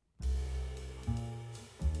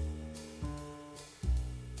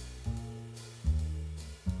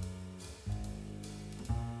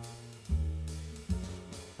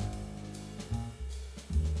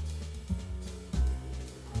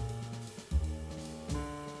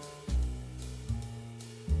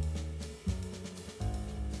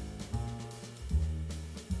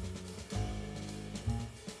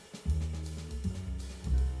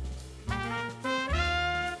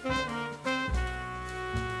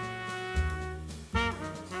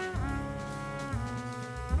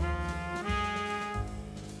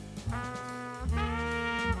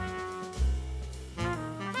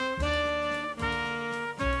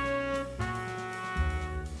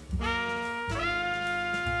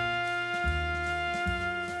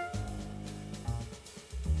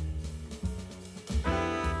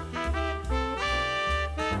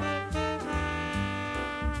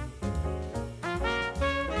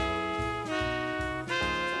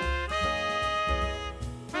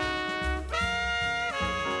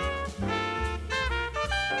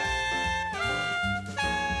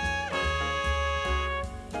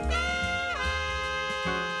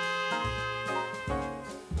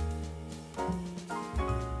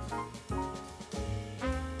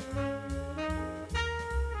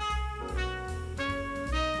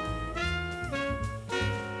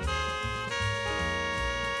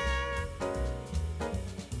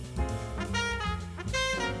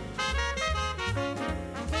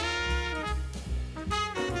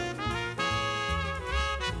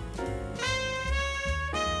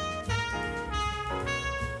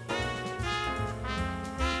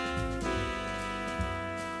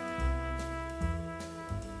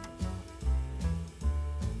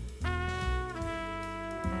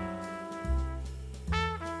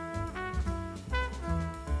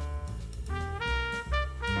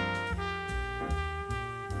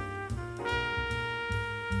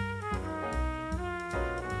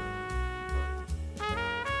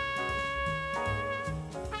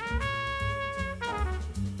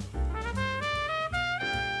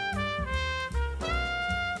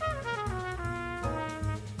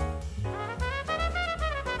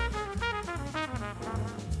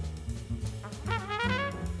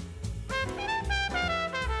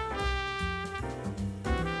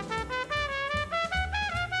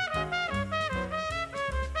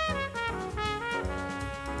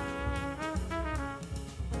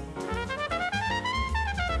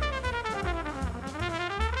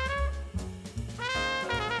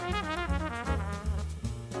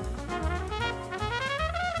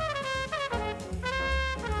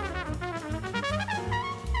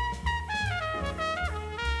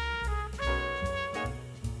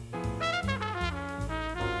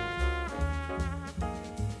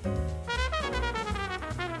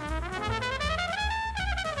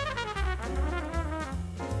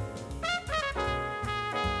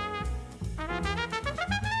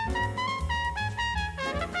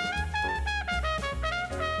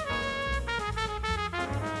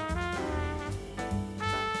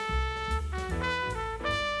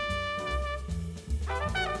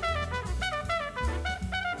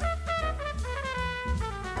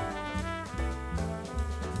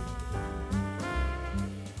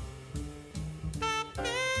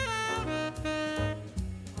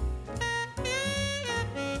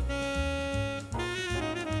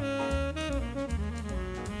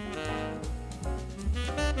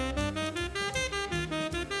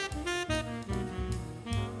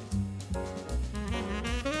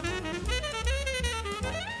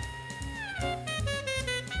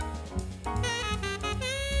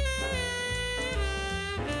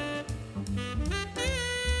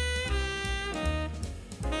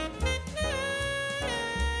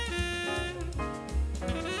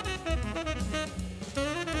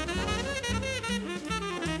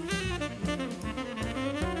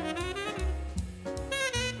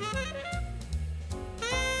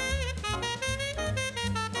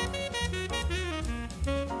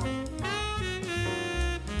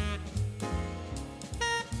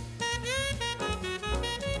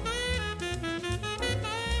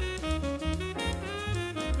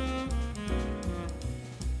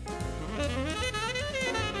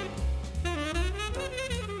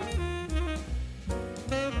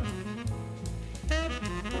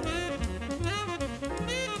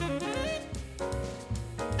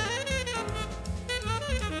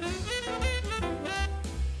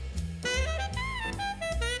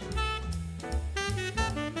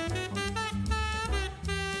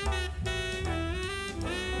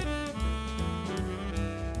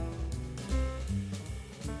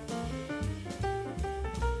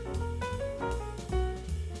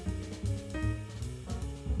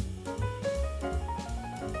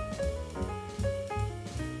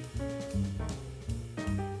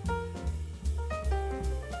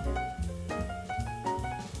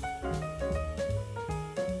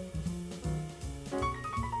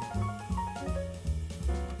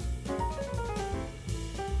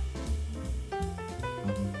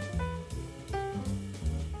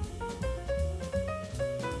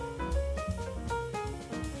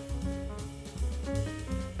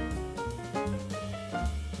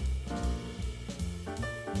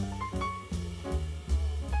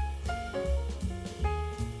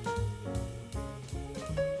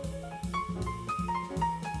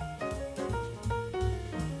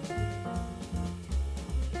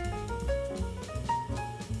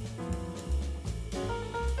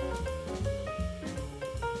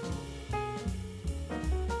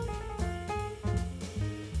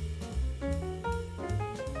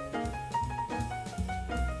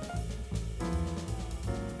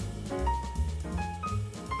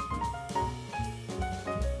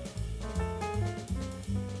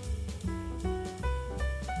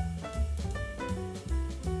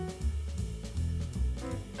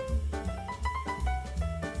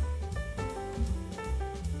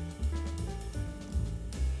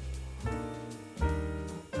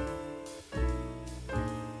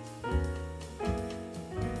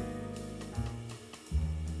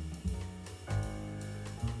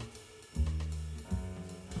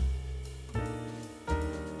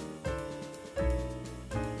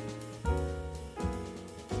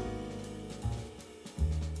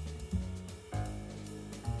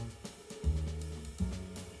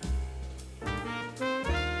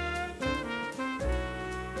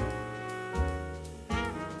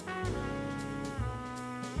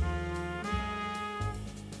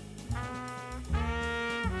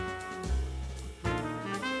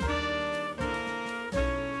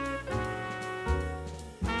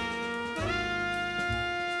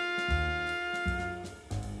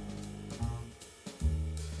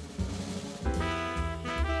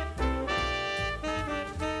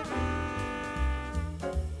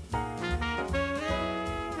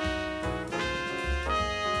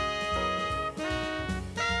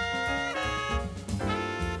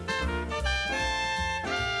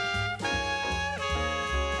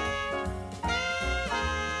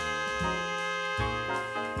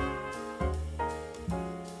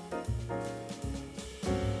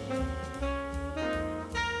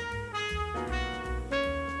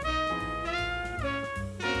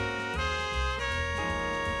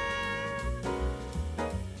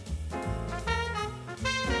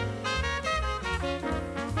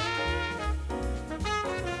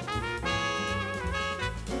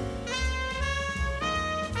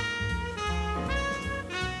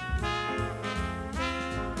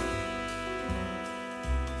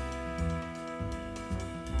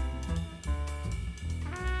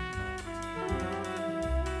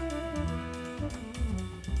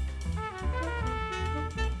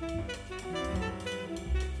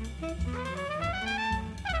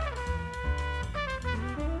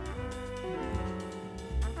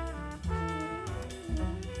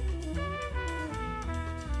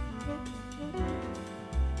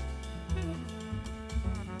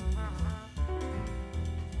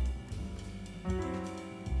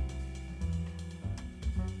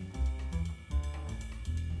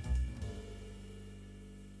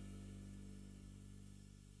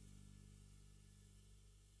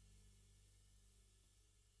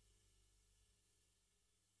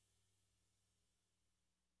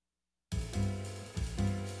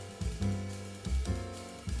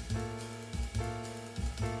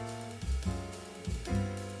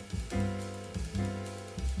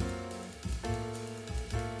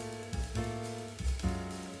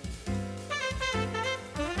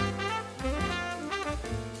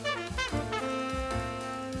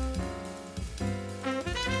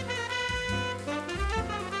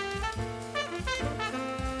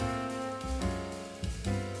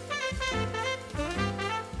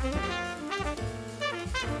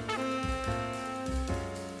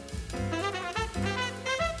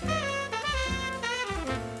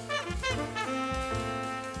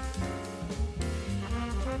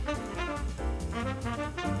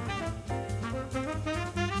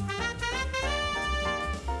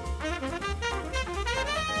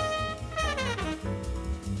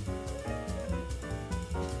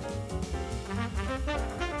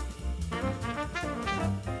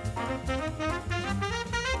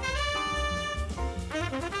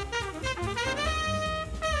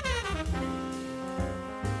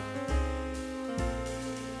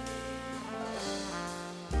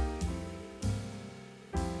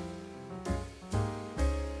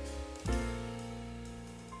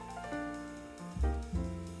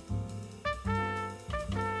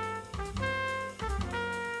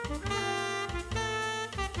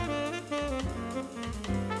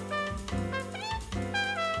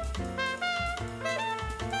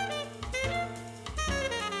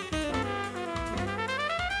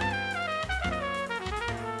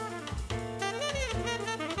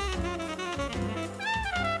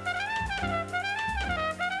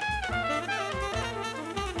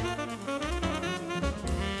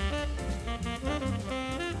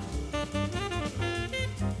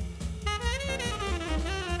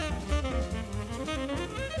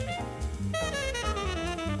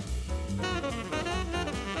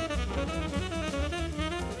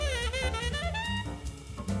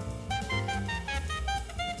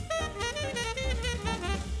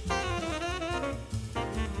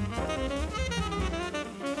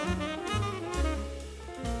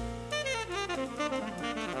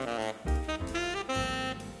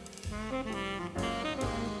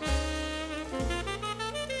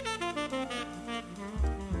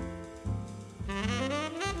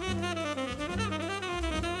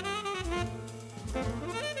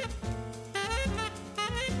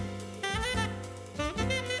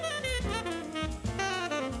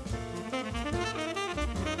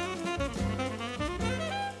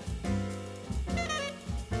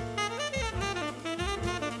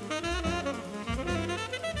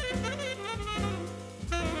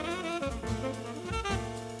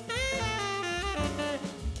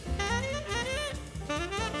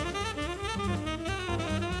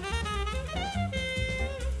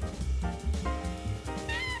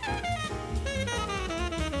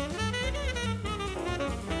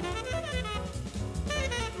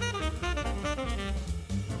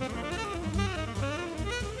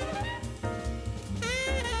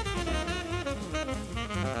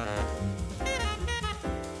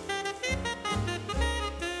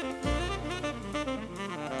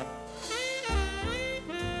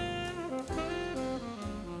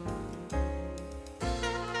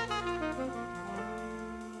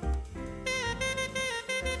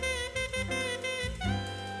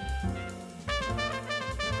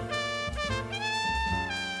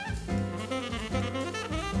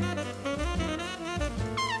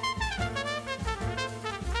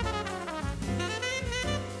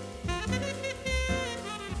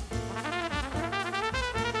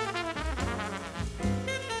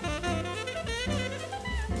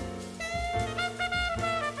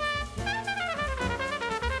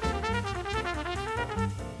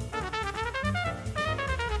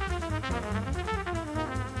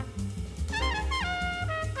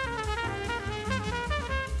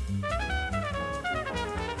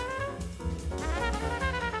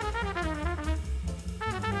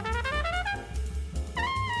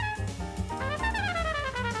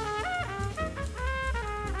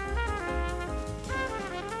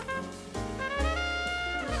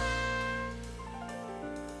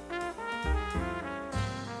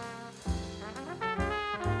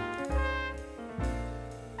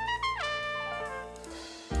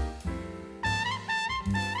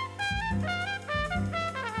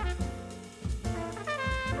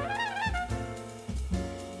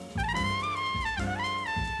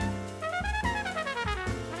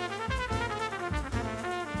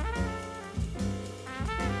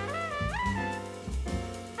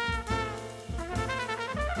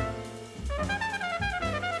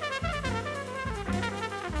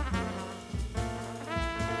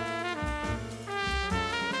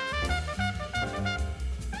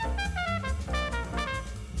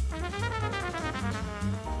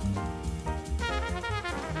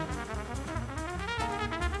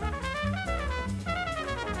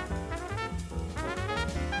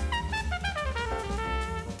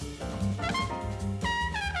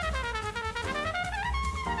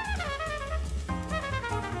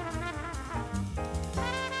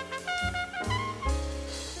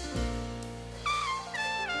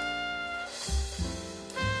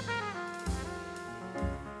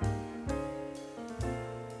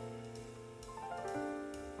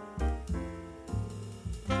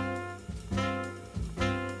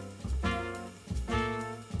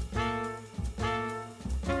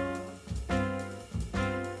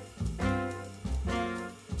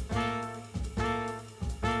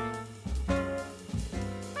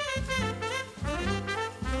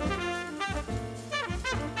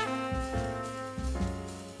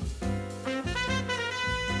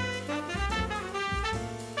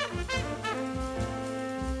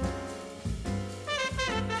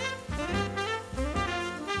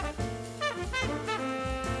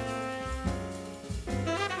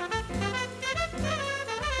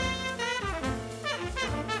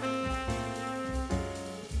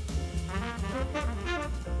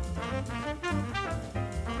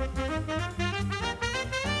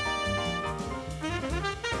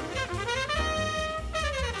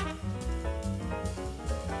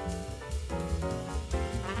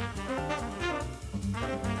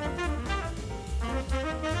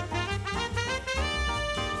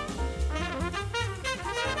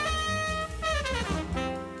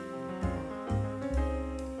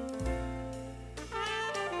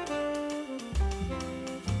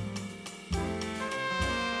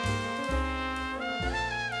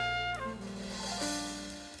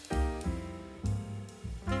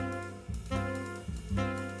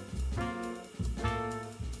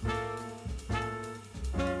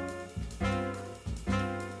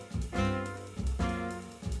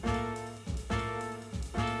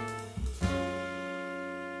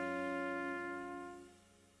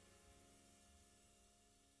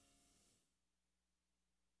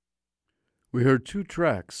 We heard two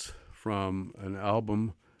tracks from an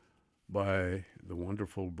album by the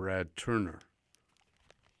wonderful Brad Turner.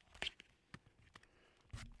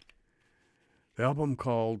 The album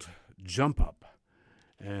called Jump Up,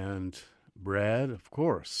 and Brad, of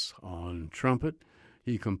course, on trumpet.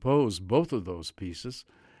 He composed both of those pieces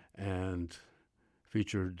and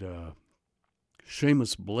featured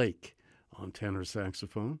Seamus Blake on tenor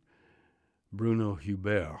saxophone, Bruno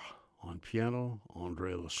Hubert on piano,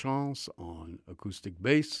 André Lachance on acoustic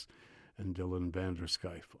bass, and Dylan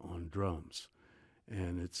Vanderskyfe on drums.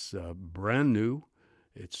 And it's brand new.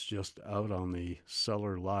 It's just out on the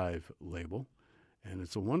Cellar Live label, and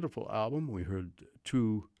it's a wonderful album. We heard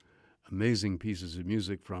two amazing pieces of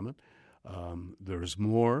music from it. There's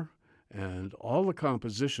more, and all the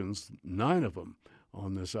compositions, 9 of them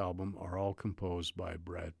on this album, are all composed by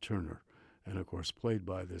Brad Turner, and of course played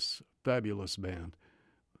by this fabulous band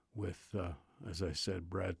with, as I said,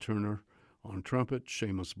 Brad Turner on trumpet,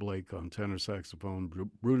 Seamus Blake on tenor saxophone,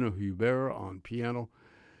 Bruno Hubert on piano,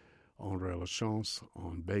 André Lachance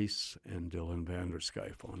on bass, and Dylan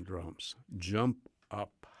Vanderskyfe on drums. Jump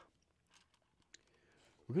Up.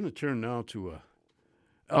 We're going to turn now to an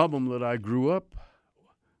album that I grew up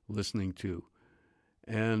listening to.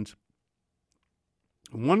 And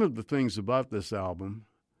one of the things about this album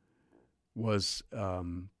was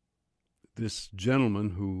this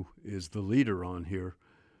gentleman who is the leader on here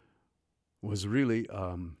was really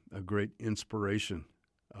a great inspiration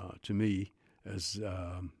to me as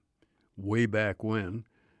way back when,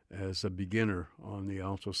 as a beginner on the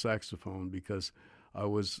alto saxophone, because I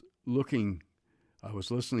was listening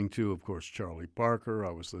to, of course, Charlie Parker.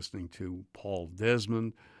 I was listening to Paul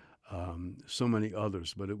Desmond, so many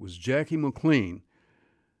others. But it was Jackie McLean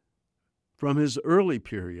from his early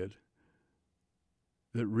period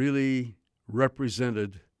that really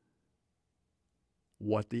represented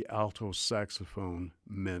what the alto saxophone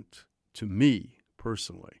meant to me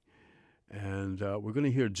personally. And we're going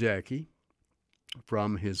to hear Jackie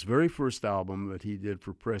from his very first album that he did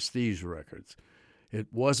for Prestige Records. It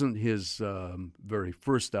wasn't his very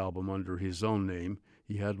first album under his own name.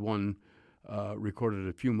 He had one recorded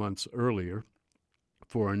a few months earlier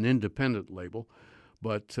for an independent label,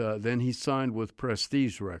 but then he signed with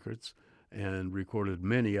Prestige Records and recorded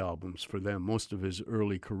many albums for them. Most of his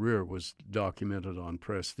early career was documented on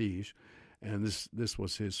Prestige, and this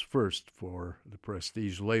was his first for the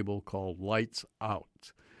Prestige label called Lights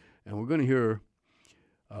Out. And we're going to hear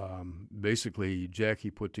basically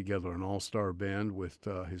Jackie put together an all-star band with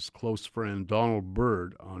his close friend Donald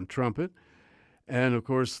Byrd on trumpet, and of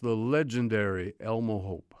course the legendary Elmo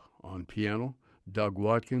Hope on piano, Doug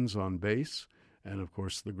Watkins on bass, and of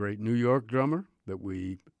course the great New York drummer that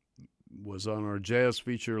was on our jazz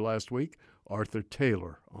feature last week, Arthur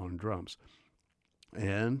Taylor on drums.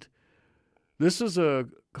 And this is a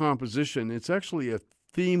composition, it's actually a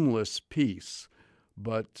themeless piece,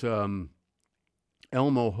 but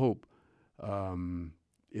Elmo Hope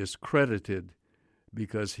is credited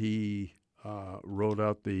because he wrote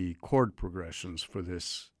out the chord progressions for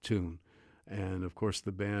this tune. And, of course,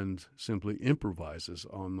 the band simply improvises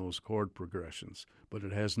on those chord progressions, but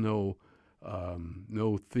it has no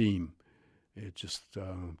theme. It just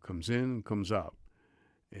comes in and comes out,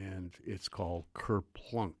 and it's called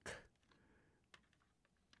Kerplunk.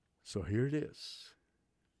 So here it is,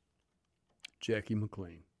 Jackie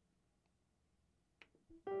McLean.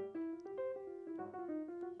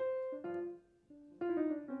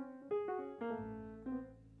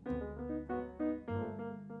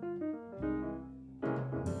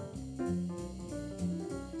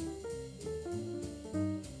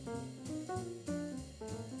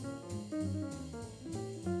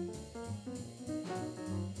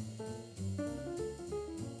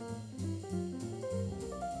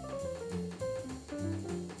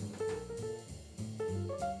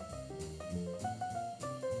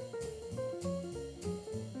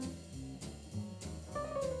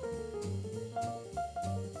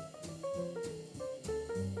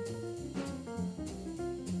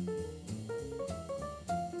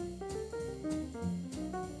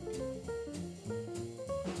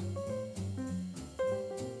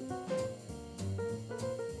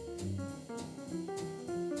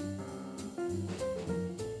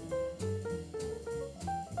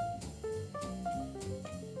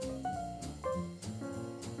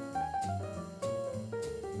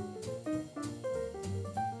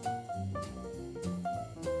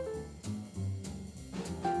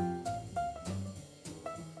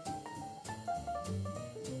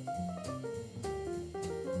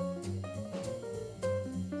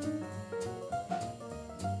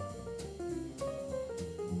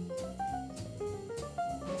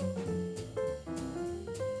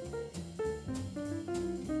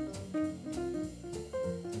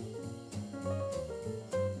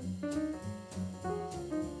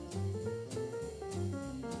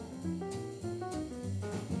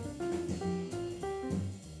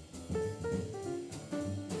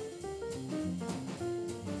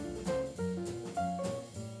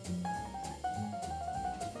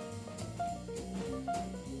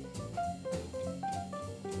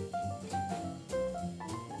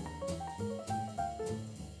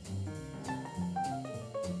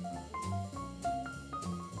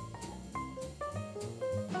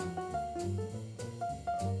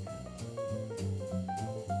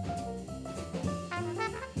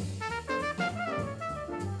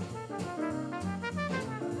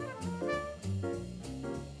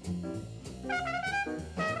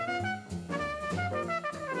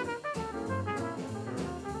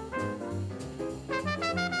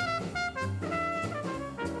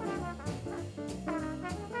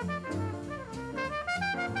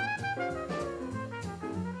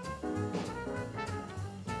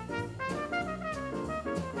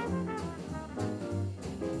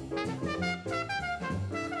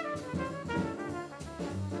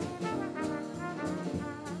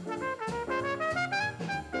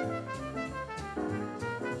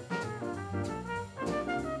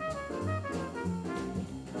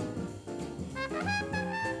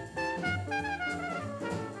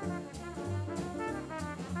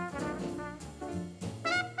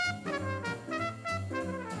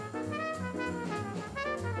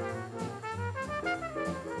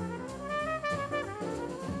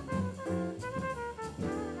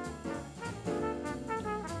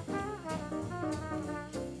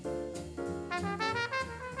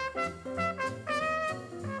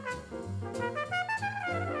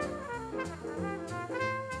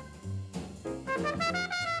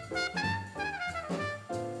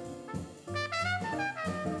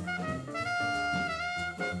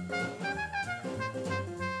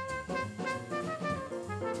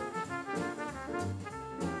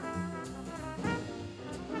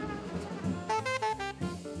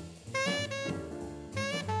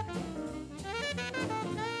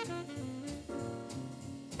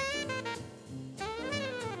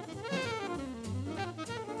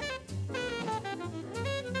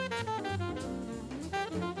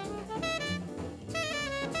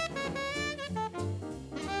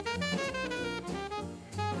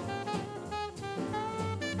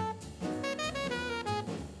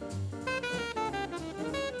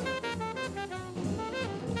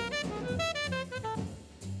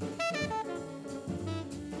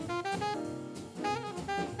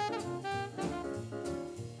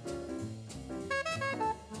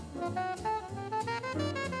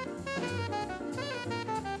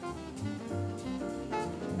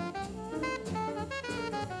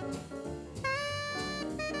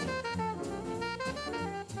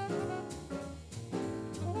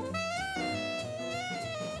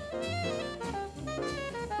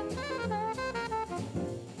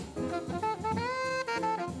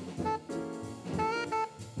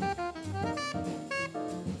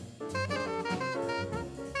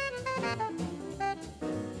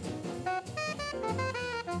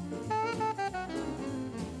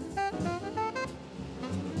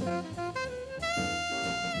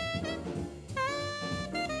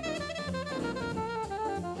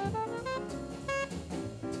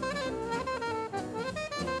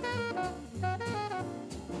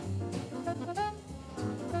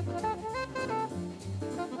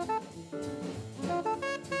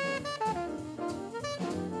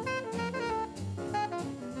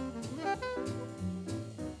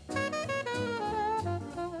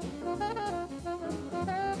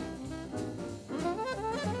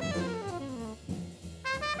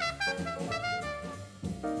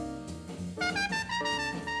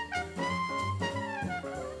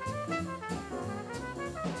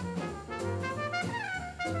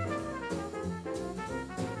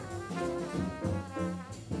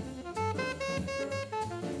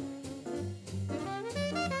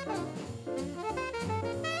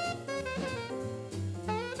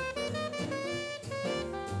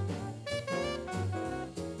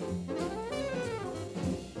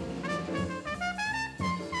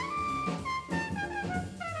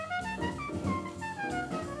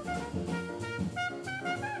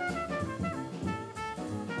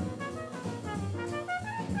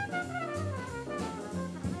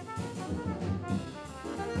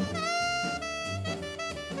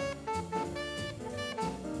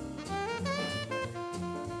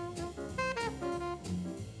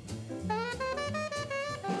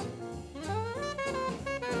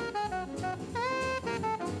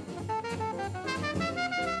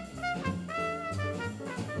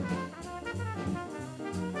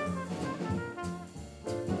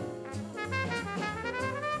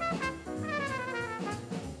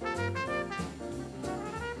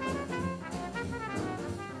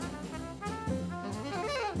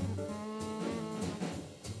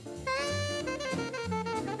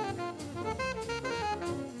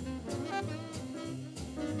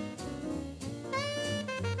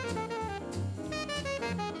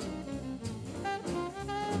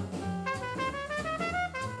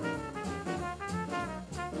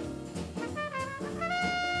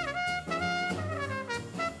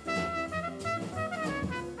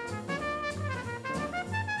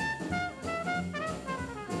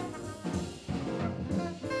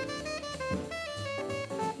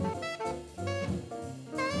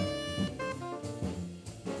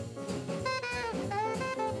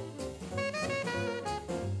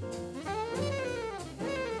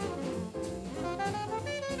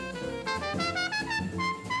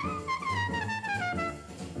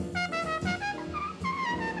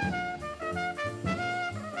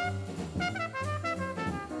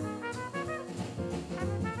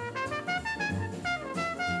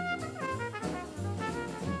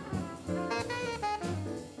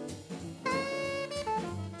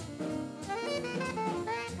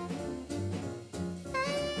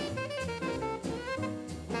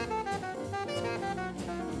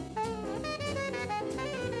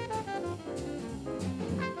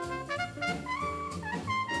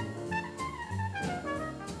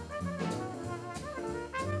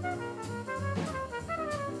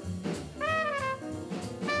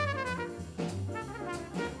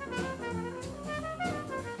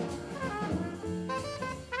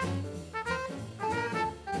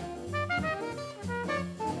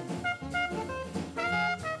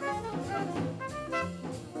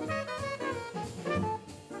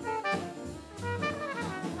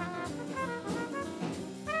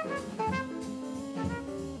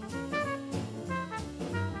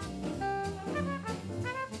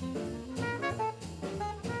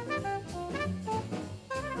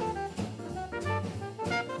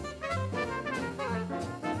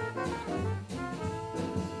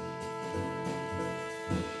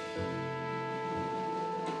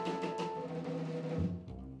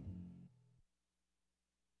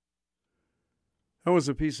 That was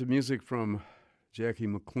a piece of music from Jackie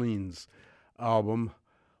McLean's album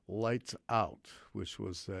Lights Out, which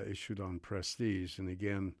was issued on Prestige. And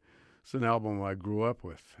again, it's an album I grew up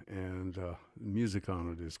with, and the music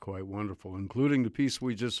on it is quite wonderful, including the piece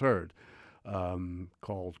we just heard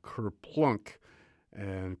called Kerplunk,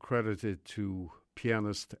 and credited to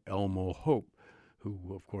pianist Elmo Hope,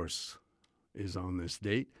 who, of course, is on this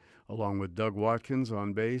date, along with Doug Watkins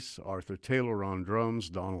on bass, Arthur Taylor on drums,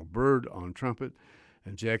 Donald Byrd on trumpet,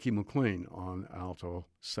 and Jackie McLean on alto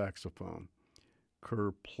saxophone.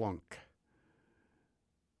 Kerplunk.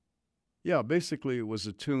 Yeah, basically it was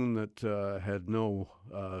a tune that had no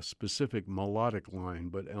specific melodic line,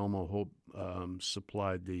 but Elmo Hope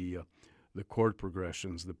supplied the chord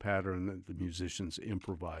progressions, the pattern that the musicians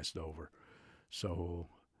improvised over. So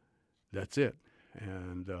that's it,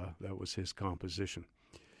 and that was his composition.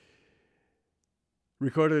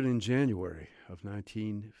 Recorded in January of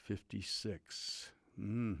 1956.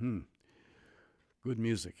 Good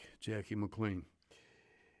music, Jackie McLean.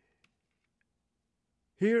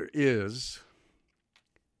 Here is,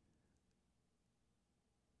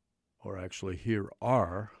 or actually here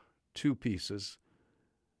are, two pieces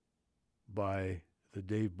by the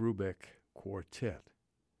Dave Brubeck Quartet,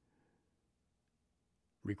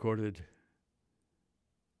 recorded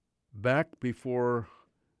back before,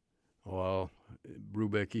 well,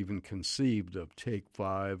 Brubeck even conceived of Take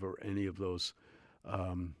Five or any of those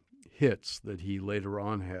hits that he later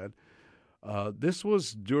on had. This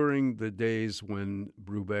was during the days when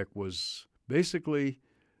Brubeck was basically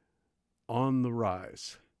on the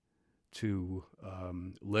rise to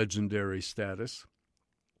legendary status.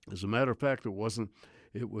 As a matter of fact, it was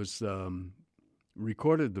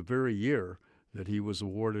recorded the very year that he was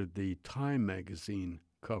awarded the Time magazine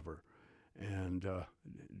cover. And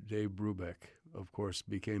Dave Brubeck, of course,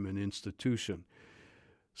 became an institution.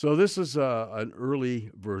 So this is an early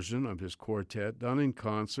version of his quartet done in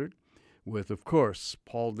concert with, of course,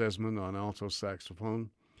 Paul Desmond on alto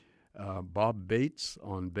saxophone, Bob Bates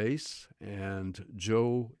on bass, and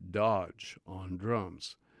Joe Dodge on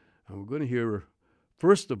drums. And we're going to hear,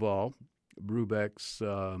 first of all, Brubeck's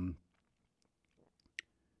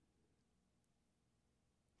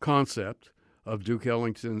concept of Duke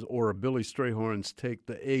Ellington's or Billy Strayhorn's Take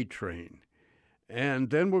the A Train.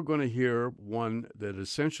 And then we're going to hear one that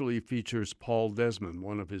essentially features Paul Desmond,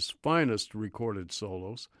 one of his finest recorded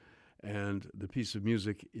solos. And the piece of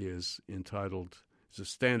music is entitled, it's a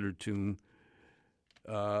standard tune,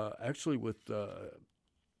 actually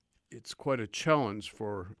it's quite a challenge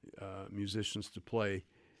for musicians to play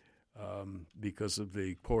because of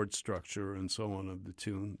the chord structure and so on of the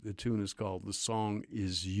tune. The tune is called The Song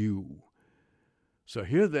Is You. So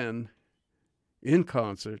here then, in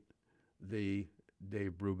concert, the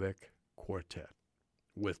Dave Brubeck Quartet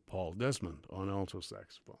with Paul Desmond on alto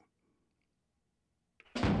saxophone.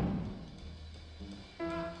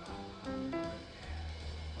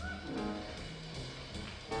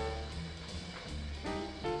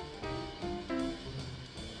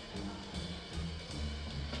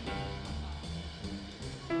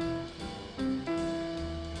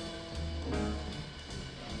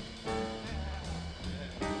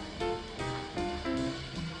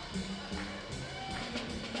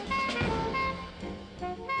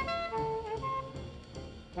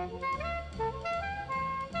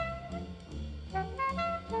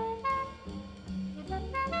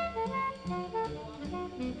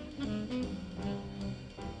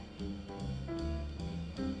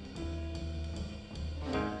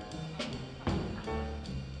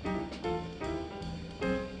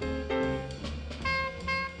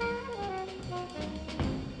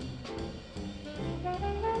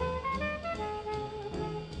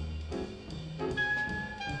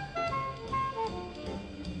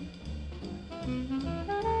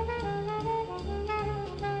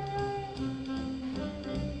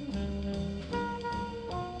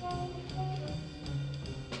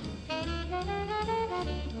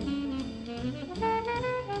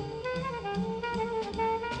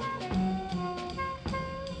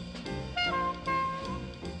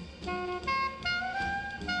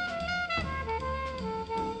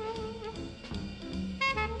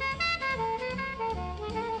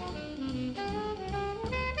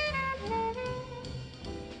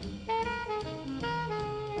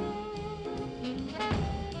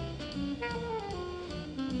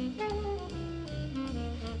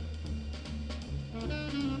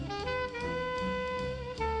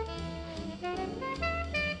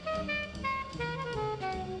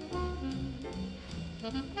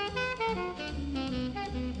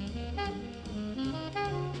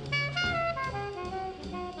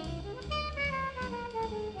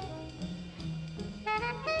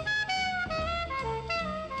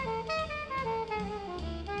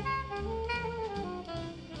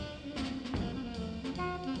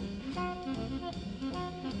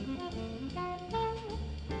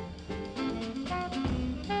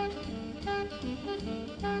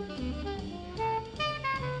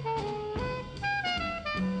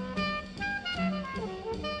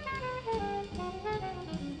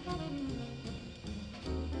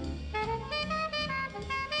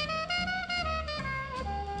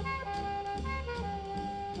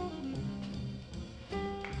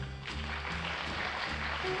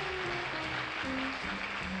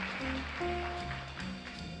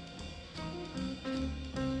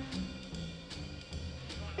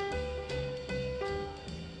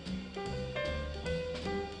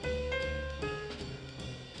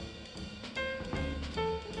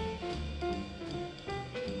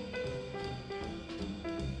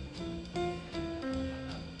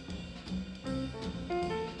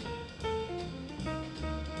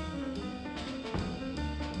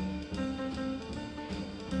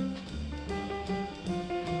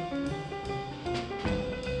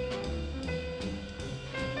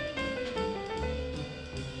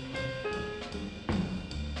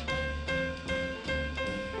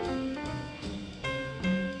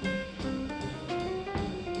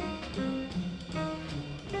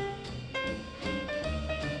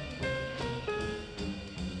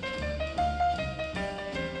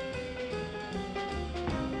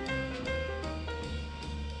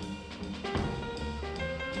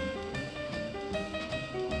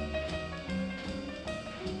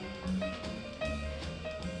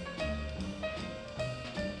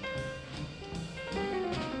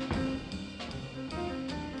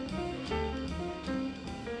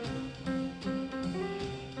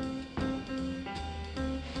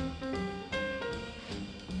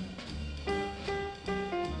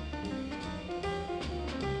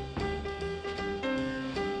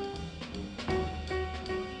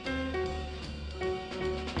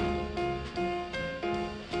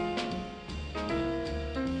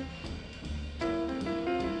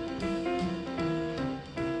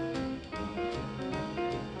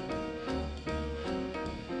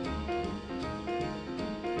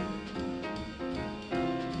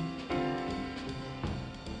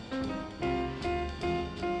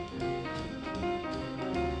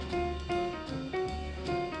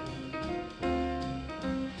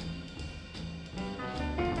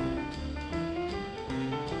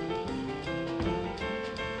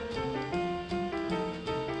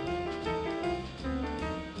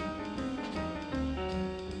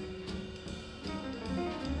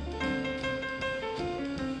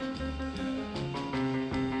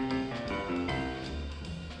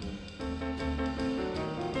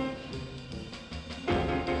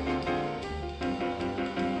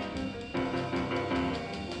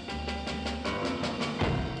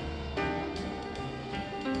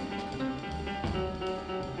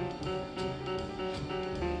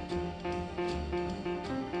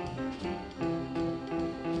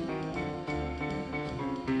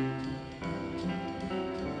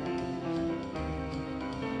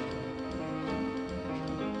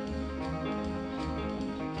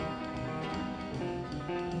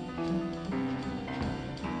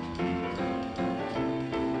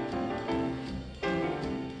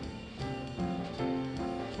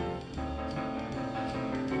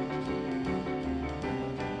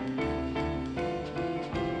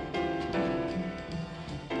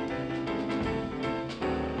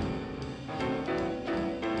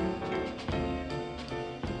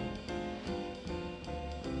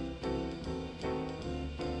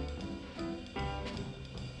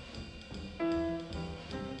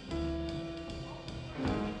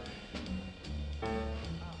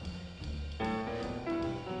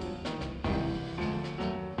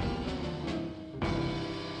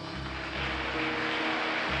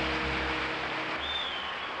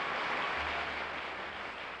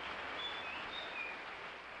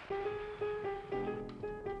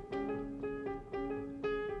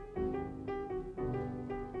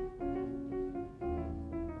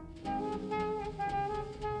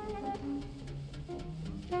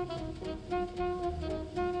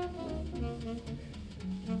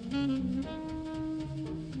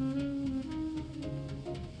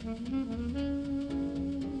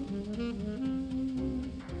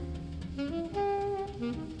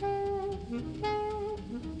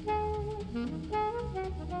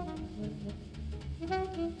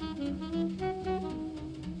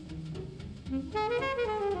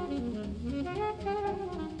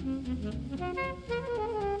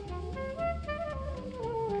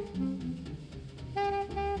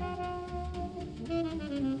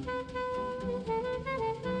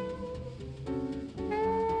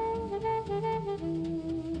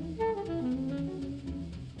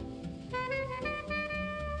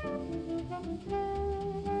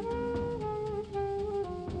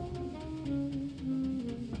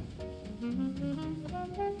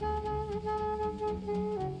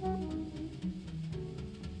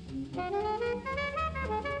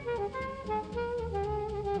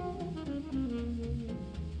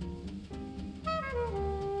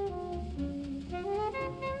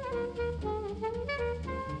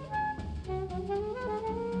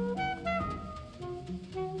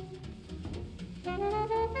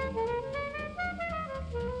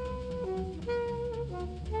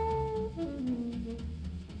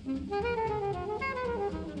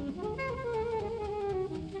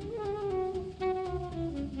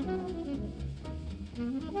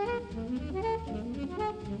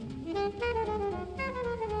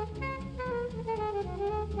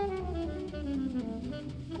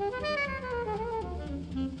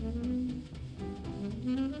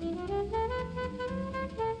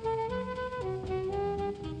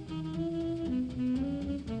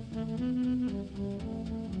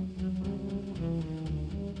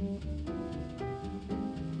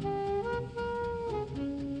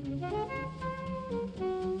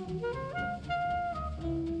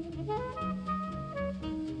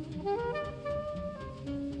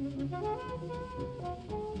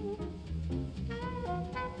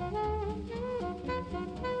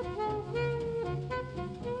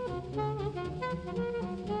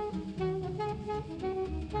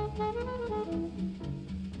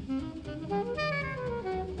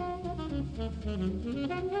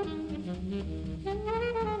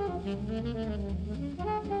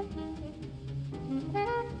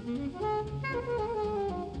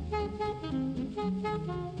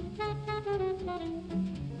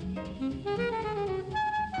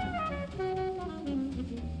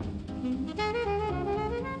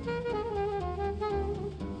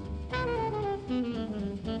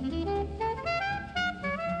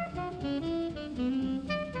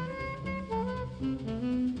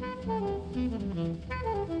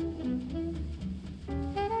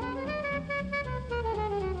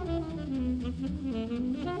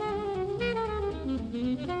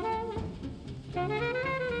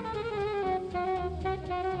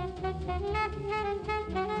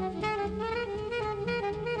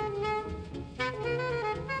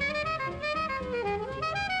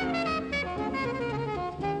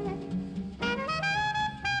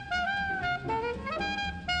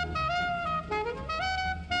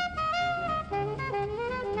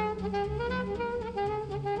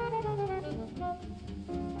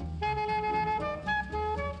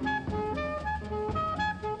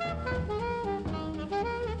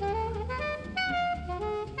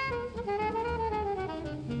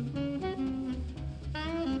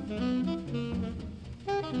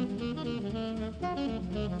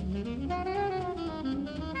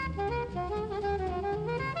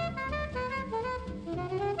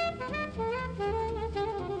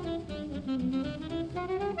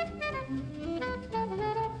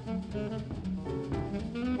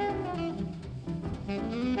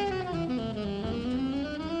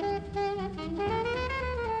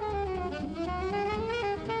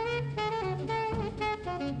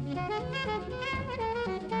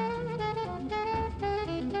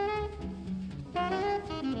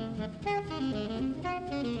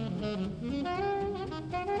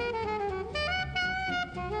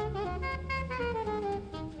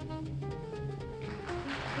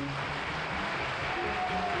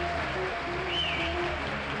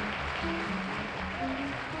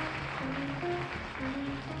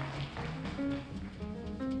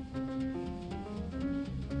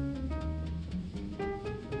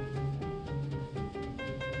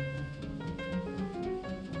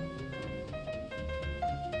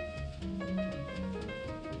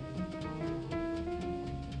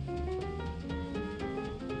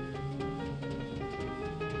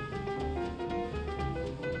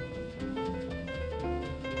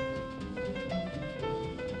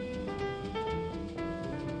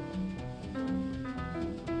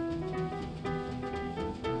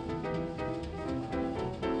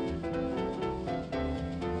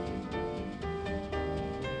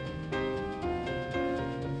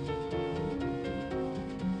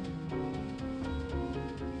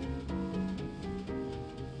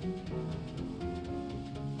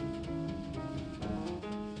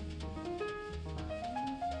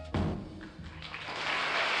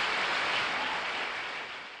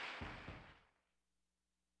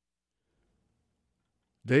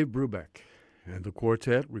 Dave Brubeck and the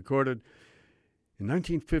quartet, recorded in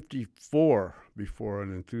 1954 before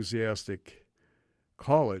an enthusiastic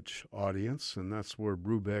college audience, and that's where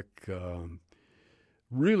Brubeck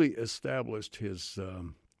really established his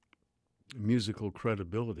musical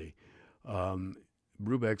credibility.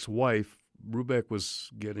 Brubeck's wife, Brubeck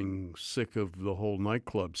was getting sick of the whole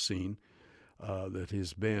nightclub scene that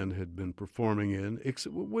his band had been performing in,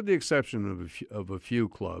 with the exception of a few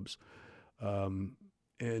clubs.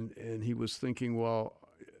 And he was thinking, well,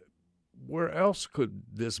 where else could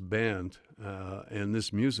this band and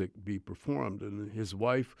this music be performed? And his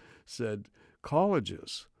wife said,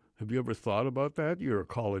 colleges. Have you ever thought about that? You're a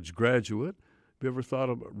college graduate. Have you ever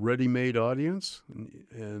thought of a ready-made audience?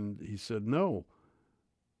 And he said, no,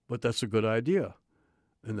 but that's a good idea.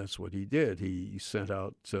 And that's what he did. He sent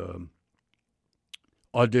out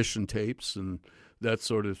audition tapes and that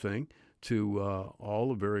sort of thing to all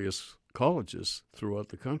the various colleges throughout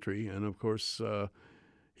the country. And, of course,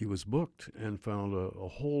 he was booked and found a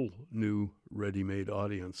whole new ready-made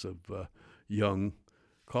audience of young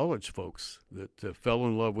college folks that fell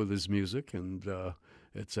in love with his music and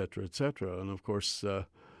et cetera, et cetera. And, of course,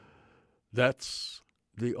 that's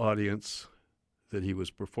the audience that he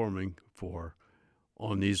was performing for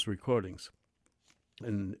on these recordings.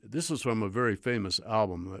 And this is from a very famous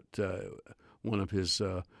album that one of his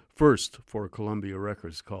first for Columbia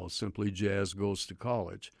Records, called Simply Jazz Goes to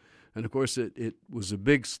College. And, of course, it was a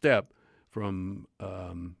big step from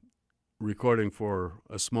recording for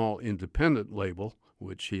a small independent label,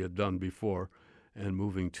 which he had done before, and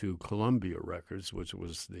moving to Columbia Records, which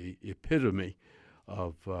was the epitome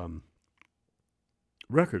of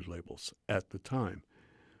record labels at the time.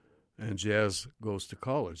 And Jazz Goes to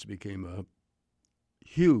College became a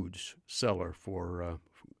huge seller for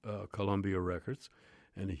Columbia Records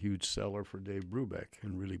and a huge seller for Dave Brubeck,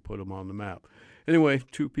 and really put him on the map. Anyway,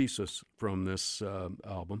 two pieces from this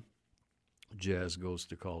album, Jazz Goes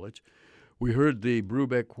to College. We heard the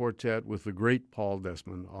Brubeck Quartet with the great Paul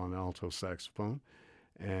Desmond on alto saxophone,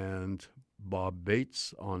 and Bob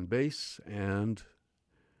Bates on bass, and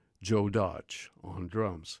Joe Dodge on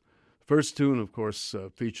drums. First tune, of course,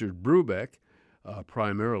 featured Brubeck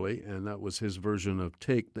primarily, and that was his version of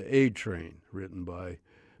Take the A Train, written by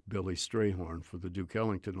Billy Strayhorn for the Duke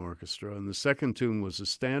Ellington Orchestra. And the second tune was a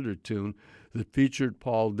standard tune that featured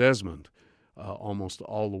Paul Desmond almost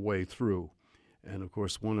all the way through. And, of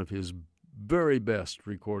course, one of his very best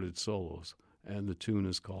recorded solos. And the tune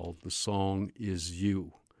is called The Song Is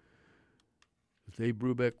You. The Dave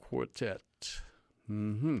Brubeck Quartet.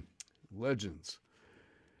 Legends.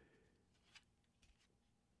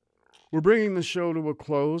 We're bringing the show to a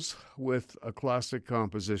close with a classic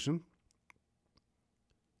composition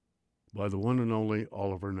by the one and only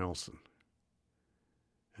Oliver Nelson.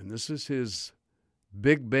 And this is his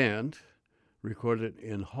big band, recorded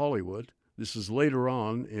in Hollywood. This is later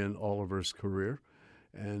on in Oliver's career,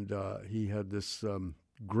 and he had this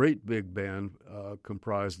great big band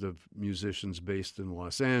comprised of musicians based in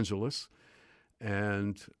Los Angeles,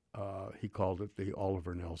 and he called it the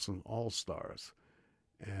Oliver Nelson All-Stars.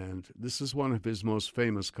 And this is one of his most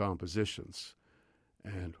famous compositions,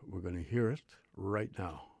 and we're going to hear it right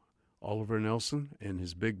now. Oliver Nelson and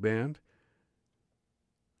his big band,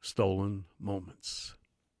 Stolen Moments.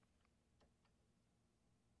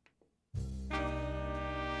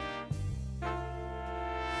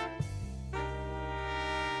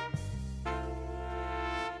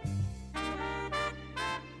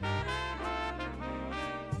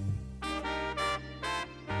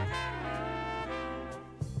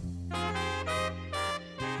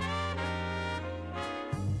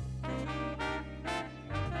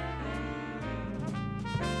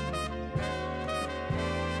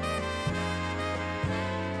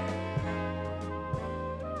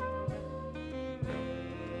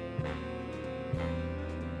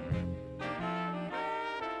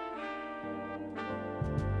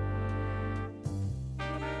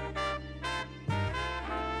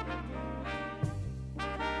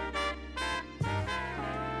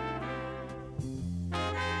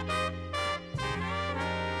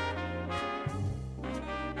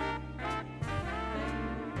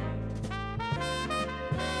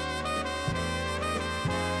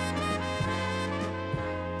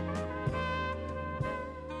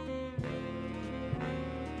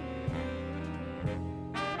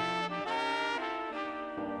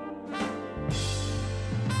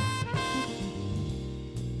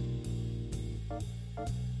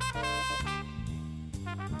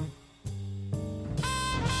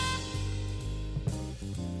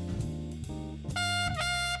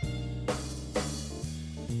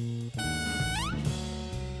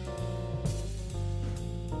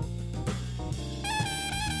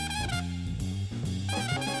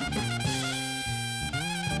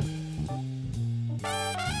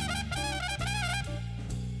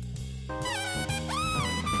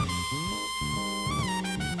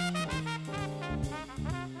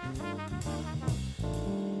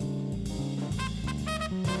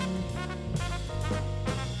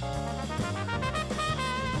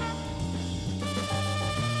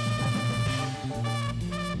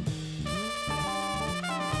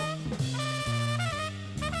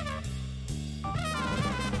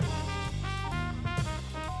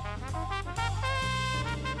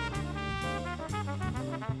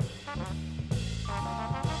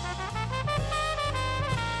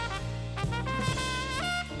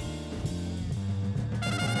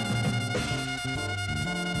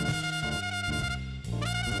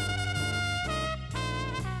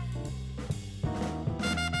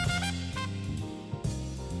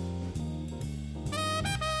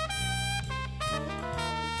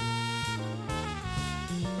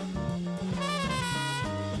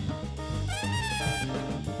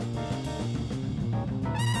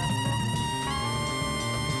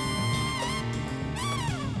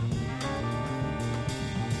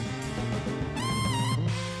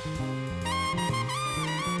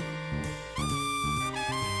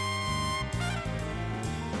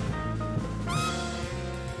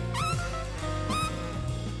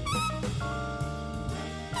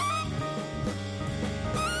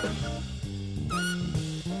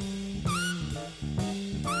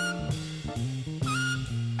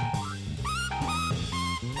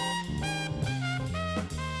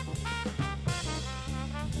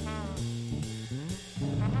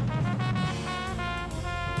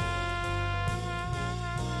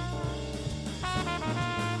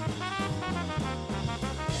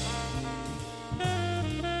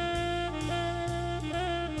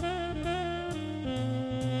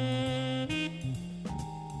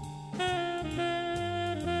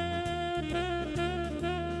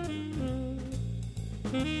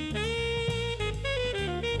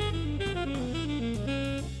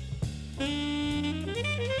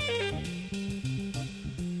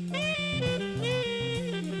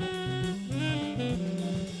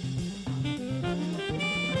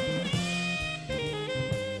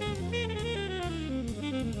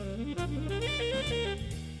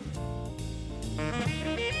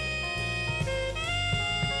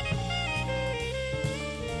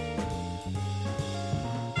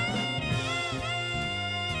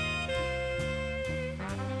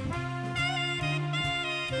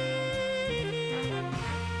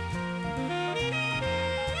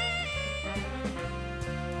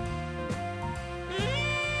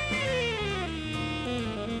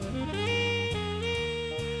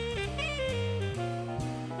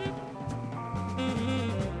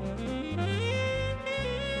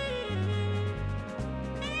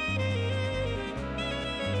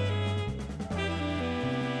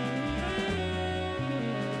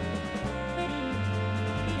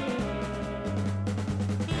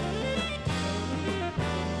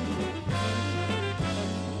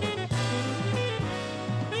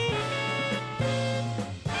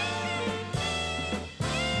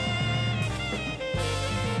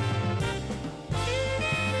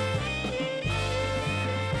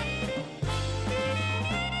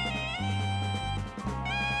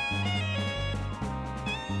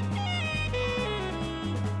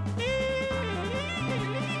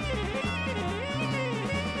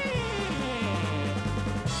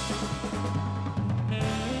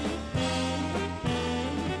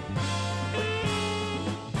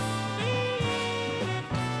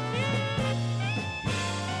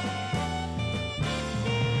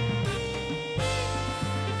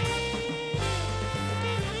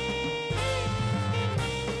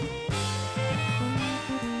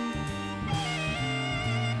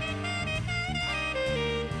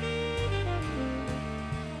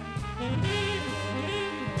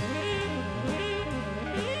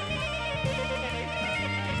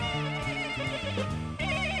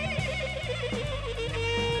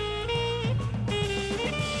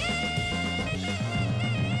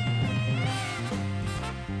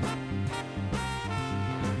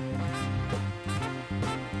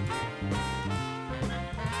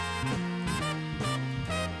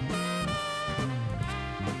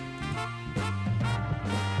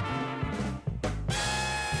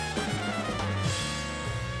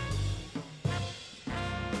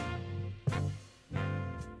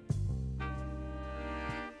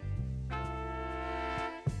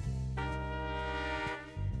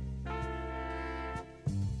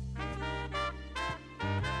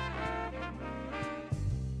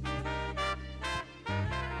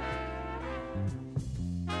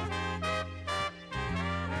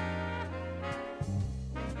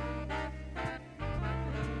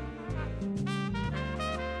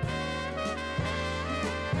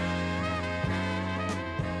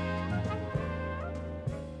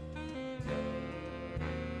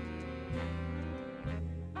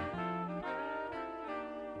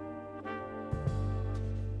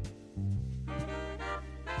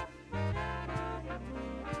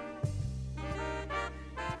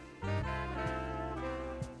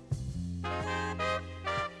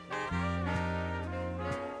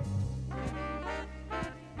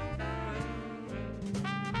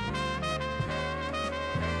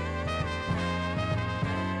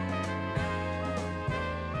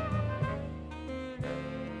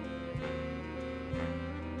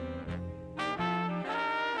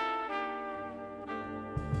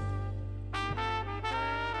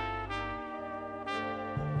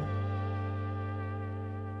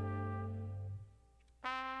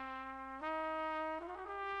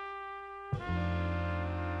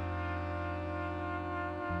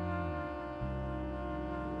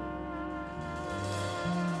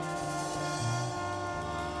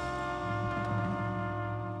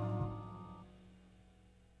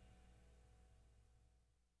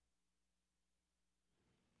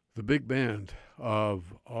 The big band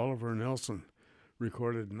of Oliver Nelson,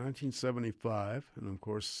 recorded in 1975. And, of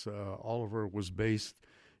course, Oliver was based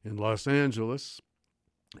in Los Angeles.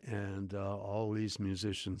 And all these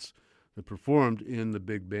musicians that performed in the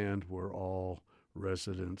big band were all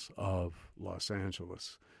residents of Los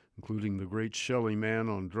Angeles, including the great Shelly Manne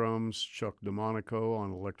on drums, Chuck DeMonico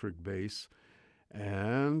on electric bass,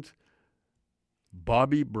 and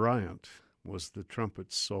Bobby Bryant was the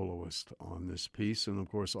trumpet soloist on this piece. And, of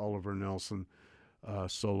course, Oliver Nelson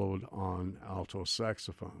soloed on alto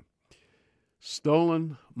saxophone.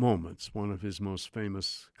 Stolen Moments, one of his most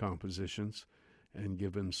famous compositions, and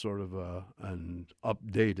given sort of an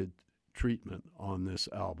updated treatment on this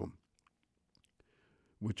album,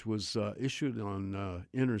 which was issued on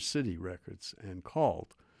Inner City Records and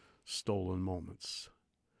called Stolen Moments.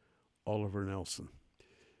 Oliver Nelson.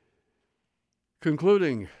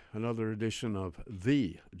 Concluding another edition of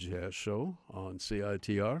The Jazz Show on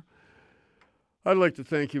CITR, I'd like to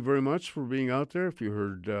thank you very much for being out there. If you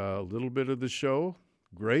heard a little bit of the show,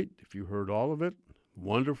 great. If you heard all of it,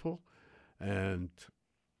 wonderful. And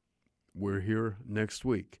we're here next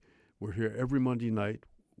week. We're here every Monday night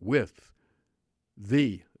with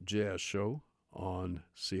The Jazz Show on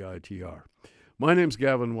CITR. My name's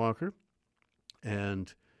Gavin Walker,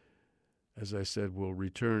 and as I said, we'll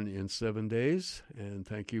return in 7 days. And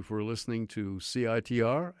thank you for listening to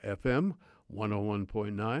CITR FM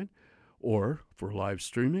 101.9, or for live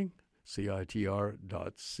streaming, CITR.ca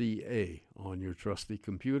on your trusty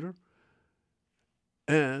computer.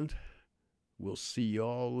 And we'll see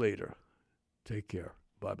y'all later. Take care.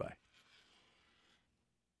 Bye-bye.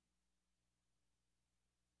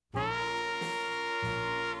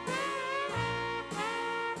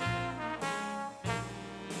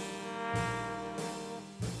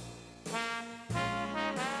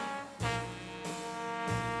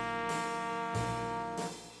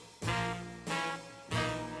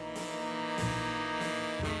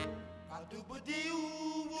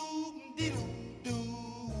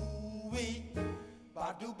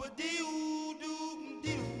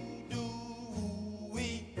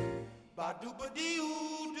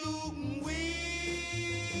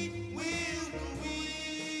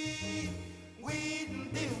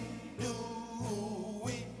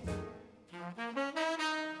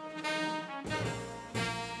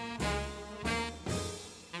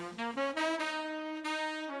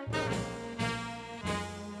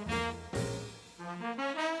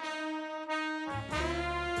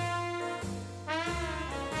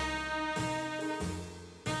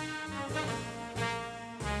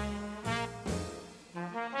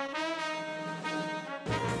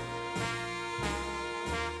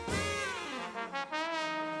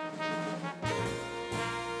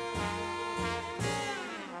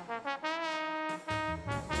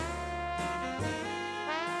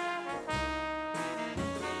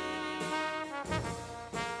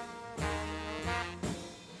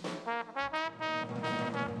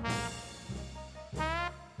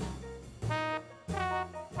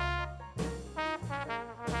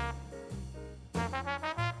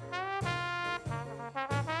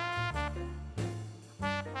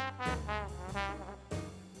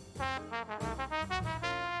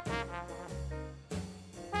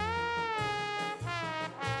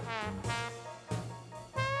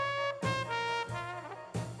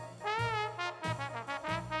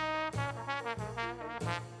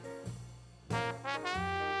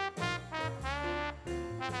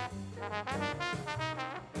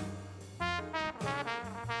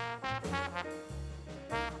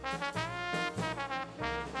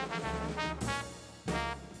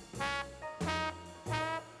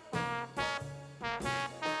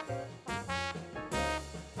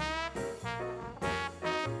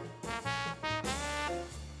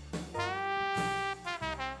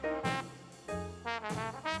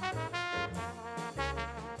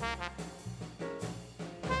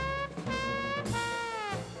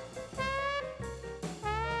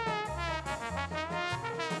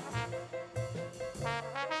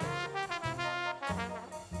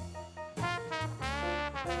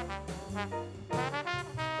 Thank you.